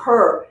watching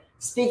her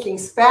speaking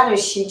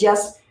Spanish. She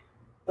just,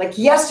 like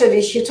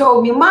yesterday, she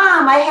told me,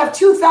 Mom, I have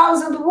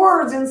 2,000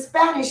 words in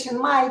Spanish in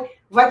my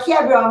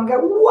vocabulary. I'm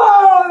going,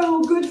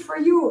 whoa, good for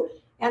you.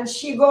 And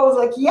she goes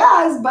like,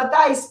 yes, but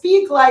I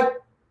speak like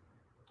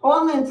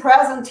only in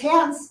present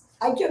tense.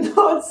 I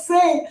cannot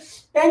say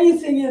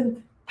anything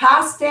in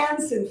past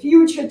tense and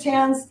future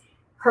tense.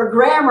 her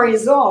grammar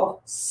is off.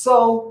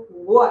 So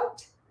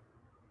what?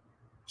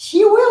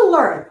 She will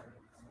learn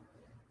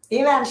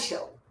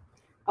eventually.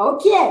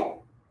 Okay,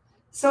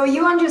 so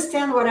you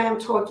understand what I'm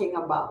talking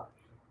about.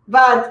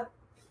 But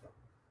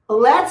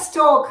let's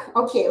talk.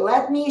 Okay,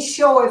 let me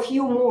show a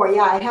few more.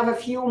 Yeah, I have a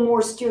few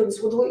more students.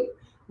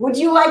 Would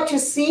you like to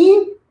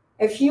see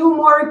a few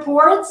more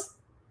reports?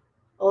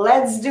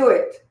 Let's do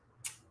it.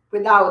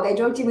 Without, I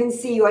don't even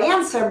see your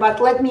answer,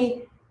 but let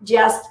me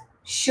just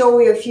show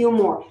you a few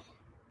more.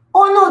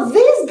 Oh no,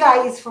 this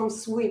guy is from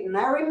Sweden.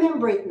 I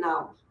remember it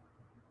now.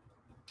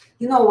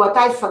 You know what?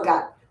 I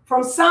forgot.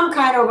 From some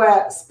kind of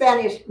a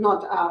Spanish,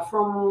 not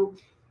from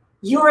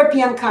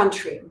European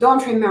country.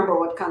 Don't remember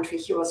what country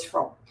he was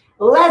from.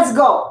 Let's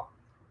go.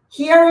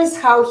 Here is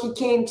how he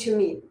came to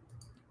me.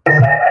 I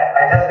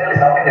just feel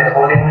something that's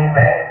holding me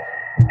back,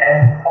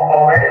 and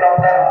for a very long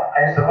time, I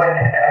used to go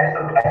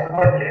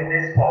and blame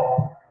this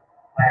for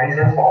my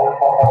reasons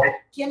for it.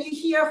 Can you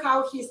hear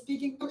how he's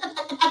speaking?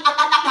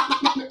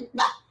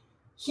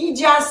 He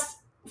just,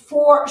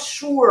 for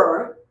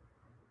sure,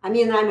 I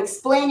mean, I'm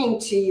explaining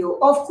to you,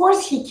 of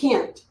course he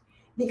can't,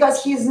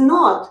 because he's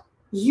not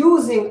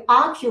using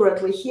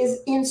accurately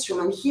his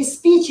instrument. His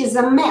speech is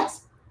a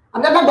mess.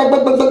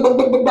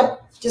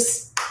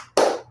 Just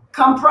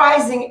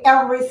comprising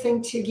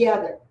everything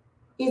together.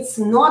 It's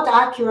not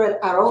accurate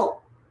at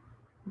all.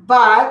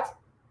 But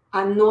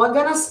I'm not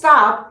gonna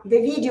stop the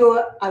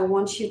video. I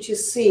want you to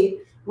see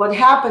what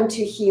happened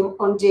to him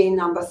on day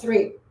number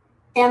 3.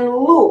 And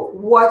look,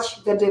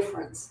 watch the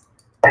difference.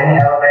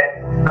 Anyhow,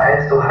 I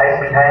used to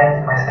hide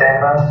behind my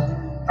stammer.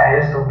 I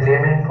used to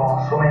blame it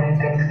for so many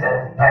things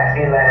that I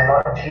feel I have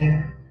not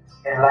achieved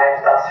in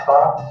life thus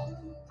far.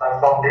 But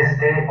from this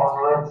day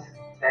onwards,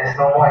 there's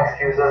no more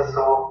excuses.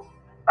 So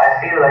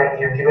I feel like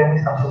you've given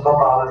me some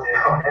superpowers. You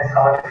know, that's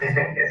how the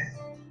feeling is.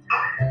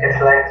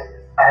 It's like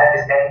I had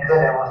this anchor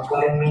that was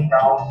pulling me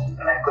down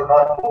and I could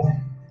not move.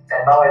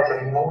 And now it's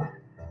removed.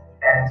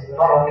 And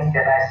not only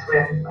can I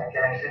swim, I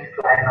can actually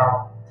fly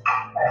now.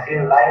 I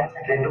feel light.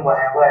 I can do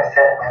whatever I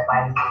set my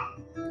mind to.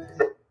 It's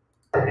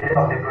a feeling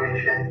of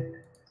liberation.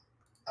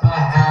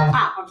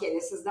 Okay,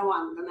 this is the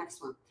one, the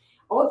next one.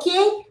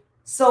 Okay,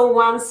 so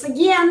once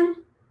again,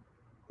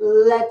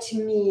 let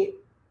me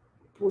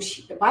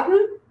push the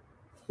button.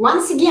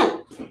 Once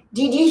again,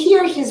 did you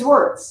hear his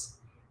words?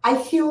 I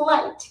feel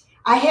light.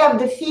 I have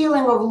the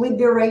feeling of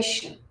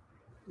liberation.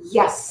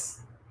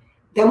 Yes,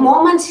 the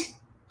moment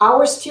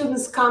our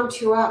students come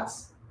to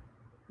us,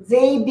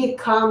 they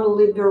become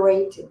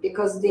liberated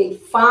because they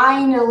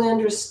finally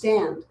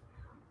understand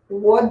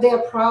what their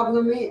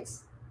problem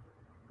is.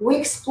 We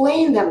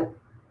explain them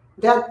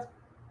that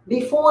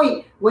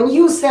before, when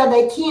you said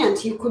I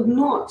can't, you could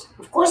not.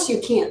 Of course you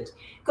can't,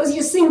 because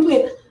you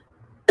simply,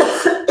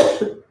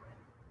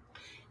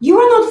 you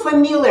are not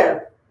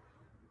familiar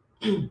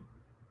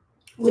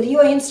with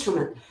your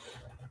instrument.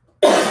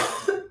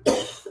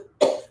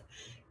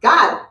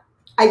 God,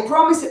 I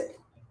promise it,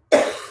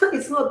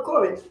 it's not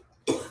COVID.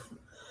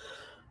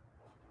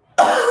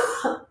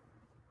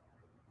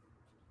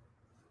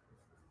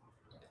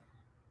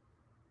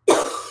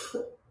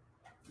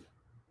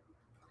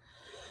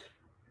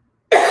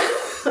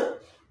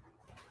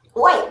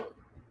 Wait.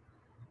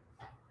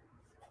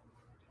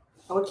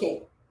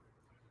 Okay.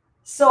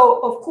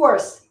 So, of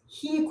course,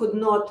 he could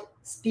not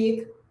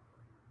speak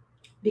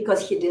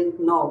because he didn't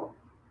know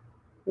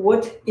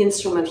what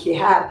instrument he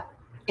had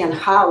and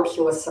how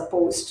he was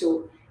supposed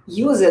to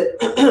use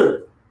it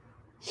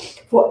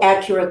for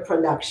accurate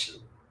production.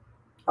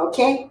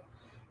 Okay?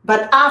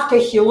 But after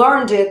he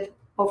learned it,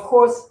 of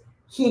course,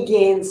 he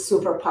gained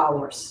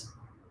superpowers.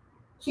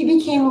 He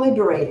became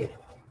liberated.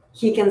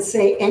 He can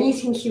say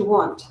anything he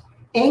wants,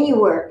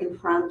 anywhere in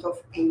front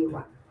of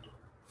anyone.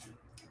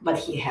 But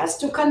he has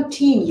to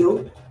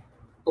continue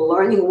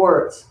learning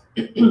words.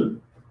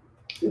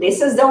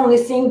 This is the only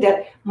thing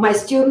that my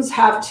students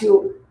have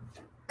to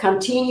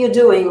continue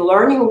doing,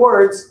 learning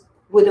words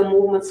with the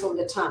movements of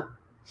the tongue,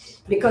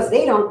 because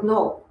they don't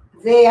know.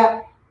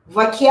 Their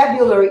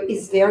vocabulary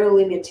is very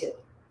limited.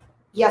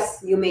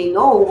 Yes, you may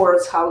know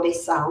words, how they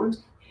sound.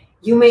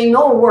 You may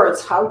know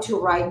words, how to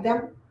write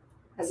them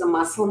as a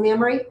muscle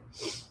memory,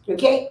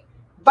 okay?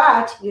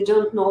 But you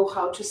don't know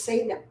how to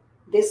say them.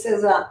 This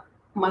is a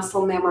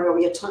muscle memory of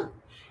your tongue.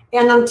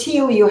 And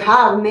until you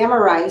have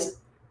memorized,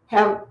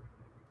 have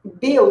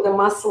built the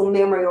muscle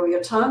memory of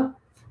your tongue,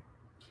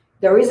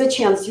 there is a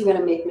chance you're going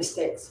to make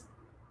mistakes.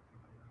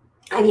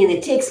 I mean,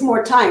 it takes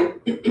more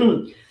time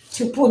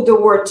to put the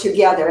word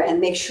together and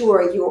make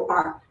sure you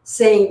are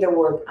saying the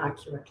word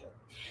accurately.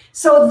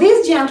 So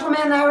this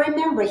gentleman, I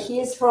remember, he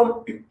is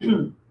from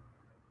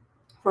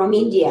from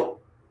India.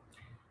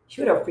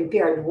 Should have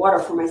prepared water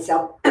for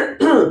myself.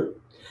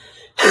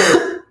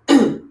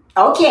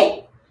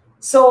 Okay,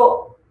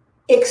 so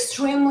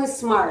extremely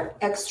smart,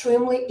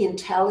 extremely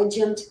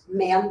intelligent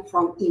man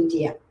from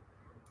India.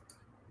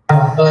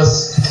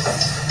 Was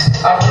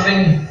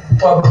uttering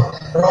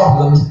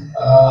problems.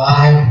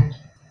 I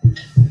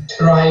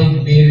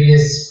tried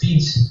various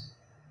speech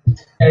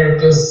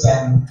therapists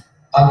and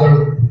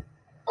other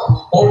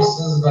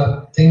courses,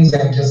 but things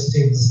have just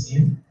stayed the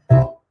same.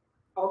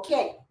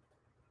 Okay.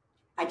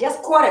 I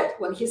just caught it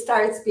when he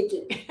started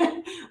speaking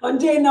on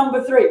day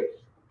number 3.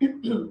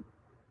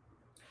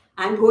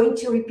 I'm going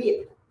to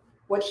repeat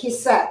what he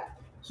said.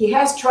 He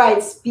has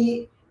tried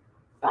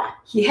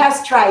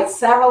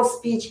several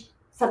speech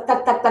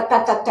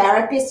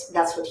therapists.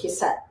 That's what he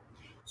said.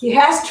 He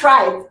has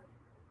tried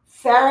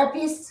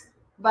therapists,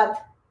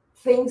 but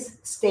things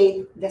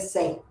stayed the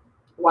same.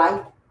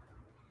 Why?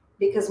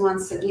 Because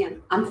once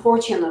again,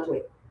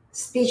 unfortunately,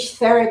 speech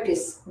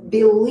therapists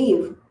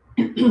believe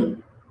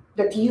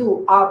that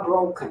you are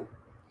broken.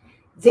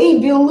 They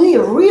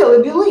believe,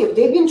 really believe,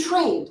 they've been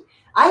trained.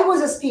 I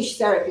was a speech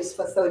therapist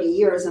for 30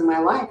 years in my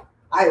life.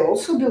 I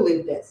also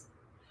believe this,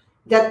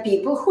 that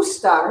people who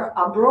stutter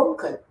are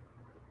broken,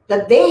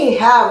 that they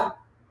have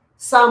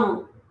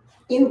some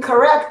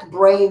incorrect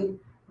brain,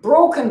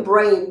 broken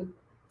brain,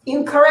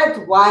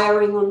 incorrect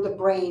wiring on the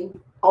brain,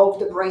 of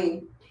the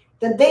brain,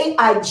 that they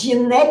are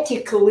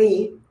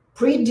genetically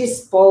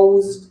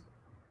predisposed,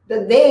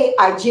 that they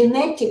are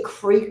genetic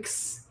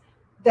freaks,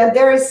 that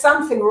there is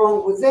something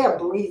wrong with their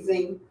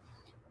breathing,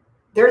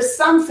 there's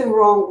something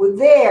wrong with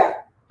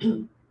their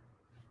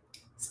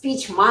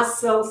speech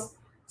muscles,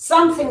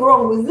 something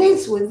wrong with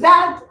this, with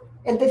that,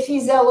 at the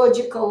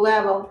physiological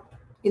level,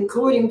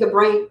 including the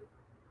brain.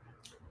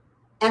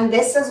 And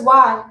this is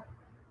why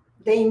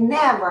they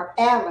never,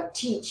 ever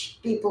teach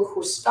people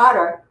who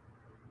stutter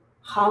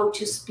how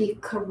to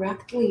speak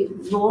correctly,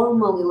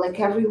 normally, like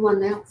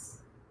everyone else.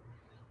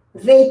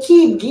 They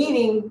keep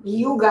giving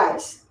you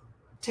guys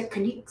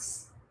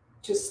techniques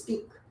to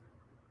speak.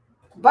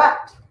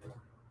 But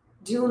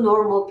do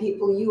normal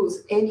people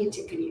use any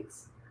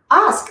techniques?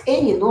 Ask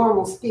any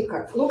normal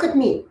speaker. Look at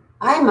me.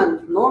 I'm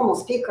a normal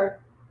speaker.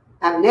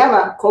 I've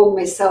never called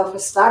myself a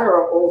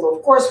stutterer, although,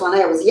 of course, when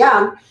I was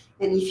young,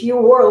 and if you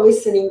were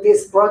listening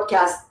this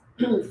broadcast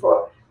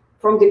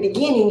from the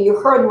beginning, you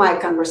heard my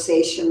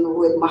conversation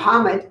with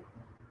Muhammad,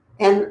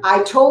 and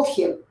I told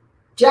him,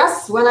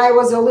 just when I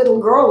was a little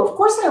girl, of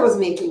course I was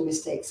making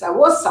mistakes. I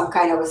was some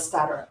kind of a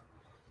stutterer.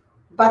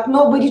 But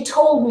nobody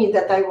told me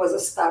that I was a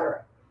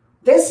stutterer.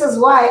 This is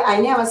why I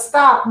never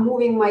stopped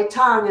moving my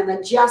tongue and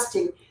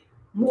adjusting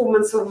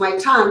movements of my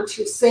tongue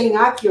to saying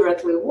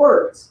accurately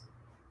words.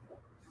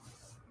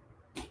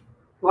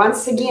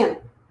 Once again,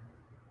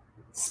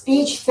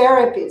 speech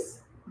therapists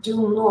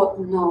do not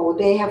know.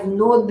 They have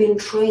not been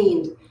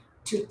trained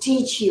to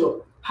teach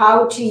you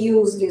how to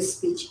use this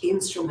speech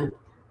instrument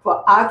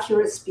for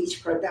accurate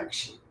speech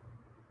production.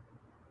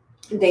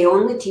 They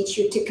only teach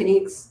you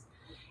techniques.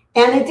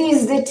 And it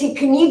is the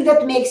technique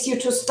that makes you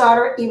to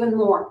stutter even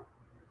more.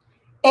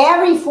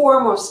 Every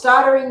form of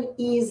stuttering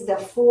is the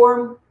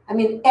form,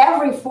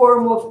 every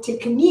form of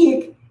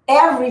technique,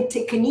 every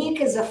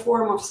technique is a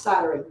form of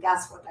stuttering.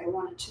 That's what I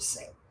wanted to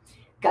say.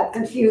 Got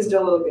confused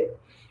a little bit.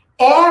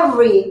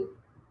 Every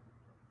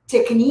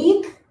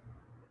technique,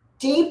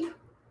 tip,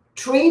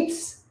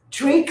 tricks,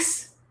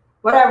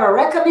 whatever,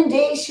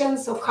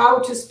 recommendations of how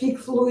to speak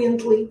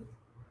fluently,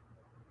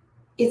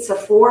 it's a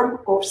form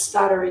of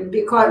stuttering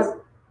because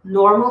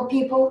normal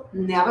people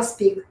never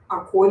speak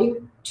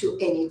according to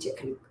any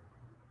technique.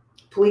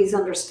 Please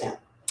understand.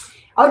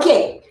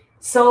 Okay,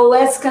 so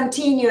let's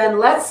continue and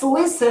let's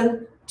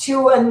listen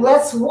to and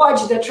let's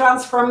watch the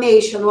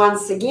transformation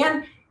once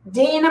again.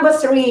 Day number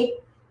 3.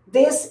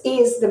 This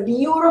is the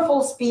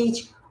beautiful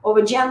speech of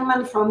a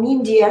gentleman from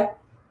India.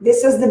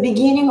 This is the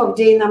beginning of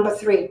day number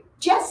 3.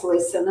 Just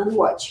listen and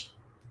watch.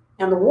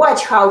 And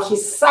watch how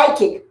his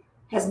psychic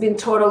has been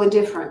totally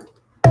different.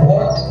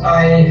 What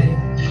I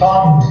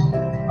found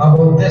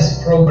about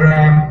this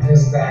program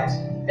is that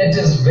it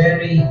is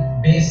very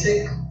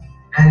basic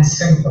and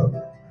simple.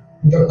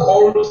 The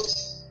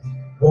course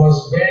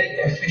was very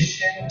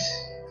efficient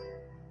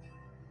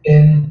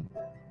in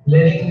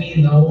letting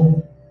me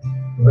know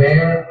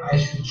where I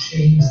should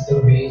change the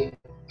way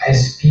I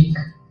speak,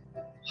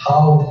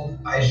 how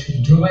I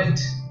should do it,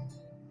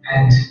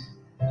 and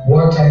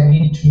what I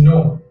need to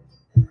know.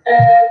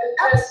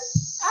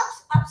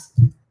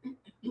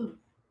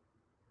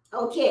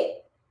 Okay.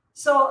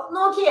 So,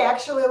 okay,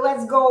 actually,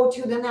 let's go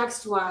to the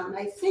next one.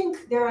 I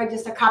think there are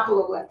just a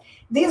couple of left.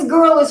 This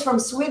girl is from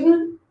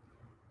Sweden,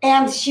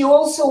 and she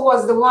also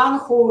was the one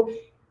who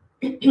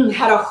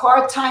had a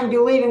hard time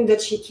believing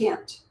that she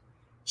can't.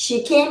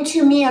 She came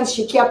to me and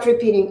she kept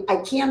repeating,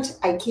 I can't,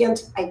 I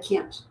can't, I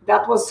can't.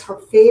 That was her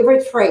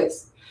favorite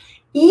phrase.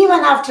 Even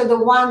after the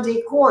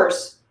one-day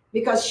course,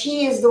 because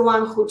she is the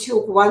one who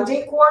took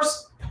one-day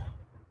course,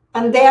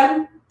 and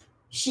then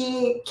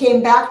she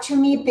came back to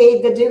me,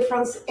 paid the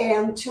difference,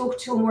 and took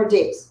 2 more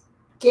days.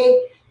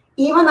 Okay?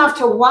 Even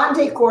after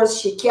one-day course,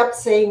 she kept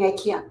saying, I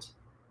can't.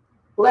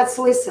 Let's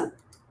listen.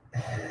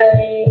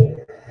 I'm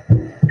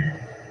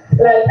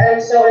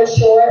so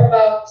unsure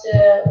about,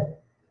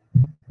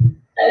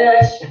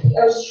 I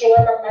was sure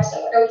about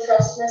myself. I don't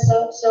trust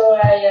myself, so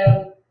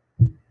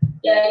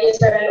it gets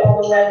very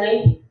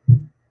overwhelming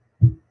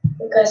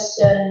because,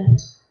 and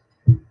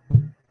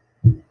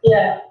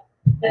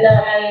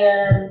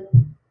I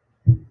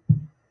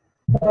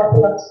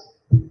what?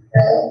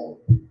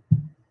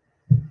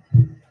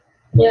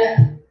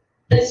 Yeah,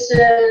 it's I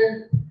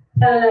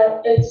don't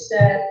know. It's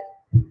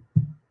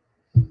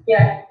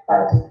yeah,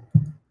 hard.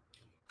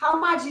 How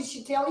much did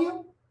she tell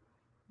you?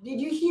 Did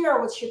you hear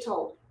what she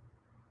told?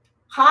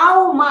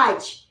 How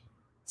much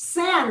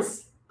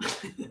sense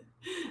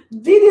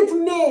did it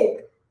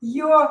make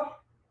your,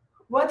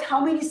 what,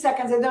 how many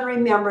seconds? I don't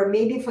remember.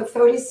 Maybe for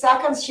 30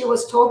 seconds she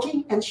was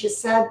talking and she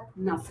said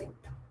nothing.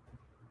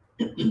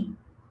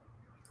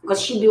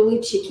 Because she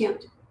believed she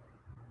can't.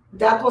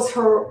 That was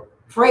her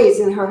phrase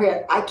in her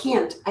head. I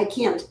can't, I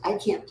can't, I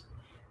can't.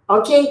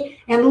 Okay?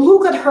 And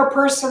look at her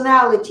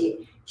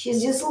personality.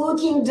 She's just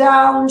looking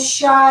down,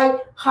 shy,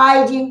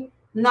 hiding.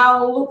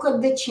 Now look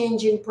at the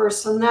change in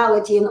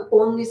personality in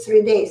only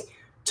 3 days.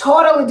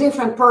 Totally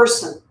different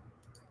person.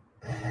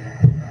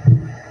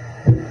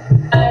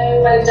 I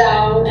went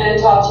down and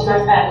talked to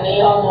my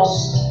family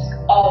almost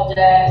all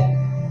day.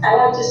 I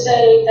want to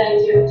say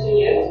thank you to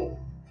you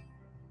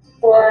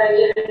for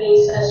giving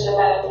me such a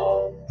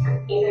valuable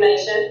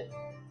information.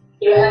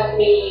 You helped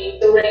me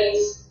to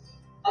raise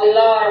a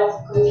lot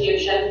of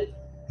confusion.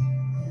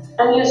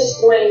 I'm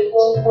just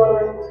grateful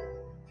for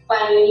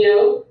finding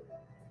you.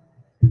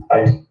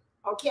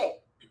 Okay.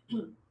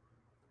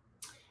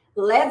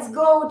 Let's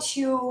go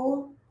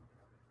to,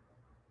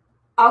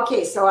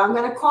 okay, so I'm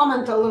going to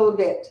comment a little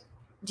bit.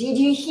 Did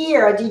you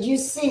hear, did you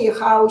see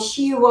how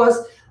she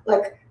was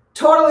like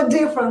totally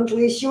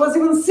differently? She was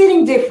even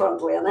sitting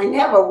differently. And I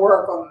never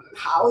work on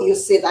how you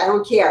sit. I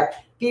don't care.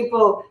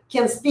 People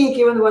can speak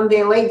even when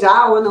they lay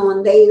down or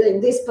when they're in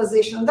this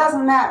position. It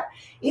doesn't matter.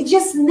 It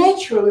just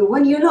naturally,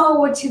 when you know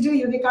what to do,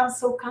 you become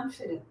so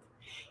confident.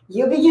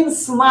 You begin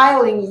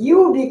smiling.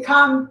 You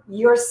become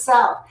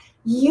yourself.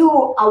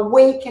 You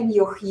awaken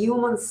your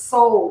human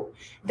soul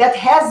that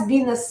has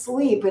been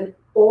asleep in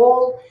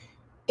all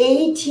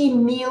 80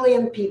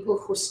 million people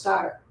who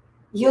stutter.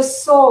 Your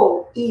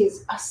soul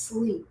is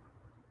asleep.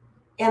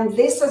 And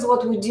this is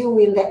what we do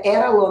in the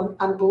Etalon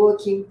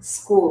Unblocking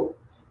School.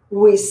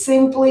 We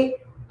simply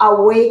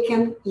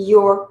awaken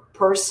your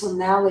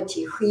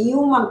personality,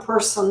 human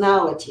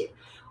personality.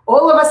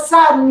 All of a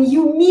sudden,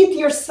 you meet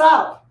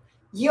yourself.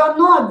 You're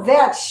not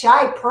that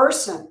shy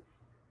person.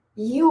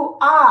 You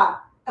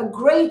are a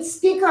great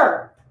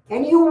speaker,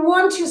 and you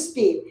want to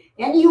speak,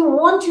 and you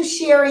want to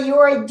share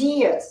your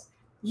ideas.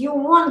 You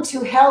want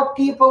to help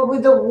people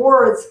with the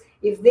words.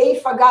 If they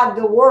forgot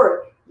the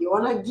word, you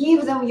want to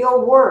give them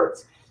your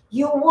words.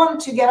 You want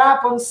to get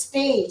up on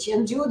stage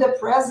and do the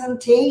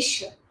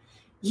presentation.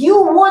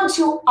 You want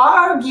to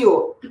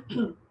argue.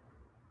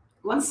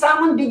 When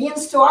someone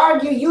begins to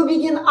argue, you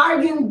begin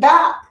arguing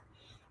back.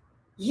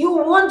 You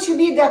want to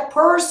be that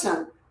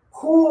person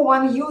who,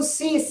 when you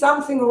see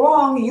something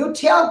wrong, you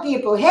tell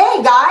people,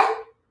 hey, guy,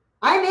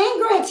 I'm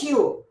angry at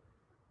you.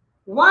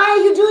 Why are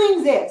you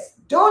doing this?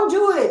 Don't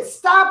do it.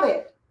 Stop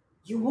it.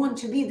 You want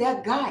to be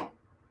that guy,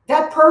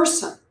 that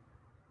person.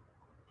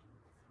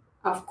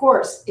 Of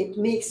course, it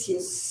makes you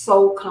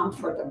so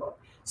comfortable,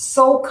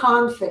 so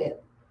confident.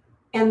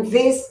 And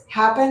this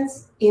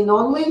happens in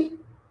only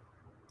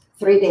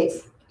 3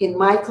 days in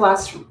my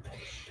classroom.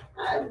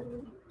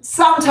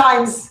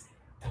 Sometimes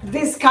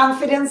this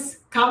confidence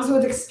comes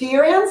with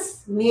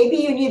experience. Maybe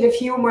you need a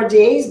few more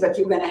days, but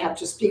you're going to have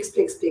to speak,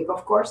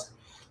 of course.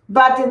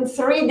 But in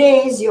 3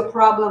 days, your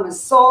problem is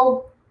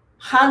solved.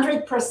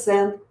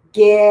 100%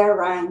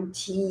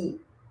 guarantee.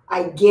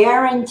 I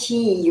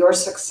guarantee your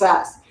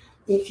success.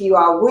 If you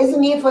are with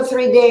me for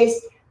 3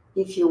 days,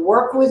 if you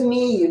work with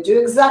me, you do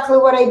exactly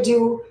what I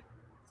do,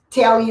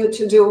 tell you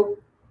to do,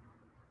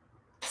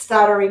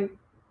 stuttering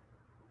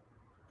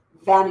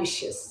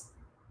vanishes.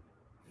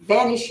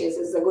 Vanishes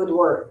is a good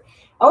word.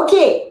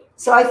 Okay,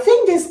 so I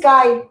think this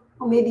guy,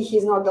 or maybe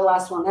he's not the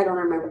last one, I don't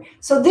remember.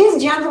 So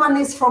this gentleman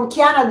is from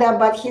Canada,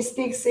 but he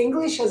speaks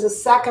English as a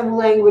second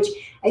language.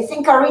 I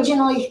think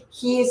originally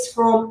he is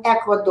from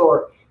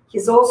Ecuador.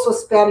 He's also a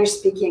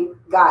Spanish-speaking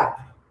guy.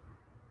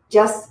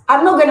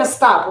 I'm not going to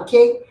stop,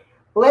 okay?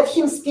 Let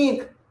him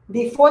speak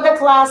before the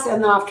class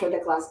and after the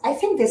class. I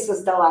think this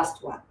is the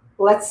last one.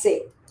 Let's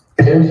see.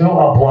 To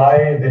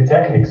apply the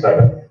techniques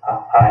that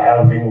I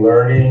have been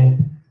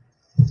learning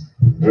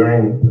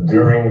during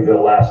the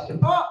last.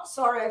 Oh,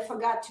 sorry, I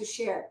forgot to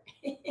share.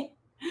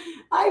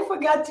 I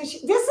forgot to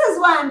share. This is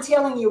why I'm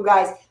telling you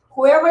guys,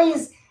 whoever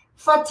is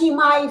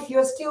Fatima, if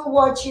you're still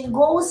watching,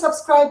 go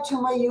subscribe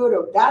to my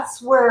YouTube.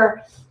 That's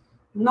where,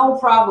 no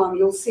problem,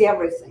 you'll see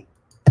everything.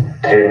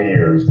 10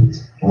 years.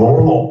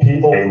 Normal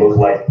people, they look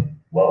like,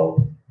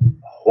 well,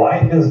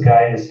 why this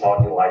guy is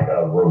talking like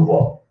a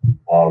robot?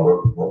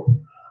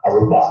 A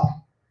robot.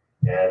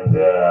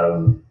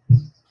 And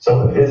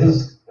so this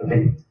is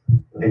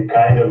the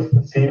kind of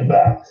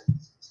feedback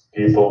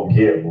people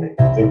give me.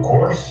 The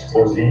course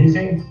was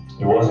easy.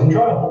 It was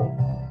enjoyable.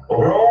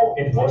 Overall,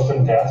 it was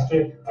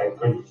fantastic. I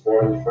could,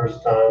 for the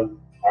first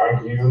time,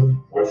 argue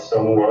with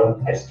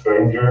someone, a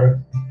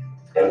stranger,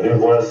 and it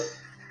was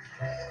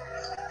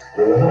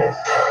really nice.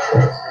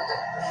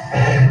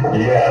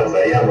 Yes,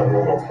 I am a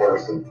normal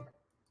person.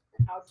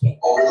 Okay.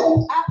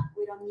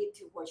 We don't need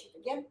to watch it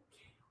again.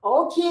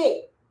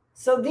 Okay,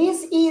 so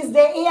this is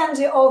the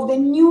end of the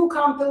new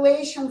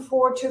compilation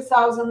for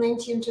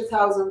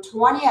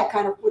 2019-2020. I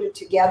kind of put it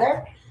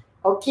together.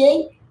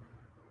 Okay,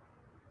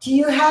 do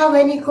you have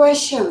any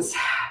questions?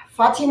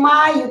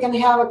 Fatima, you can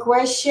have a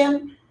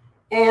question.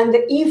 And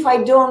if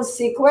I don't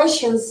see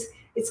questions,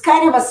 it's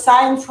kind of a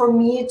sign for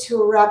me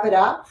to wrap it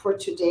up for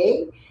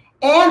today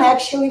and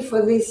actually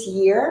for this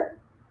year.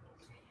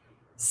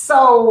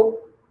 So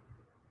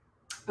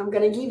I'm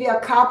going to give you a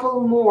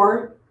couple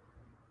more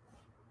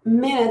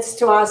minutes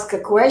to ask a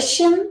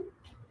question.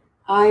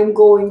 I'm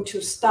going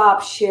to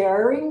stop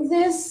sharing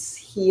this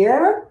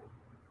here.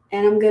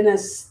 And I'm going to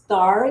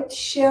start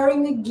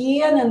sharing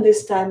again. And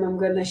this time I'm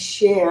going to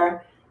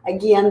share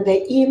again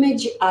the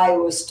image I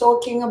was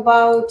talking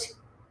about.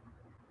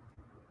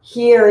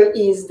 Here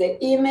is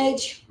the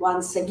image.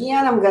 Once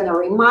again, I'm going to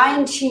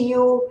remind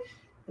you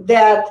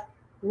that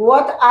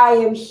what I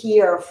am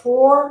here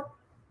for,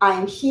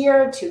 I'm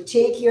here to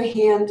take your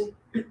hand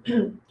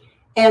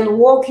and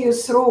walk you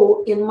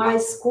through in my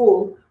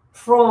school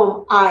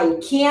from I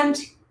can't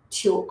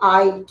to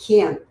I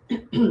can.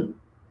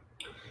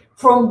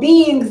 From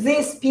being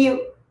this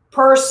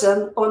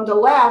person on the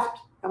left,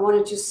 I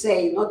wanted to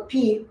say, not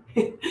P,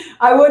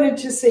 I wanted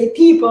to say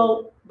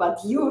people, but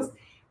youth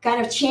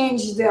kind of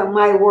changed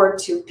my word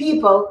to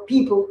people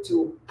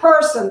to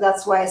person.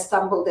 That's why I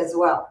stumbled as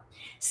well.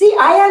 See,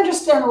 I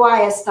understand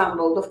why I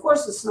stumbled. Of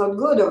course, it's not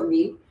good of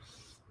me.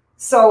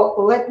 So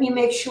let me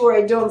make sure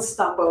I don't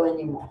stumble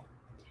anymore.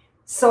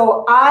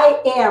 So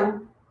I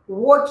am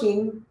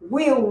walking,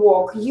 will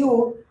walk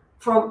you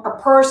from a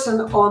person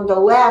on the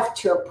left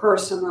to a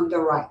person on the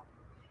right.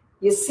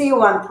 You see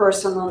one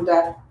person on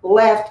the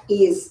left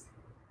is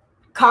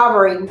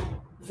covering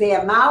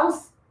their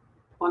mouth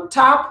on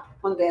top,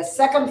 on the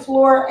second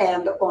floor,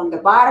 and on the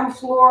bottom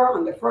floor,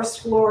 on the first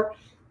floor.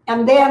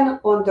 And then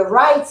on the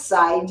right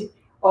side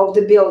of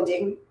the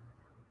building,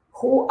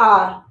 who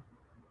are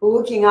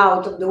looking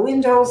out of the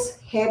windows,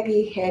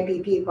 happy,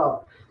 happy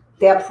people.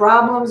 Their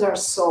problems are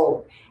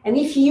solved. And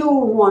if you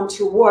want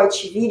to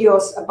watch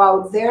videos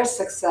about their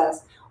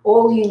success,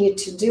 all you need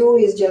to do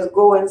is just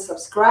go and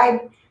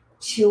subscribe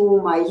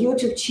to my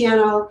YouTube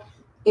channel.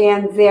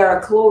 And there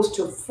are close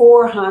to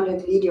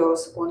 400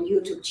 videos on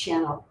YouTube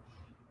channel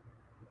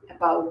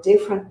about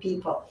different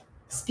people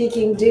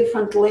speaking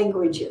different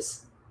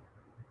languages.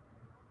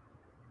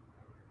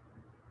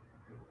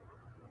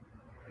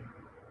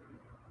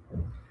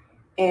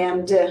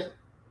 And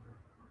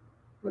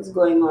what's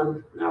going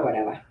on? Oh,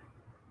 whatever.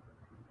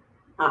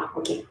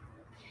 Okay.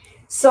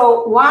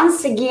 So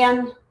once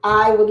again,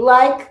 I would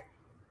like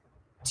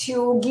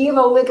to give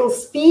a little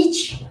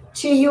speech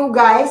to you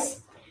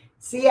guys.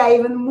 See, I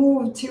even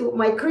moved to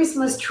my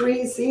Christmas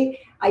tree. See,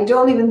 I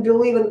don't even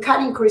believe in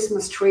cutting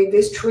Christmas tree.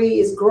 This tree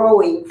is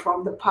growing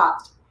from the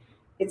pot.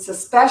 It's a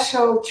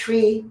special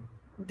tree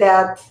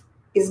that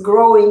is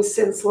growing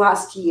since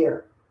last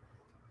year.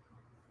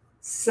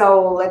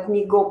 So let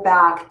me go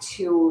back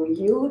to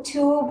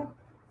YouTube,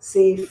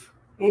 see if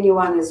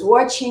anyone is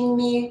watching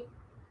me.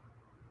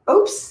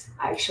 Oops,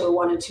 I actually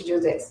wanted to do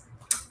this.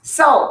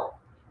 So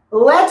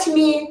let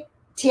me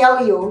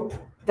tell you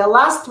the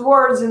last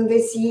words in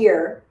this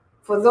year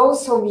for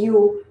those of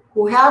you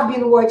who have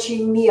been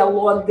watching me a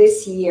lot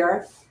this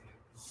year,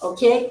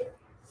 okay?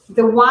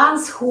 The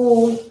ones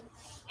who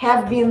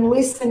have been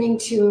listening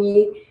to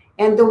me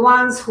and the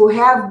ones who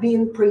have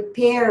been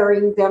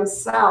preparing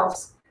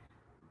themselves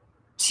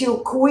to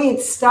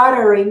quit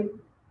stuttering,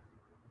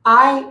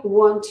 I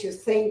want to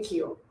thank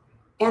you.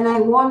 And I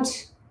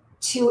want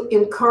to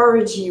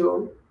encourage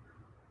you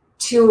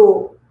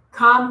to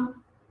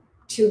come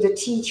to the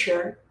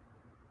teacher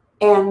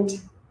and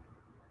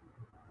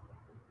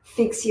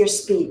fix your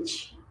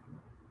speech.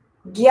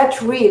 Get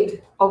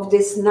rid of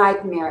this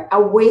nightmare.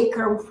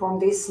 Awaken from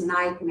this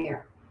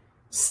nightmare.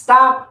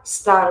 Stop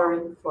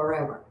stuttering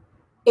forever.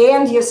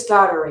 End your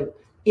stuttering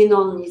in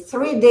only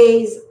 3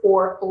 days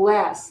or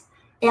less.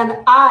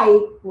 And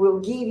I will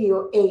give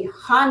you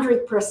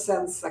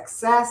 100%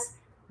 success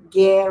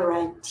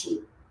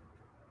guarantee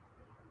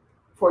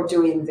for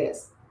doing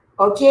this.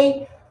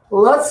 Okay?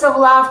 Lots of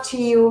love to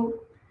you.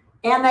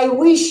 And I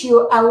wish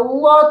you a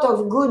lot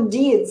of good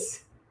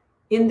deeds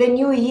in the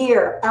new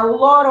year, a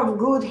lot of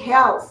good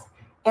health,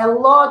 a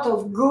lot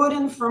of good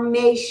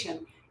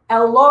information,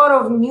 a lot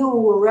of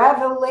new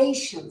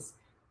revelations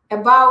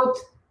about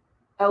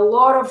a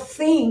lot of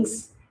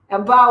things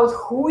about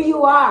who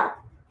you are,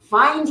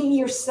 finding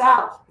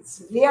yourself. It's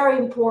very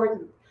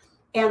important.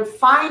 And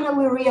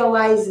finally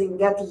realizing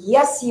that,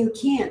 yes, you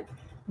can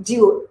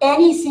do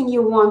anything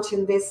you want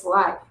in this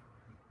life.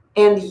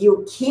 And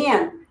you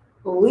can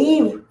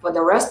live for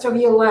the rest of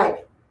your life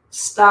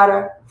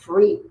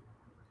stutter-free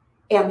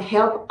and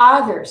help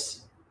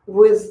others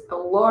with a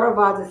lot of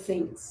other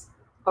things.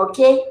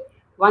 Okay?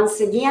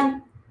 Once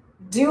again,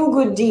 do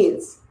good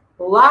deeds.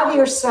 Love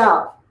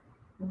yourself.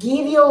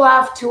 Give your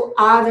love to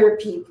other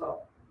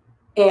people.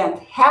 And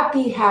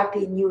happy,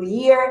 happy new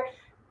year.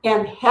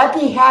 And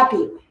happy,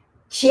 happy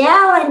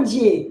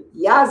challenging.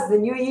 Yes, the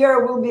new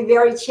year will be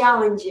very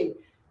challenging.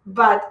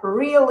 but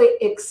really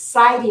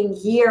exciting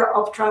year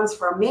of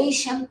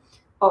transformation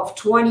of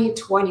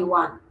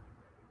 2021.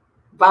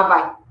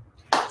 Bye-bye.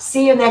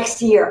 See you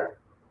next year.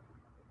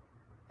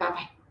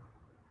 Bye-bye.